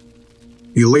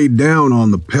 He laid down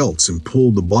on the pelts and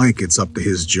pulled the blankets up to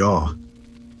his jaw.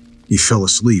 He fell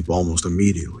asleep almost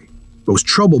immediately, but was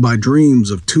troubled by dreams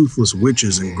of toothless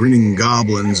witches and grinning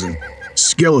goblins and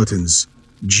skeletons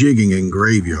jigging in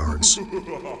graveyards.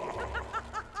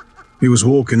 He was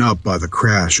woken up by the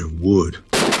crash of wood.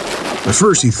 At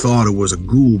first he thought it was a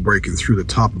ghoul breaking through the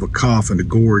top of a coffin to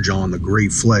gorge on the gray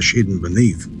flesh hidden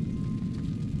beneath.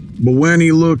 But when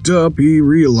he looked up, he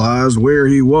realized where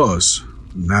he was,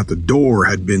 and that the door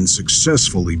had been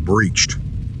successfully breached.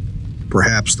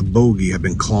 Perhaps the bogey had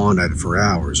been clawing at it for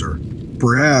hours, or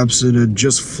perhaps it had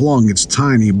just flung its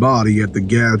tiny body at the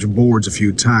gouged boards a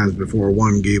few times before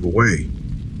one gave away.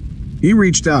 He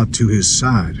reached out to his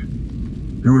side.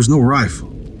 There was no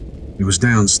rifle. It was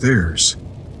downstairs.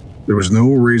 There was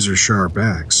no razor-sharp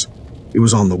axe. It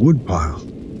was on the woodpile.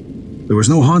 There was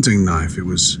no hunting knife. It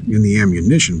was in the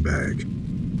ammunition bag.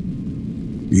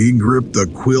 He gripped the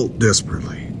quilt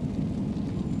desperately.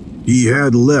 He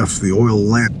had left the oil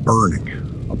lamp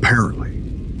burning, apparently,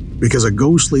 because a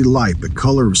ghostly light the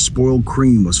color of spoiled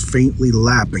cream was faintly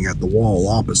lapping at the wall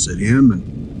opposite him,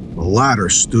 and the ladder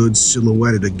stood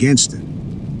silhouetted against it,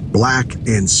 black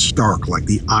and stark like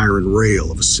the iron rail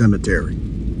of a cemetery.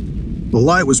 The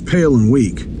light was pale and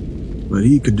weak, but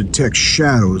he could detect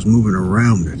shadows moving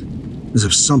around it, as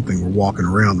if something were walking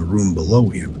around the room below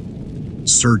him,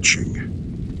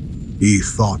 searching. He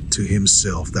thought to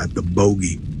himself that the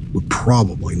bogey would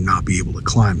probably not be able to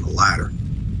climb the ladder,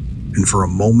 and for a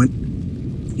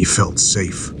moment, he felt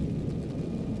safe.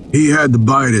 He had to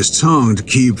bite his tongue to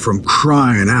keep from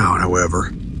crying out,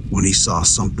 however, when he saw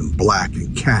something black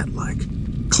and cat-like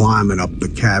climbing up the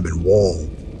cabin wall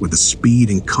with the speed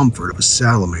and comfort of a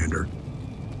salamander,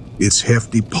 its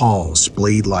hefty paws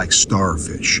splayed like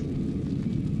starfish,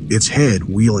 its head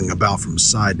wheeling about from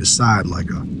side to side like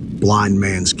a blind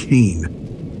man's cane.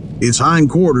 Its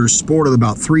hindquarters sported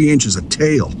about 3 inches of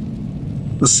tail,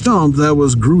 a stump that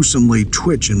was gruesomely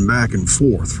twitching back and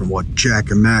forth from what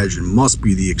Jack imagined must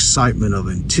be the excitement of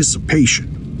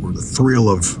anticipation or the thrill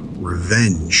of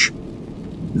revenge.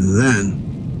 And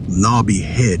then, the knobby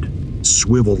head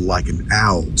swiveled like an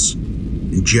owl's,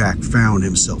 and Jack found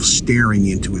himself staring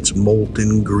into its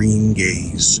molten green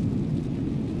gaze.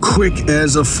 Quick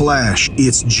as a flash,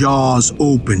 its jaws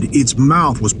opened. Its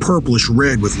mouth was purplish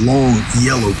red with long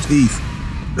yellow teeth,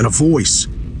 and a voice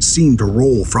seemed to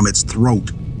roll from its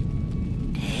throat.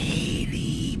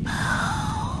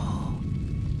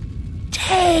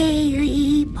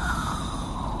 Taily-po,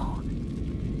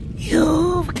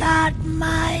 you've got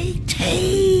my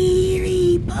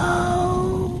taily-po.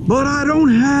 But I don't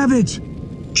have it.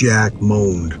 Jack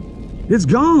moaned. It's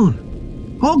gone.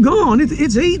 All gone.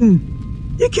 It's eaten.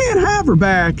 You can't have her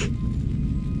back.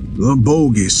 The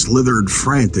bogey slithered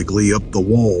frantically up the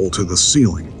wall to the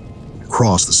ceiling,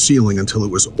 across the ceiling until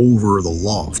it was over the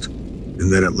loft,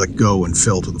 and then it let go and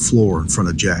fell to the floor in front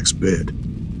of Jack's bed.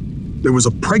 There was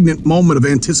a pregnant moment of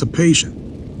anticipation,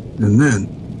 and then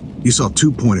he saw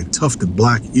two pointed, tufted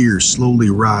black ears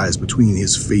slowly rise between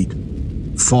his feet,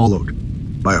 followed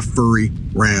by a furry,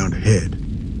 round head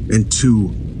and two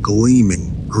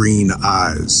gleaming green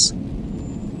eyes.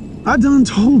 I done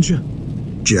told you.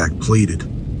 Jack pleaded.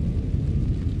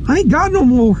 I ain't got no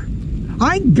more.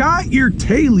 I ain't got your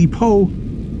taily-po.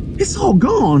 It's all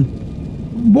gone.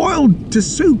 Boiled to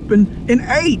soup and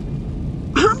ate.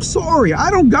 I'm sorry,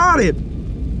 I don't got it.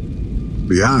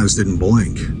 The eyes didn't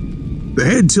blink. The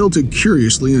head tilted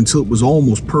curiously until it was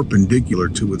almost perpendicular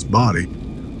to its body,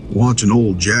 watching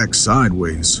old Jack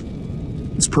sideways.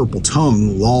 Its purple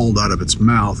tongue lolled out of its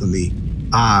mouth and the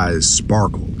eyes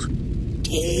sparkled.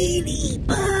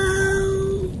 Taily-po,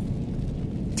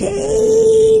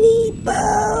 taily-po,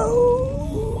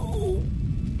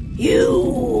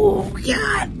 you've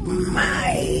got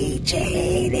my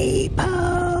taily-po.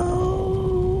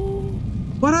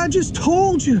 But I just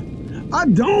told you, I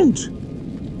don't.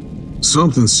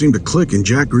 Something seemed to click in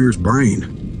Jack Greer's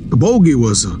brain. The bogey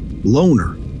was a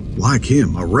loner, like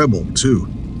him, a rebel too,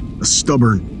 a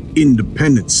stubborn,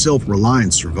 independent,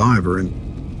 self-reliant survivor,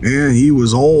 and he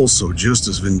was also just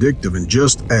as vindictive and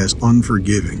just as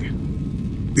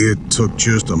unforgiving. It took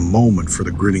just a moment for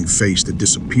the grinning face to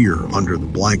disappear under the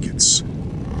blankets.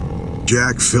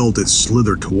 Jack felt it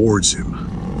slither towards him,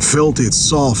 felt its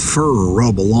soft fur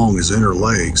rub along his inner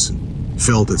legs, and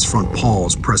felt its front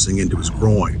paws pressing into his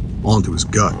groin, onto his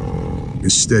gut,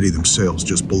 and steady themselves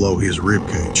just below his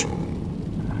ribcage.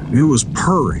 It was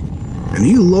purring, and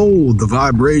he loathed the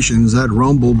vibrations that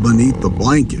rumbled beneath the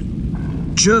blanket,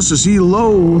 just as he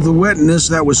loathed the wetness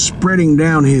that was spreading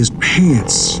down his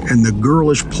pants and the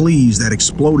girlish pleas that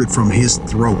exploded from his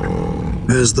throat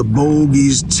as the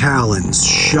bogey's talons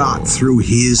shot through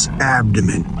his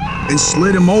abdomen and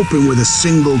slit him open with a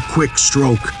single quick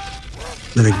stroke.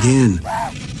 Then again,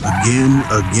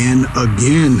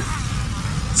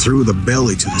 through the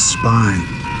belly to the spine,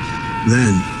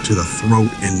 then to the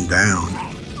throat and down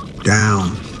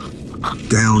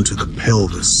to the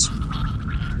pelvis,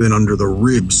 then under the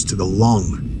ribs to the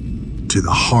lung, to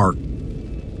the heart,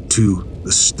 to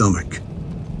the stomach.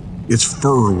 Its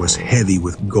fur was heavy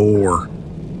with gore.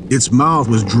 Its mouth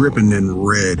was dripping and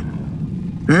red.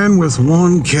 And with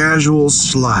one casual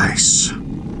slice,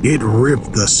 it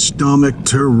ripped the stomach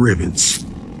to ribbons,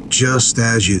 just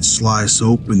as you'd slice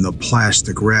open the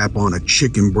plastic wrap on a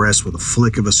chicken breast with a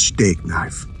flick of a steak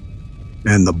knife.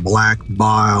 And the black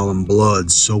bile and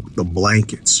blood soaked the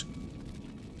blankets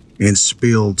and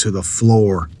spilled to the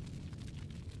floor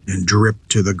and dripped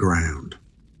to the ground.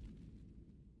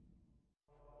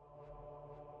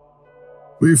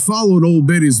 We followed old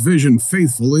Betty's vision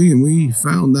faithfully, and we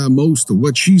found that most of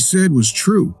what she said was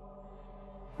true.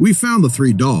 We found the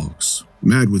 3 dogs,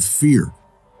 mad with fear,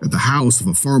 at the house of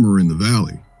a farmer in the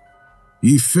valley.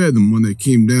 He fed them when they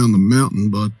came down the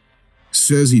mountain, but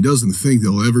says he doesn't think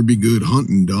they'll ever be good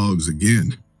hunting dogs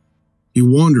again. He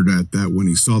wondered at that when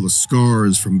he saw the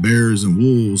scars from bears and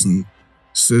wolves, and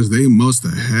says they must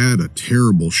have had a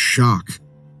terrible shock.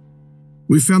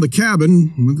 We found the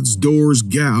cabin with its doors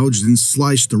gouged and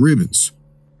sliced to ribbons.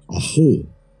 A hole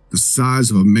the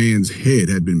size of a man's head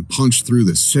had been punched through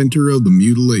the center of the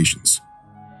mutilations.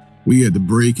 We had to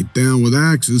break it down with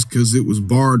axes because it was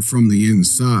barred from the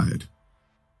inside.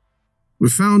 We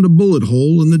found a bullet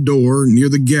hole in the door near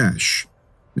the gash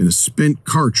and a spent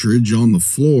cartridge on the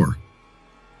floor.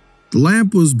 The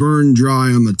lamp was burned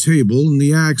dry on the table, and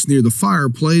the axe near the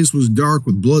fireplace was dark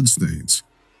with bloodstains.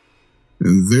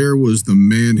 And there was the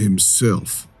man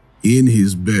himself, in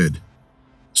his bed,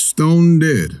 stone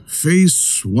dead,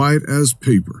 face white as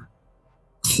paper,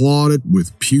 clotted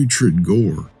with putrid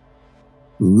gore,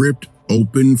 ripped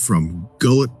open from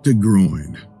gullet to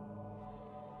groin.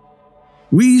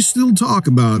 We still talk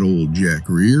about old Jack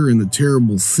Greer and the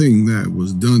terrible thing that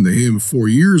was done to him 4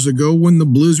 years ago when the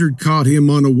blizzard caught him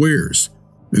unawares,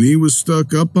 and he was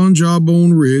stuck up on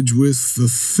Jawbone Ridge with the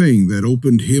thing that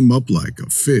opened him up like a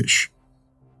fish.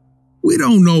 We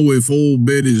don't know if old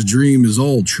Betty's dream is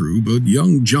all true, but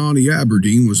young Johnny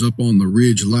Aberdeen was up on the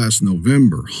ridge last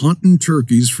November hunting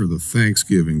turkeys for the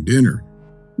Thanksgiving dinner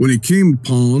when he came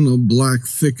upon a black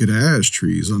thicket of ash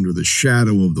trees under the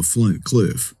shadow of the Flint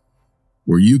Cliff,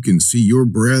 where you can see your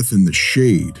breath in the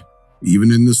shade,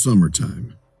 even in the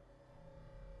summertime.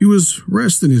 He was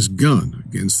resting his gun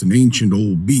against an ancient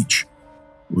old beech,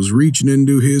 was reaching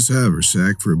into his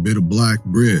haversack for a bit of black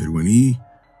bread when he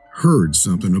heard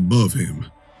something above him.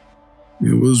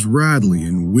 It was rattly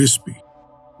and wispy,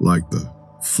 like the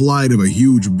flight of a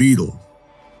huge beetle,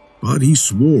 but he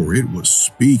swore it was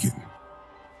speaking.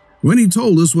 When he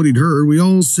told us what he'd heard, we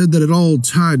all said that it all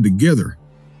tied together.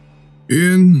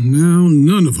 And now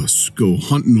none of us go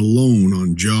hunting alone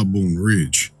on Jawbone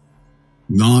Ridge,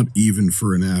 not even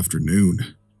for an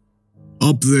afternoon.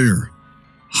 Up there,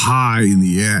 high in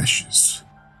the ashes,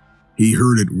 he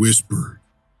heard it whisper,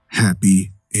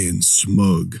 happy and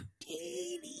smug.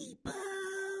 Daily Bow.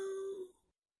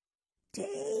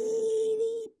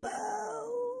 Daily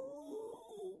Bow.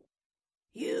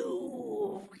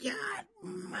 You got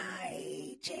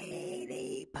my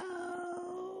Daily Bow.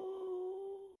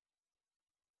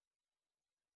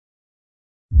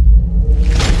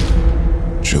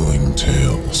 Chilling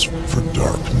tales for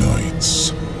dark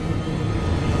nights.